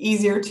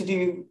easier to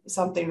do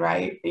something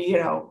right,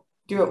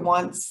 do it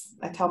once.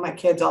 I tell my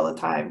kids all the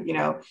time,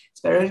 it's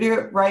better to do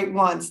it right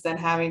once than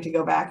having to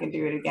go back and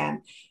do it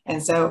again.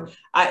 And so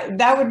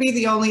that would be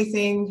the only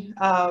thing,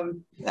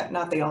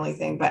 not the only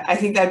thing, but I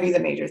think that'd be the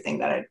major thing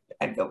that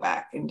I'd go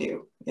back and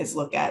do, is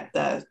look at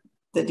the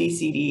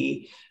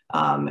DCD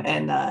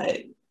and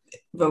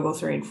Vogtle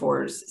 3 and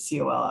 4's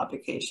COL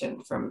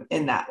application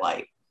in that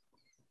light.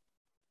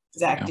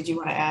 Zach, did you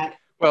want to add?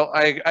 Well,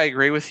 I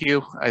agree with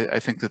you. I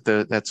think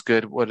that that's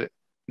good.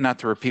 Not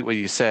to repeat what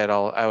you said,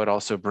 I would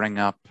also bring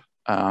up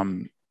I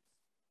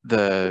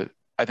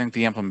think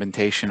the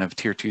implementation of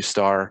Tier 2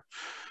 star.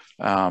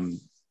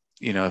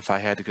 If I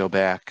had to go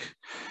back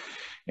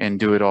and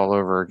do it all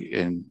over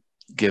and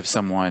give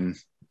someone,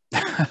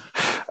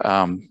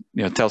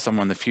 tell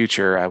someone in the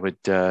future, I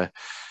would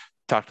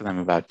talk to them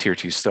about Tier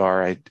 2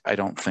 star. I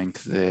don't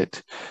think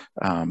that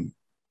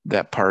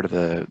that part of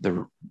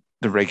the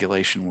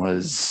regulation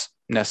was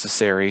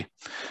necessary.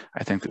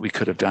 I think that we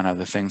could have done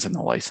other things in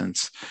the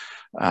license.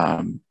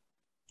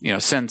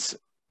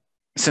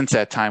 Since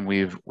that time,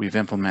 we've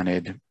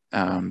implemented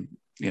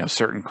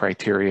certain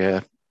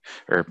criteria,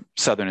 or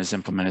Southern has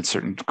implemented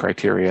certain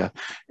criteria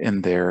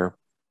in their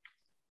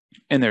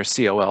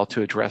COL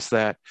to address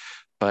that.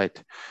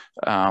 But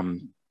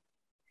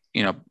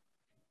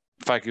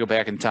if I could go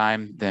back in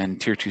time, then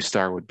Tier 2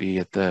 star would be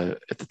at the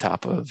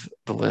top of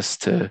the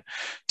list to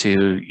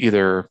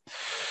either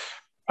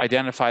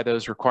identify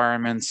those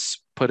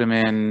requirements, put them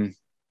in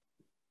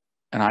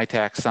an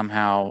ITAAC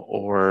somehow,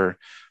 or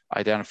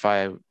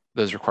identify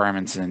those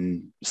requirements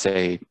and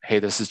say, hey,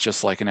 this is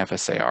just like an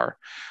FSAR.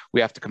 We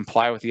have to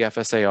comply with the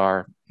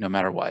FSAR no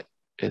matter what.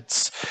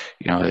 It's,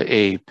 you know,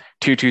 a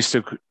tier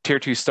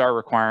two star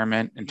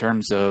requirement in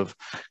terms of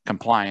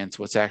compliance,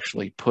 what's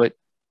actually put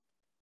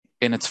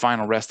in its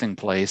final resting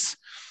place.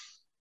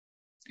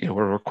 You know,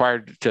 we're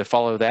required to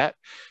follow that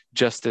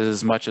just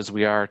as much as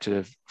we are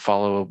to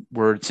follow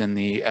words in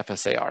the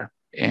FSAR.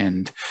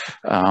 And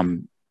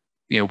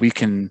you know,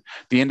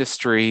 the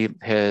industry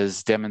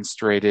has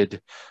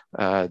demonstrated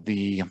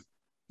the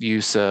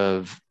use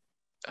of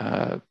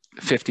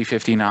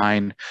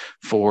 5059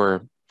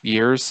 for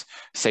years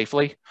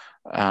safely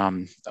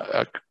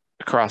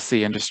across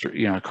the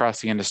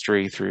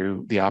industry,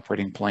 through the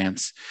operating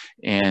plants.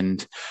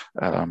 And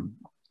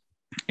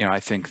you know, I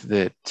think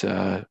that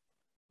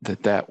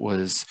that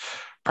was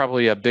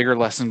probably a bigger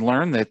lesson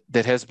learned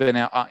that has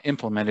been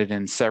implemented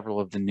in several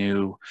of the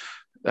new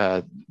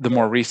the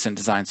more recent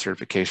design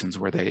certifications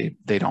where they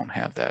don't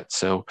have that.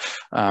 So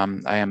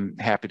I am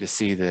happy to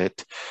see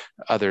that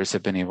others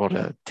have been able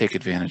to take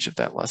advantage of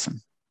that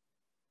lesson.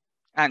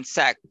 And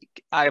Zach,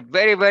 at a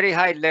very, very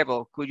high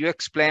level, could you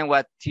explain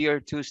what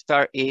Tier 2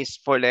 star is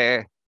for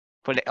the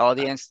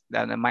audience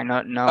that might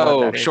not know?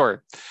 Oh,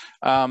 sure.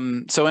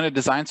 So in a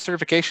design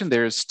certification,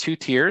 there's two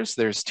tiers.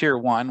 There's Tier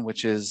 1,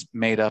 which is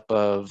made up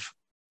of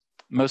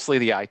mostly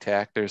the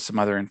ITAAC. There's some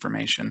other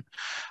information,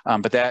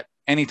 but that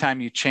anytime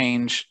you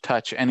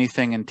touch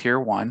anything in Tier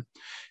 1,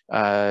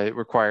 it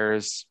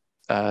requires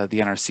the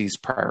NRC's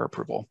prior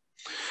approval.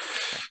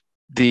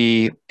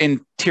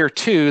 In Tier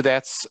 2,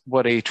 that's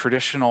what a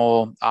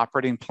traditional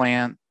operating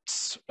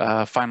plant's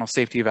final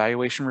safety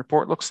evaluation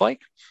report looks like.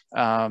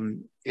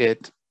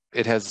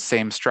 It has the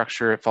same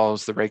structure. It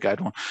follows the Reg Guide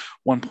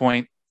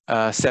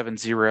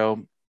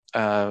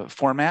 1.70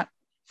 format.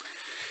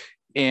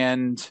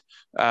 And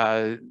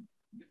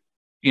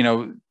you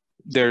know,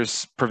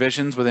 there's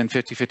provisions within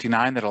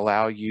 5059 that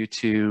allow you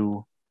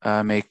to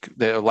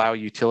allow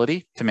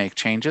utility to make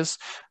changes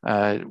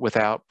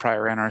without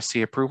prior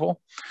NRC approval.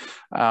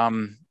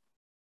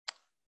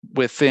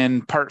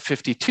 Within Part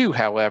 52,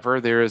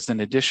 however, there is an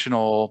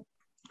additional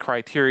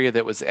criteria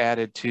that was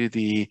added to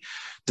the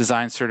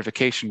design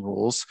certification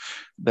rules,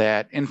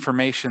 that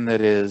information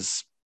that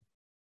is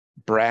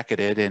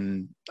bracketed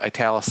and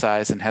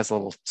italicized and has a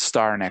little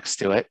star next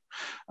to it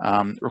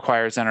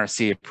requires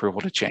NRC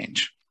approval to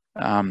change.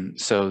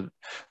 So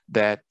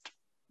that,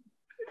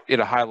 at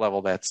a high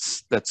level,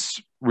 that's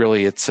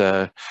really, it's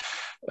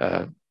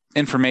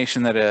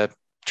information that a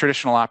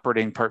traditional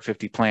operating Part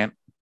 50 plant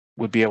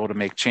would be able to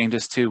make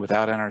changes to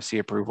without NRC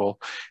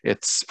approval.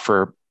 It's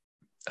for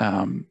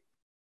you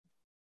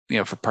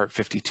know, for Part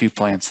 52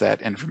 plants,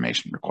 that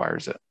information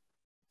requires it.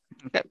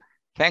 Okay,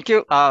 thank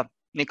you.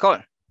 Nicole,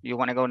 you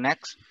want to go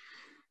next?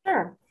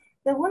 Sure.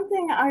 The one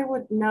thing I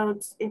would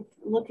note, if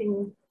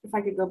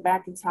I could go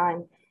back in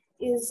time,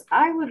 is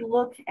I would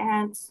look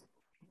at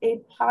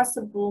a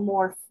possible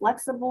more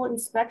flexible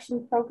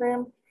inspection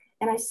program.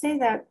 And I say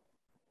that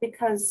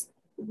because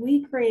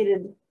we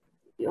created,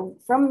 you know,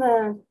 from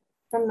the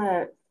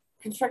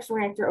construction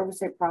reactor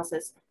oversight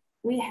process,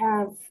 we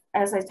have,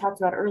 as I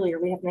talked about earlier,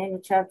 we have manual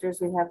chapters,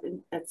 we have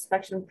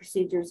inspection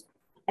procedures,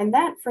 and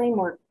that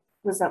framework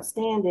was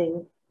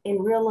outstanding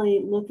in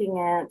really looking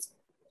at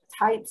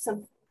types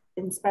of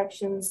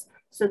inspections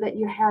so that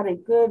you had a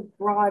good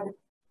broad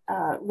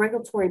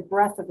regulatory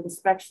breadth of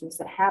inspections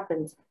that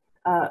happened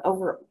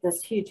over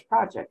this huge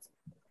project.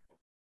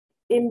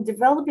 In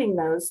developing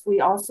those,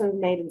 we also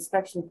made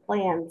inspection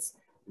plans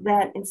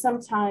that in some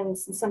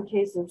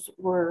cases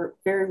were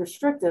very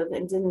restrictive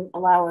and didn't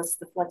allow us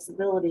the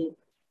flexibility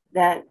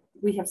that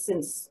we have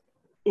since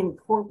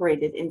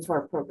incorporated into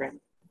our program.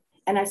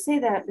 And I say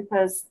that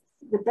because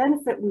the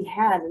benefit we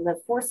had and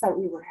the foresight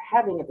we were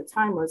having at the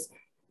time was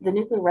the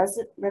nuclear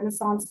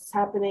renaissance is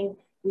happening.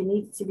 We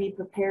needed to be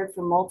prepared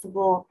for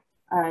multiple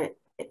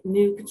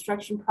new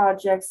construction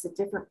projects at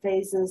different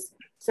phases.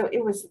 So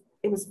it was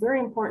very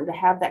important to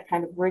have that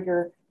kind of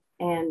rigor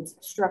and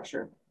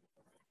structure.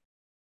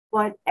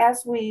 But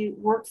as we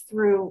worked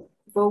through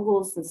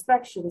Vogtle's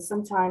inspections,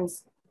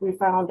 sometimes we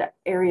found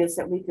areas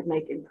that we could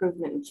make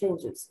improvement and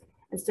changes.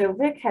 And so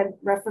Vic had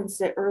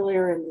referenced it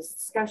earlier in this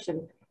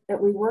discussion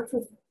that we worked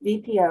with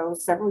VPO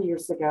several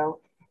years ago,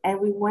 and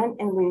we went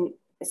and we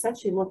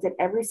essentially looked at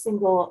every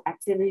single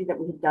activity that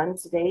we had done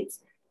to date,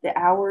 the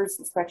hours,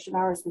 inspection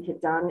hours we had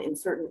done in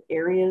certain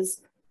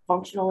areas,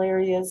 functional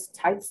areas,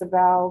 types of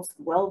valves,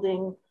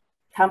 welding,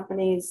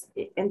 companies.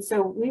 And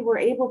so we were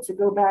able to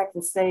go back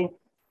and say,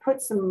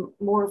 put some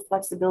more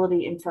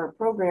flexibility into our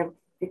program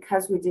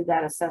because we did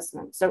that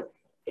assessment. So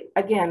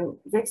again,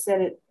 Vic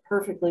said it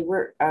perfectly.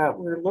 We're a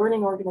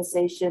learning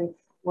organization.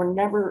 We're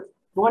never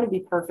going to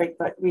be perfect,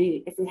 but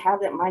if we have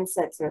that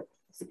mindset to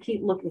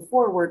keep looking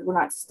forward, we're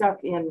not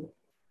stuck in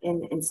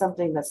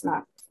something that's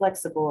not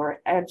flexible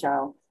or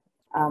agile.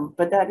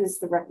 But that is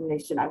the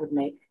recommendation I would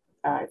make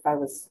if I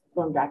was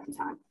going back in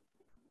time.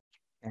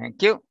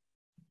 Thank you.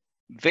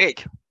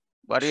 Vic,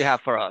 what do you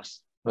have for us?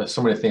 There's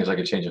so many things I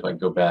could change if I could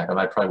go back.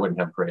 I probably wouldn't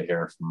have gray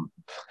hair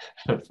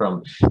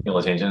from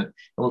changing it.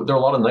 There are a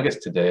lot of nuggets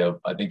today of,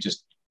 I think,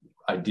 just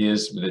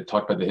ideas that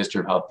talk about the history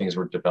of how things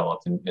were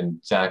developed.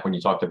 And Zach, when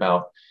you talked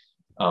about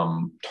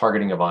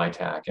targeting of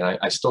ITAAC, and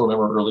I still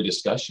remember early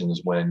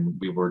discussions when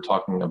we were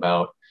talking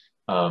about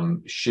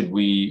should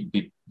we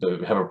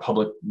have a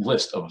public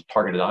list of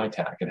targeted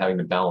ITAAC and having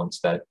to balance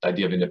that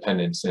idea of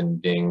independence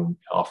and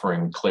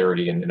offering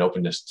clarity and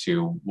openness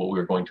to what we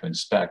were going to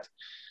inspect.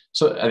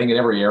 So I think in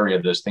every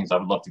area, there's things I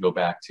would love to go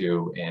back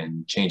to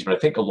and change. But I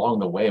think along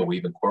the way,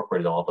 we've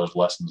incorporated all those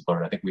lessons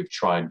learned. I think we've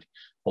tried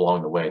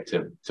along the way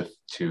to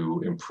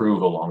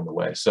improve along the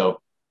way. So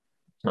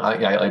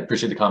I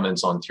appreciate the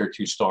comments on Tier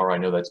 2 star. I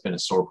know that's been a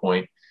sore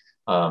point.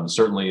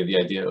 Certainly the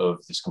idea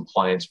of this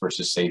compliance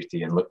versus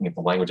safety and looking at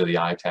the language of the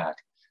ITAAC.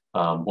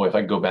 Boy, if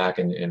I could go back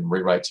and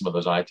rewrite some of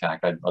those ITAAC,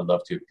 I'd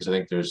love to, because I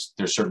think there's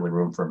certainly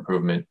room for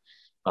improvement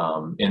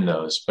in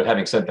those. But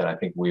having said that, I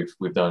think we've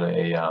done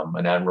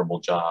an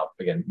admirable job,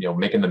 again,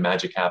 making the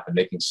magic happen,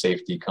 making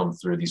safety come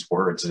through these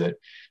words that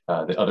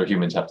other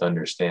humans have to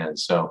understand.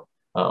 So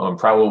I'm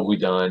proud of what we've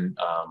done.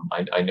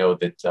 I know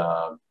that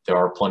there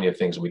are plenty of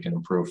things we can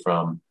improve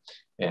from,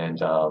 and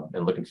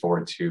looking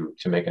forward to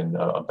making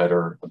a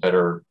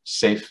better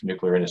safe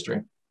nuclear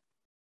industry.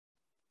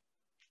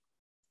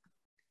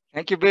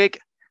 Thank you, Vic.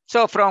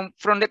 So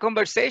from the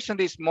conversation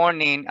this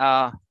morning,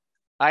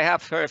 I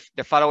have heard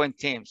the following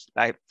themes,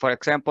 like, for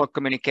example,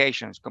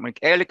 communications.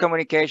 Early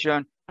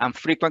communication and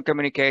frequent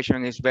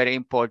communication is very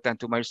important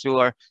to make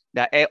sure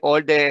that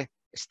all the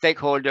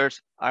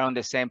stakeholders are on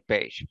the same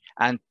page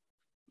and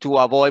to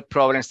avoid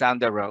problems down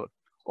the road.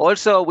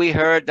 Also, we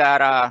heard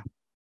that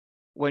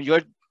when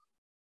you're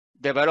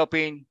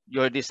developing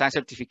your design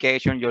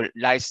certification, your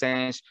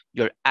license,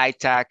 your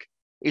ITAAC,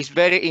 it's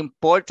very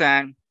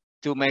important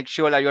to make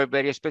sure that you're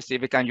very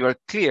specific and you're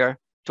clear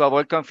to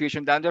avoid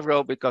confusion down the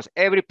road, because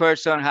every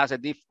person has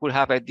could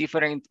have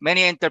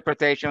many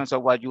interpretations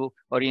of what you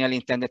originally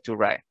intended to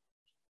write.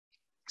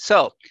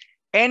 So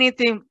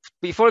anything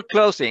before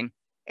closing,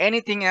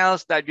 anything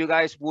else that you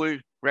guys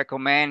would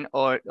recommend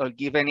or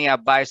give any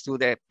advice to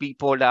the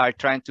people that are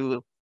trying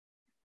to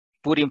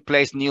put in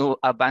place new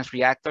advanced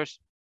reactors?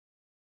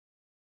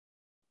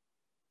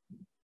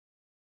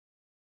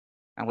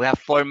 And we have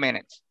 4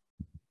 minutes.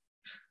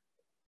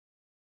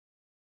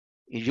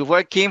 If you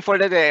were keen for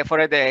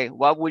a day,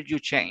 what would you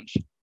change?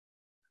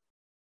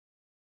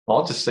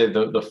 I'll just say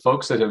the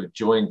folks that have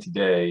joined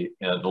today,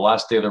 the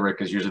last day of the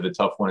RIC is usually the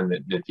tough one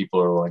that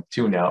people are like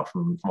tuned out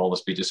from all the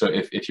speeches. So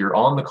if you're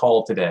on the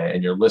call today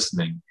and you're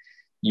listening,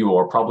 you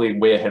are probably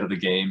way ahead of the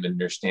game in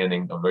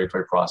understanding of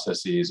regulatory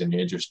processes and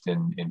your interest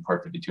in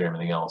Part 52 and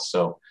everything else.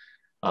 So,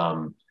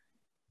 I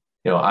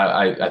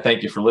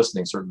thank you for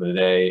listening certainly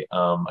today.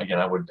 Again,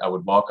 I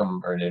would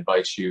welcome or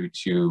invite you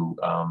to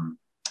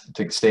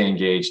stay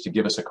engaged, to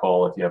give us a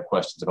call if you have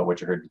questions about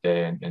what you heard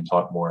today and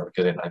talk more,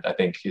 because I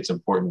think it's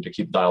important to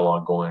keep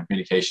dialogue going.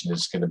 Communication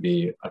is going to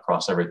be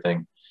across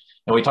everything.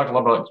 And we talked a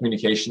lot about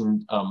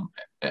communication.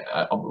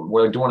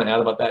 What I do want to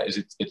add about that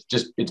is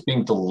it's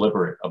being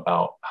deliberate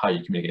about how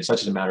you communicate. It's not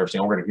just a matter of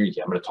saying, oh, we're going to hear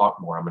you, I'm going to talk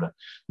more, I'm going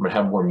to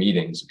have more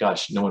meetings.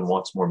 Gosh, no one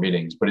wants more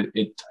meetings, but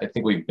I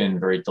think we've been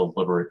very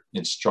deliberate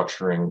in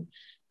structuring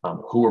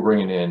who we're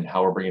bringing in,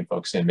 how we're bringing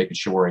folks in, making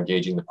sure we're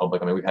engaging the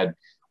public. I mean, we've had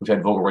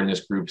Vogtle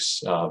readiness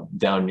groups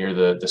down near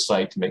the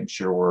site to making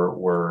sure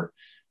we're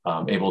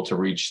able to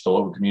reach the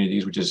local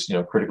communities, which is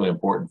critically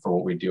important for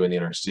what we do in the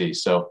NRC.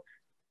 So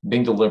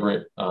being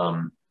deliberate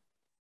and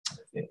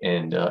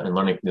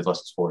learning these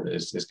lessons forward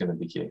is going to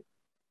be key.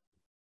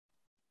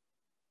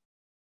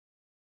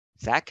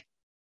 Zach?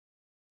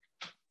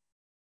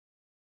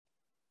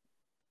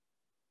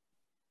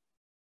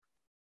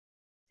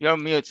 You're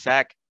on mute,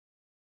 Zach.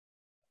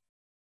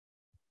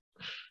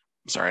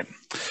 Sorry.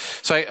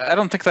 So I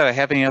don't think that I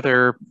have any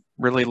other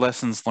really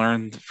lessons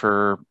learned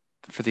for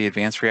the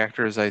advanced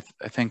reactors. I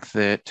think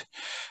that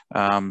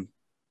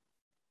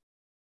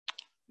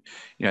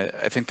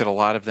I think that a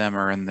lot of them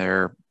are in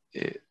their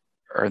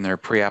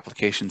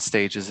pre-application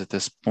stages at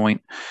this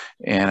point,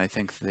 and I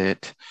think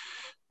that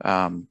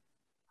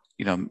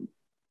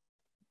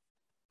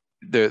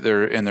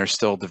they're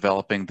still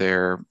developing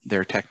their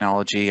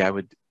technology. I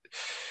would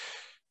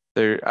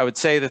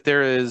say that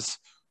there is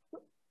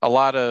a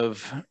lot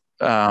of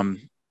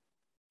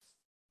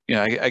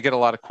I get a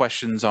lot of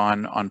questions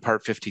on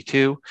Part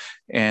 52,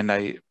 and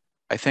I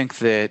think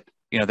that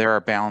there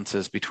are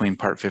balances between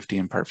Part 50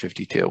 and Part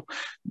 52.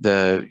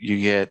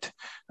 You get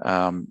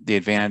the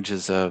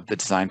advantages of the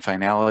design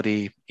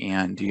finality,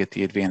 and you get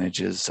the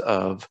advantages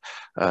of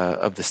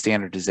the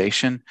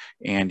standardization,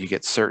 and you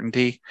get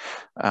certainty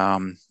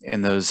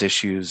in those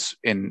issues,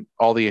 in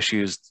all the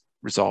issues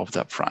resolved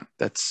up front.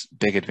 That's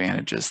big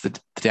advantages. The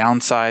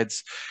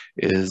downsides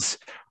is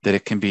that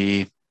it can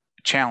be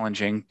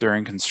challenging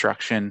during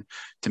construction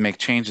to make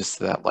changes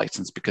to that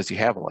license because you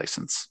have a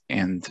license.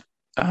 And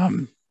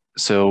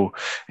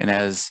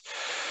as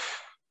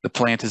the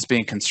plant is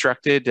being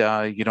constructed,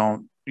 you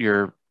don't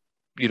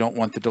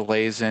want the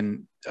delays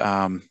in,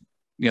 don't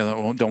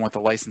want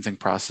the licensing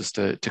process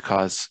to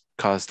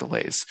cause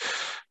delays.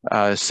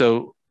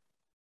 So,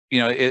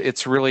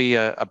 it's really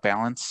a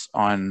balance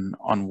on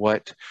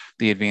what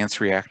the advanced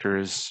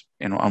reactors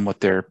and on what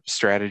their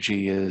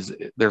strategy is,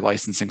 their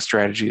licensing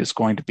strategy is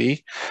going to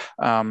be.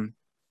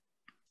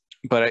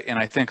 But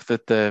I think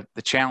that the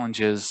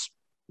challenge is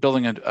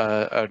building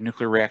a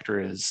nuclear reactor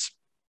is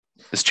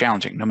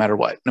challenging no matter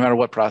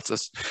what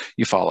process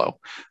you follow.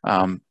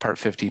 Part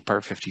 50,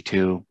 Part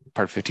 52,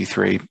 Part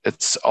 53,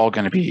 it's all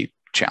going to be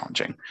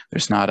challenging.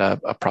 There's not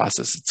a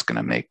process that's going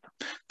to make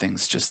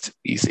things just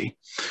easy.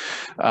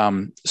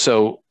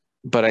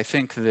 But I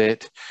think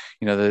that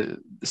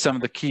some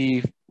of the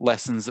key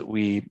lessons that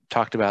we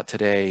talked about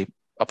today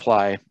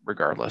apply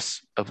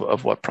regardless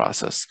of what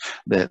process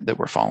that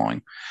we're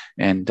following.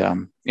 And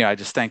I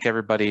just thank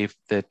everybody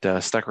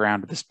that stuck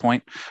around to this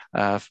point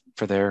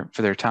for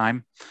their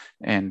time,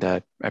 and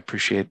I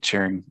appreciate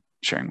sharing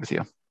with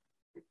you.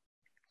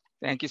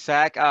 Thank you,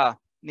 Zach.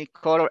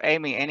 Nicole or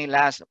Amy, any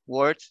last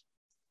words?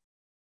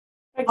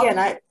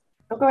 Again,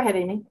 go ahead,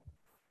 Amy.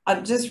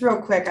 Just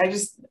real quick,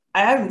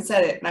 I haven't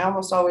said it, and I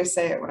almost always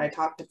say it when I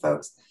talk to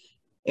folks.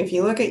 If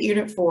you look at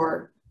Unit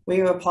 4,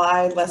 we've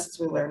applied lessons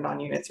we learned on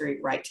Unit 3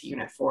 right to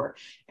Unit 4.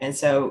 And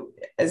so,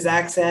 as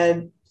Zach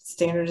said,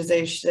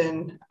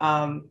 standardization,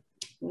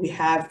 we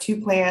have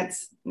 2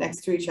 plants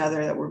next to each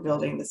other that we're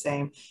building the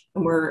same,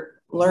 and we're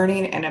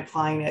learning and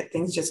applying it.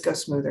 Things just go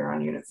smoother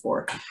on Unit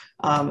 4.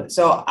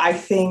 So I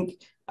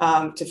think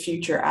to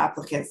future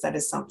applicants, that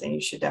is something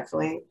you should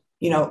definitely,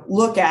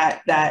 look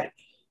at, that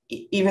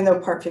even though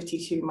Part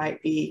 52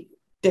 might be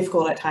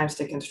difficult at times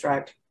to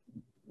construct,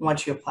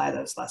 once you apply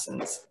those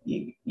lessons,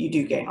 you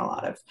do gain a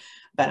lot of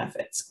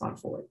benefits going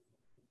forward.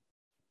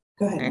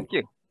 Go ahead. Thank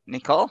you.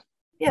 Nicole?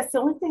 Yes, the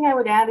only thing I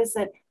would add is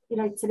that,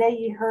 today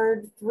you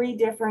heard 3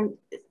 different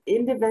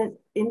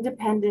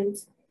independent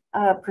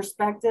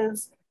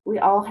perspectives. We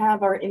all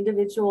have our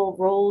individual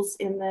roles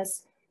in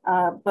this,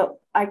 but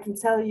I can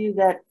tell you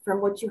that from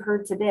what you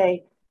heard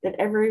today, that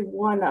every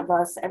one of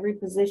us, every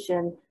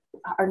position,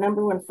 our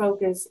number one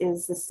focus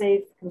is the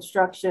safe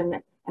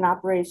construction and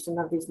operation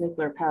of these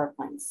nuclear power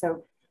plants.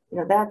 So,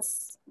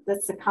 that's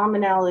the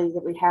commonality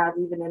that we have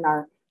even in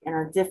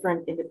our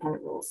different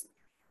independent roles.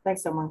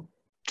 Thanks, Omar.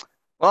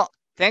 Well,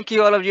 thank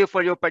you all of you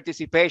for your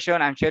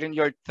participation and sharing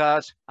your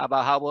thoughts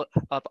about how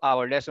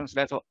our lessons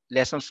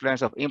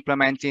learned of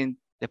implementing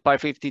the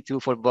Part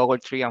 52 for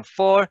Vogtle 3 and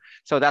 4.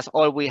 So that's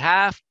all we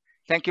have.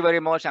 Thank you very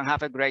much and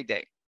have a great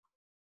day.